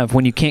problem to have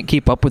when you can't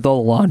keep up with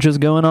all the launches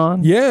going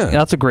on. Yeah.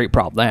 That's a great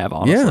problem to have,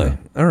 honestly. Yeah.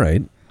 All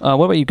right.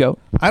 What about you, Go?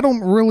 I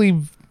don't really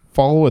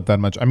follow it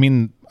that much. I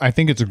mean, I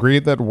think it's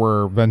great that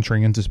we're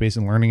venturing into space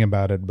and learning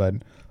about it, but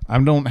I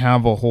don't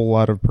have a whole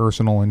lot of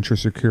personal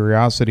interest or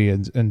curiosity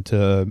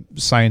into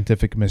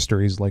scientific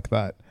mysteries like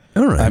that.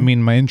 All right. I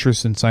mean, my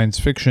interest in science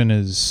fiction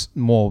is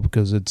more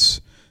because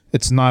it's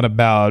not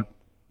about,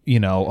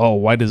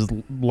 why does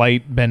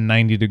light bend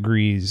 90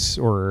 degrees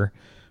or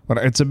what?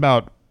 It's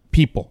about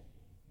people.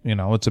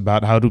 It's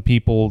about how do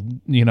people,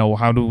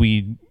 how do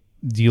we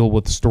deal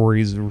with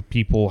stories where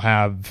people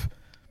have,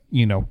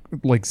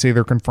 like say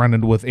they're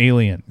confronted with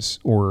aliens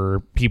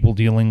or people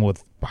dealing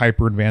with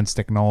hyper advanced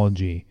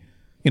technology.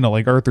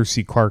 Like Arthur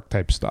C. Clarke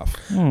type stuff.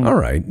 All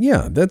right.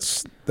 Yeah,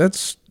 that's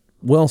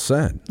well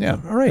said. Yeah.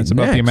 All right. It's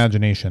about the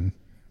imagination.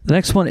 The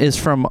next one is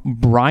from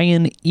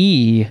Brian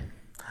E.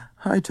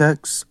 Hi,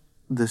 Tex.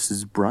 This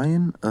is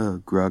Brian,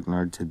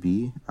 grognard to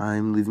be.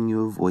 I'm leaving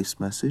you a voice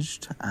message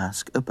to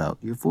ask about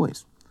your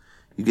voice.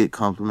 You get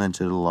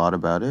complimented a lot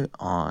about it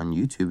on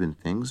YouTube and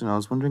things, and I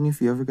was wondering if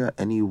you ever got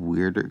any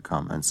weirder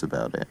comments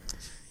about it.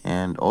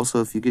 And also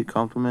if you get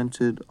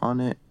complimented on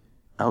it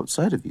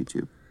outside of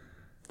YouTube.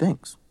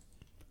 Thanks.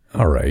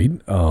 All right,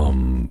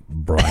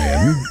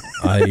 Brian,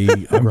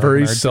 I'm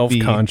very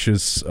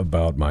self-conscious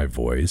about my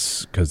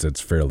voice because it's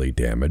fairly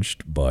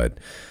damaged, but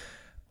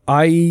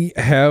I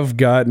have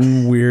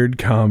gotten weird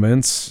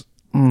comments,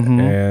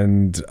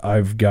 and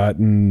I've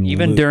gotten...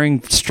 Even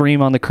during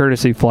stream on the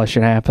Courtesy Flush,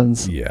 it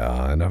happens.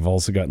 Yeah, and I've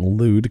also gotten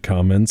lewd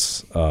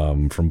comments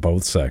from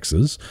both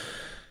sexes.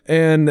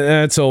 And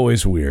that's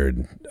always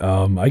weird.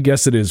 I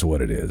guess it is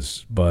what it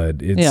is,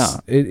 but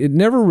it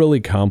never really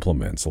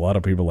compliments. A lot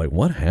of people are like,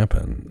 what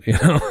happened?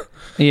 Yeah.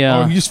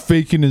 Oh, he's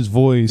faking his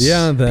voice.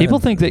 Yeah. People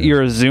think that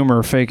you're a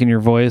Zoomer faking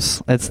your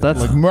voice. That's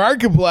like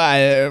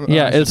Markiplier.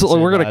 Yeah,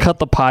 we're gonna cut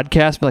the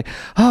podcast. Be like,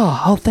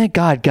 oh, thank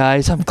God,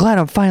 guys! I'm glad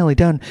I'm finally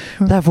done.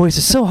 That voice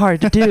is so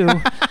hard to do.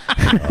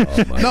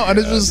 No, and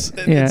it's just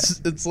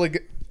it's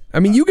like I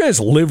mean, you guys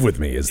live with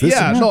me. Is this?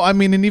 Yeah, no, I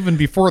mean, and even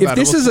before if that,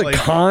 this is a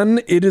con,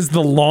 it is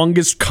the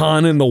longest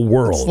con in the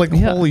world. It's like,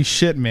 holy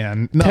shit,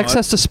 man. No, Tex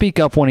has to speak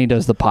up when he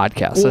does the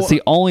podcast. That's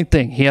the only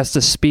thing. He has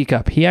to speak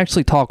up. He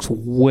actually talks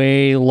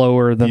way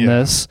lower than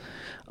this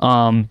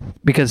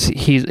because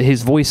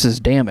his voice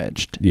is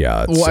damaged.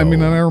 Yeah. Well, I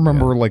mean, and I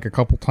remember like a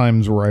couple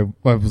times where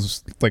I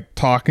was like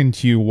talking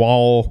to you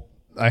while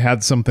I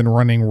had something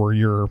running where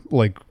you're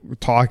like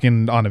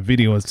talking on a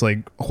video. It's like,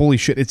 holy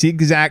shit, it's the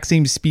exact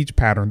same speech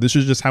pattern. This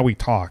is just how he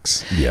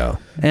talks. Yeah.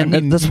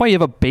 And that's why you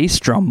have a bass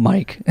drum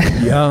mic.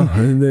 Yeah.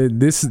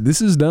 This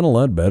is done a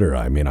lot better.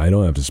 I mean, I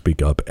don't have to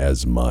speak up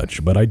as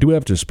much, but I do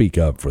have to speak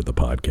up for the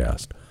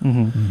podcast.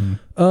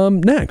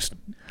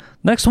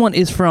 Next one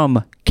is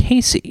from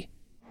Casey.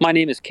 My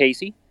name is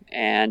Casey,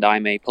 and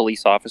I'm a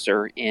police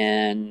officer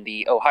in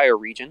the Ohio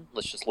region.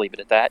 Let's just leave it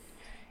at that.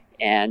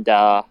 And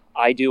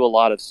I do a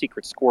lot of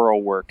secret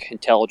squirrel work,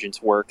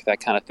 intelligence work,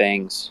 that kind of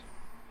things.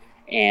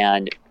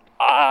 And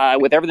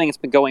with everything that's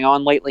been going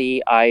on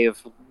lately,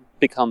 I've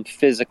become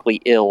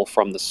physically ill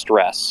from the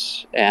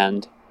stress.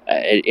 And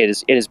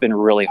it has been a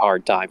really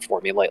hard time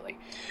for me lately.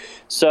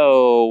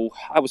 So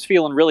I was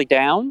feeling really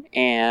down,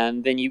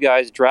 and then you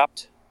guys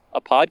dropped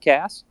a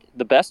podcast,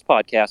 the best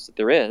podcast that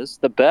there is,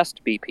 the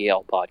best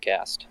BPL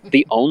podcast,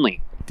 the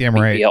only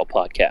BPL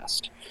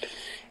podcast.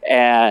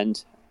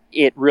 And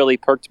it really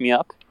perked me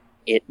up.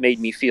 It made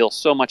me feel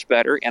so much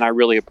better, and I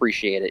really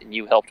appreciate it. And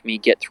you helped me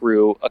get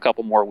through a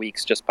couple more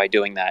weeks just by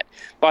doing that.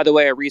 By the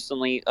way, I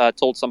recently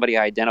told somebody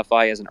I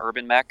identify as an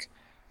urban mech,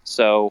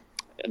 so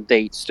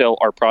they still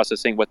are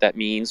processing what that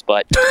means,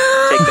 but take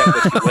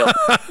that what you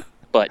will.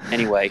 But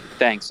anyway,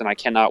 thanks, and I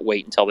cannot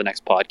wait until the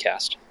next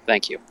podcast.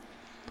 Thank you.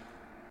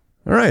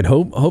 All right.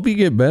 Hope you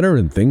get better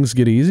and things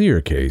get easier,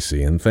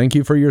 Casey, and thank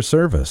you for your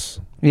service.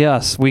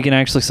 Yes, we can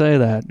actually say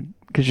that.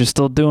 Because you're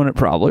still doing it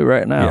probably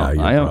right now.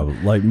 Yeah, probably,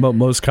 like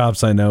most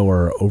cops I know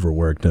are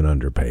overworked and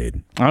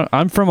underpaid.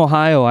 I'm from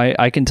Ohio.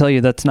 I can tell you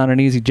that's not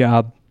an easy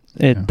job.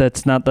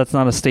 That's not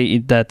a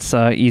state that's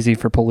easy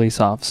for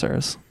police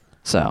officers.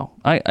 So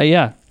thank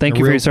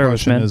you for your service, man. The real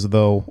question is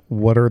though,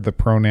 what are the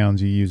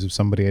pronouns you use if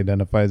somebody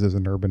identifies as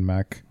an urban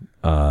mech?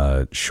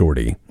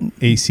 Shorty.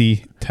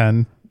 AC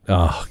 10.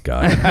 Oh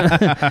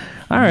God.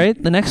 All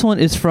right. The next one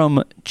is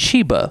from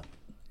Chiba.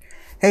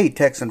 Hey,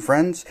 Tex and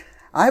friends.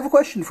 I have a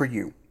question for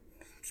you.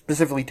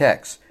 Specifically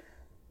Tex,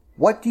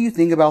 what do you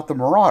think about the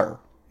Marauder?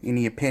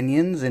 Any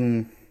opinions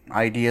and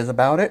ideas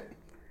about it?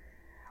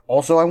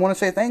 Also, I want to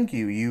say thank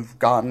you. You've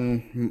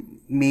gotten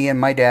me and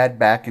my dad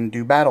back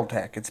into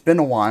Battletech. It's been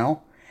a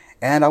while,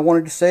 and I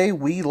wanted to say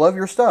we love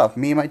your stuff.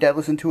 Me and my dad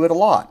listen to it a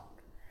lot.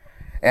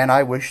 And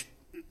I wish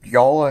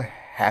y'all a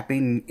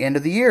happy end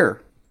of the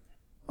year.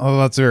 Oh,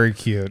 that's very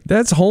cute.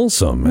 That's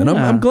wholesome. And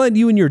I'm glad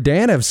you and your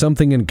dad have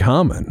something in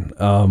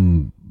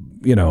common.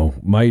 You know,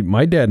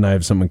 my dad and I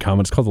have something in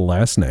common. It's called the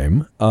last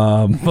name.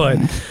 But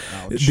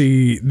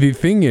the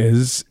thing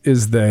is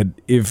that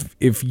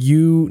if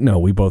you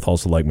we both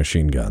also like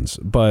machine guns,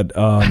 but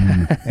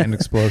and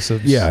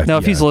explosives. Yeah. Now,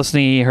 if he's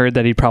listening, he heard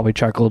that he probably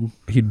chuckled.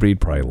 He'd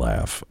probably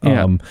laugh.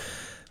 Yeah.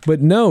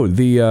 But no,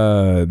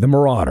 the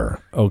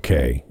Marauder.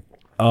 Okay.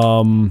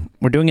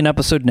 We're doing an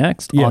episode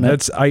next. Yeah, on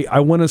it.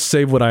 I want to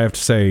save what I have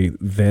to say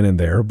then and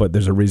there, but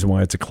there's a reason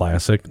why it's a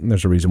classic, and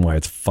there's a reason why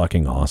it's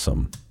fucking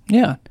awesome.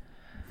 Yeah.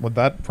 Would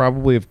that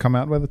probably have come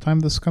out by the time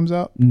this comes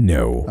out?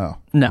 No. Oh.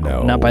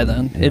 No, not by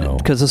then.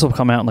 Because this will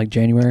come out in like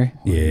January.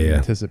 Yeah.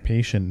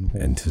 Anticipation.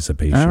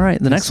 All right.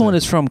 The next one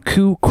is from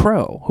Koo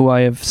Crow, who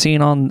I have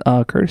seen on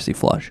Courtesy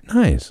Flush.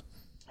 Nice.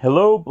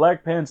 Hello,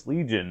 Black Pants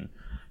Legion.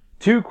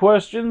 2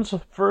 questions.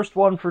 First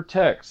one for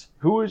Tex.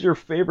 Who is your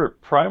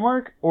favorite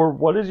Primarch, or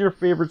what is your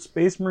favorite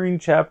Space Marine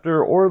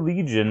chapter or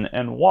Legion,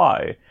 and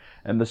why?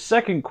 And the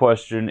second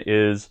question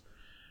is,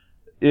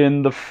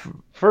 in the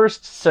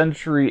 1st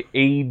century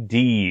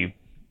AD,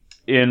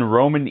 in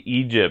Roman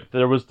Egypt,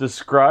 there was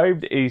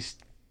described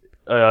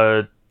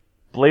a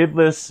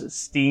bladeless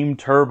steam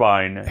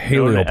turbine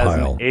known as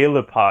an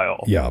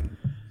helipile. Yeah.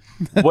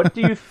 What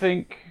do you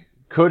think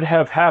could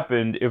have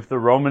happened if the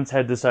Romans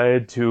had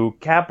decided to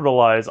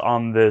capitalize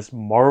on this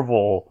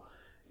marvel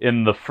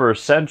in the 1st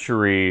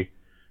century,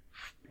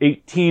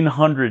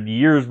 1800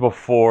 years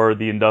before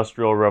the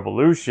Industrial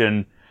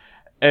Revolution?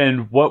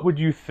 And what would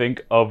you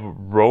think of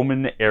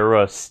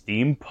Roman-era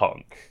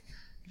steampunk?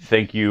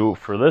 Thank you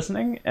for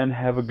listening, and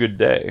have a good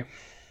day.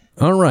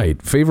 All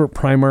right. Favorite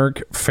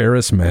Primarch,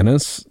 Ferrus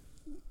Manus.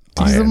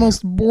 He's the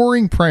most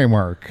boring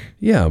Primarch.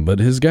 Yeah, but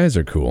his guys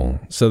are cool.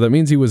 So that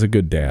means he was a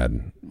good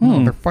dad.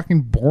 No, they're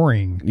fucking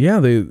boring. Yeah,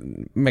 they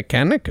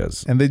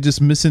Mechanicus. And they just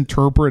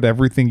misinterpret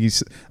everything he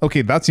said.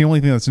 Okay, that's the only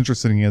thing that's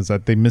interesting is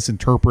that they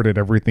misinterpreted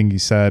everything he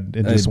said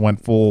and just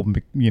went full,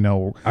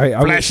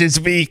 flesh is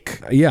weak.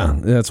 Yeah,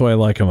 that's why I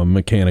like him, a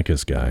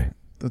Mechanicus guy.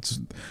 That's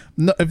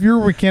no, if you're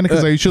a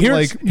Mechanicus, you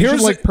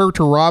should like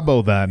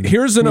Perturabo then.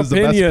 Here's an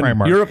opinion.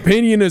 Your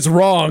opinion is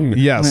wrong.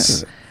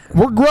 Yes.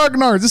 We're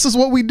grognards. This is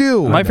what we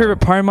do. My favorite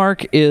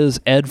Primarch is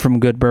Ed from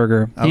Good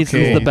Burger. He's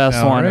the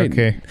best one.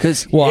 Okay.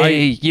 Because,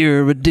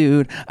 you're a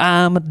dude,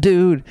 I'm a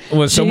dude.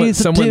 Well,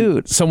 She's a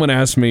dude. someone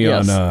asked me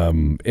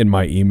on in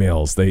my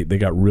emails. They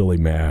got really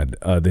mad.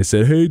 They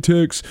said, "Hey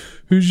Tex,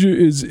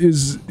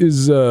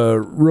 is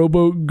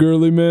Robo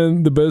Girly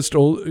Man the best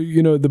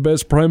the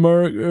best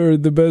Primarch or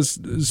the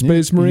best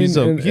Space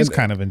Marine?" He's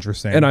kind of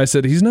interesting. And I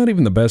said, "He's not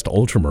even the best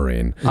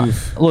Ultramarine."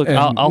 Look,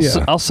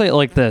 I'll say it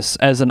like this: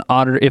 as an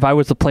auditor, if I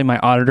was to play my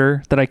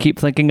auditor that I keep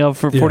thinking of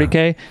for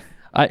 40K,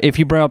 if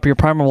you bring up your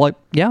Primarch, like,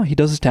 yeah, he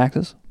does his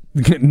taxes.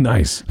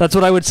 Nice. That's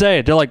what I would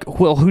say. They're like,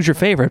 well, who's your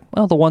favorite?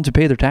 Well, the ones who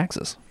pay their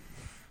taxes,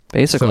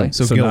 basically.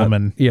 So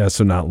Gilliman.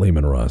 So not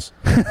Lehman Russ.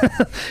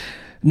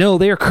 No,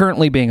 they are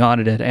currently being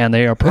audited, and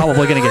they are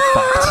probably going to get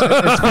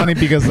fucked. It's funny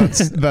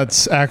because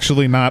that's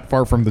actually not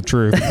far from the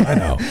truth.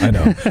 I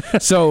know.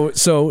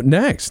 So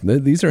next,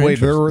 these are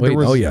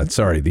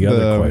interesting. The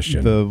other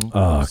question.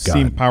 The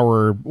steam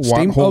power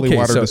holy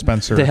water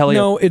dispenser. The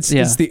No, it's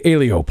the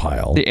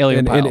Aeolipile. The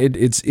Aeolipile. And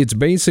it's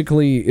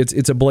basically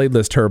it's a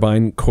bladeless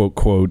turbine,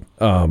 quote,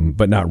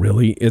 but not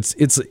really.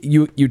 It's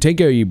you take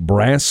a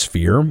brass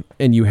sphere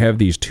and you have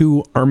these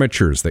two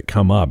armatures that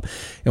come up,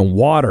 and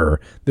water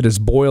that is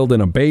boiled in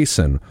a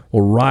basin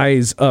will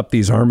rise up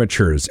these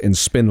armatures and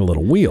spin a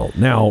little wheel.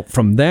 Now,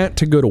 from that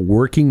to go to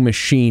working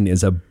machine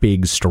is a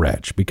big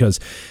stretch, because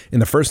in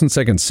the 1st and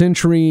 2nd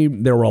century,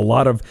 there were a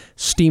lot of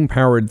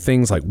steam-powered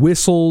things like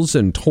whistles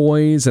and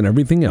toys and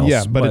everything else.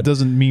 Yeah, but it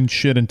doesn't mean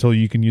shit until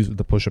you can use it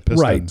to push a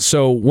piston. Right.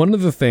 So one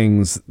of the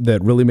things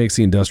that really makes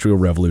the Industrial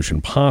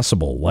Revolution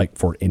possible, like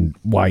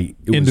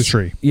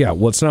industry.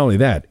 Well, it's not only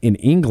that. In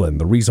England,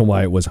 the reason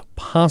why it was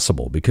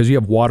possible, because you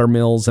have water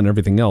mills and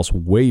everything else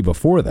way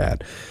before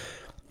that,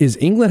 is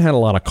England had a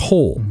lot of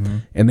coal,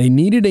 and they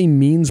needed a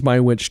means by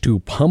which to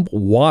pump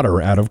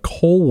water out of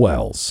coal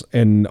wells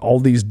and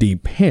all these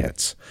deep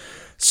pits.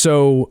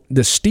 So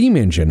the steam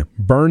engine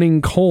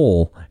burning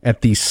coal at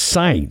the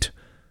site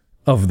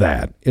of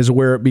that is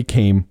where it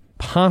became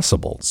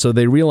possible. So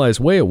they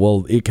realized,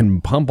 it can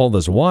pump all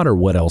this water.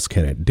 What else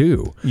can it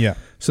do? Yeah.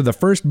 So the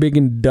first big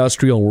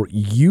industrial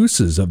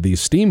uses of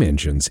these steam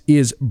engines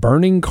is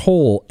burning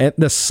coal at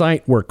the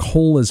site where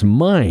coal is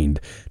mined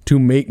to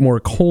make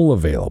more coal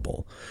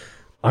available.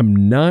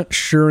 I'm not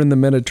sure in the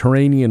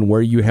Mediterranean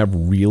where you have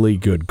really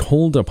good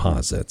coal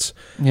deposits.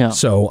 Yeah.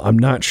 So I'm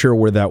not sure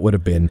where that would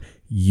have been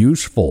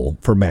useful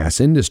for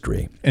mass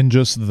industry. And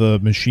just the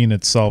machine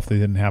itself, they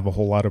didn't have a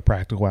whole lot of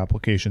practical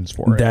applications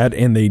for it. That,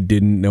 and they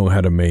didn't know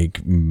how to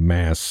make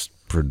mass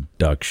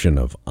production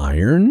of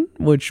iron,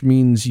 which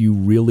means you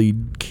really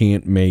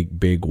can't make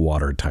big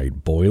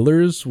watertight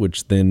boilers,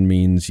 which then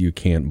means you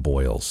can't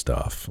boil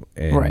stuff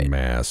en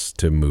mass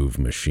to move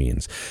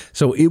machines.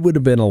 So it would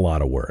have been a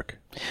lot of work.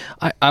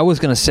 I was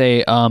going to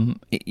say,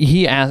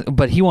 he asked,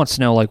 but he wants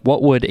to know, like,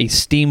 what would a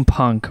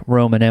steampunk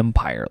Roman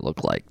Empire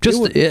look like?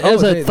 Just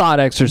as a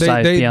thought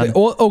exercise.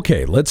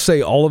 Okay, let's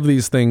say all of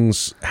these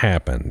things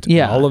happened.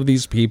 Yeah. All of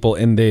these people,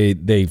 and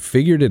they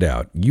figured it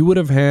out. You would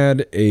have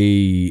had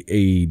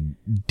a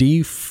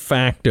de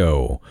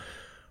facto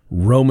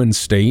Roman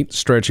state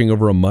stretching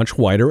over a much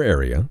wider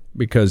area,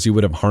 because you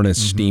would have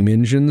harnessed steam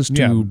engines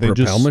to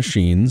propel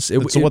machines.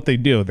 It's what they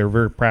do. They're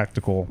very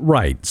practical.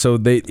 Right. So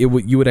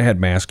you would have had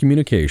mass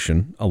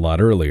communication a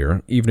lot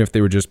earlier, even if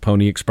they were just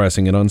Pony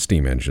Expressing it on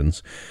steam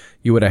engines.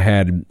 You would have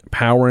had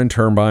power and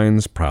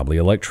turbines, probably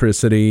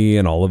electricity,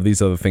 and all of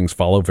these other things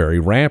follow very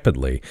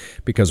rapidly,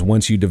 because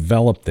once you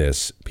develop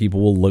this,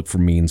 people will look for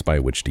means by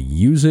which to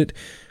use it.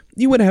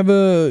 You would have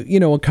a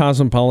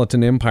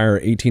cosmopolitan empire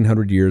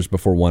 1,800 years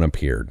before one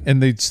appeared. And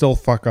they'd still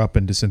fuck up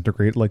and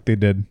disintegrate like they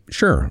did.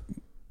 Sure.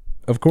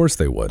 Of course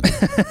they would.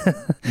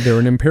 They're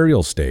an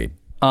imperial state.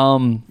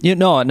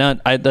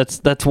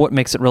 That's what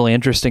makes it really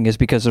interesting, is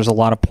because there's a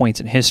lot of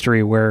points in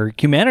history where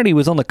humanity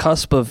was on the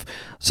cusp of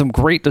some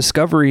great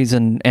discoveries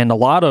and a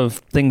lot of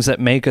things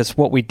that make us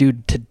what we do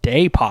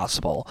today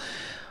possible.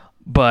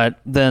 But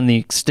then the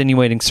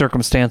extenuating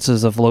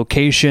circumstances of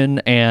location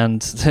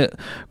and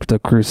the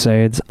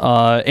Crusades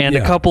and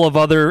a couple of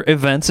other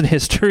events in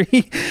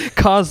history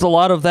caused a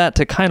lot of that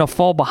to kind of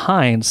fall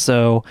behind.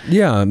 So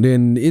yeah,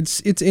 and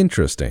it's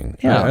interesting.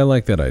 Yeah, I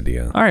like that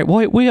idea. All right,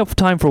 well, we have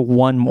time for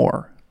one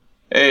more.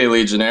 Hey,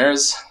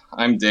 Legionnaires.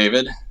 I'm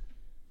David.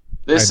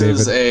 This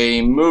is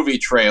a movie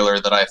trailer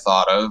that I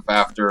thought of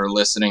after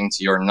listening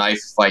to your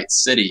Knife Fight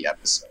City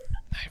episode.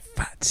 Knife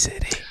Fight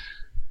City.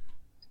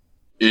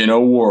 In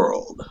a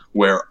world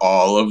where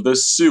all of the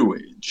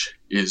sewage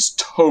is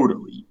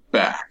totally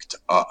backed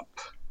up,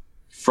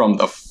 from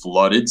the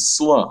flooded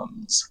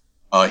slums,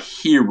 a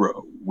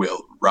hero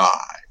will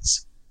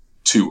rise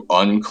to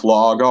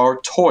unclog our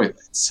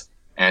toilets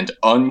and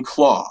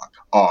unclog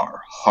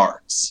our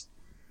hearts.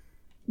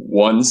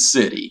 One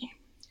city,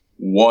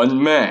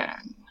 one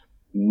man,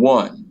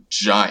 one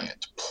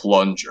giant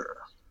plunger.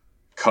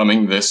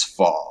 Coming this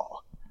fall,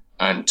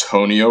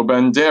 Antonio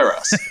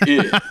Banderas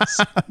is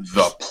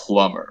the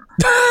plumber.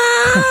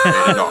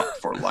 Rated R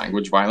for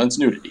language, violence,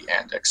 nudity,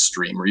 and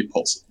extreme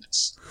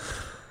repulsiveness.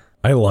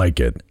 I like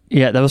it.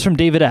 Yeah, that was from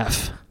David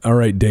F. All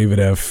right, David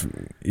F.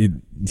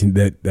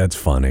 That's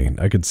funny.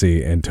 I could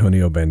see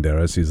Antonio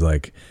Banderas. He's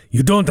like,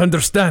 you don't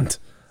understand.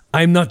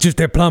 I'm not just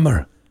a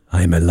plumber.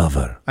 I'm a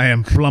lover. I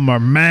am plumber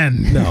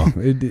man. No,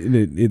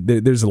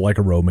 there's like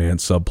a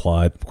romance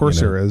subplot. Of course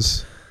there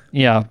is.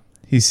 Yeah.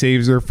 He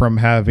saves her from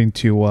having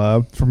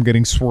to from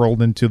getting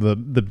swirled into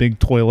the big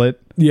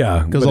toilet.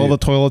 Yeah, because all the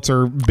toilets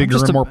are bigger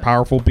and more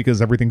powerful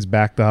because everything's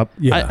backed up.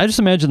 Yeah, I just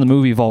imagine the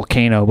movie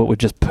Volcano, but with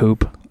just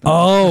poop.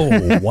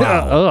 Oh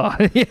wow!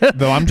 Yeah.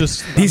 Though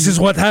this is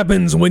what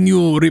happens when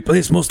you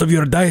replace most of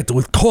your diet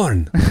with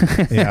corn.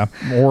 Yeah,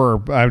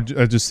 or I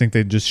just think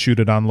they just shoot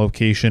it on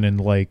location in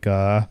like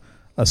a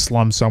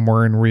slum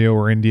somewhere in Rio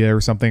or India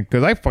or something.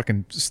 Because I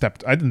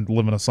didn't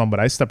live in a slum, but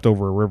I stepped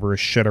over a river of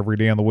shit every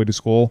day on the way to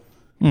school.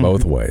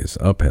 Both ways,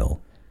 uphill.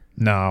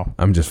 No.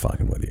 I'm just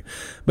fucking with you.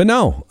 But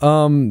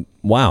no,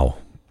 wow.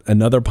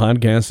 Another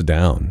podcast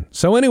down.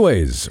 So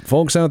anyways,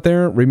 folks out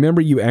there, remember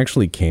you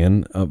actually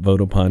can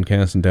upvote a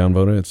podcast and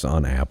downvote it. It's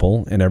on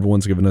Apple, and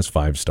everyone's given us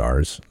 5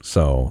 stars.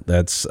 So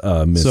that's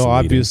misleading. So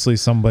obviously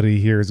somebody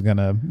here is going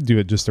to do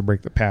it just to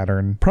break the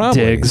pattern.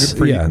 Probably. Diggs.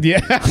 Yeah.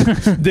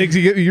 Diggs,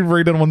 you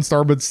rate it 1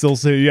 star, but still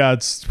say, yeah,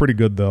 it's pretty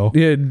good though.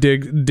 Yeah,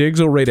 Diggs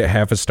will rate it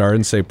half a star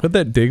and say, put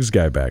that Diggs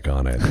guy back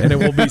on it. And it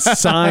will be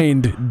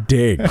signed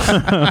Diggs.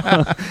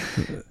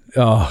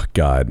 Oh,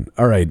 God.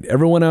 All right.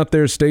 Everyone out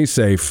there, stay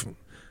safe.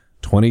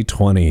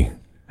 2020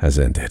 has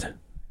ended.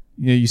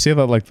 Yeah, you say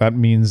that like that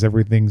means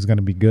everything's going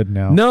to be good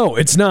now. No,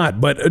 it's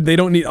not, but they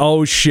don't need...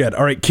 Oh, shit.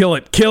 All right, kill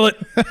it. Kill it.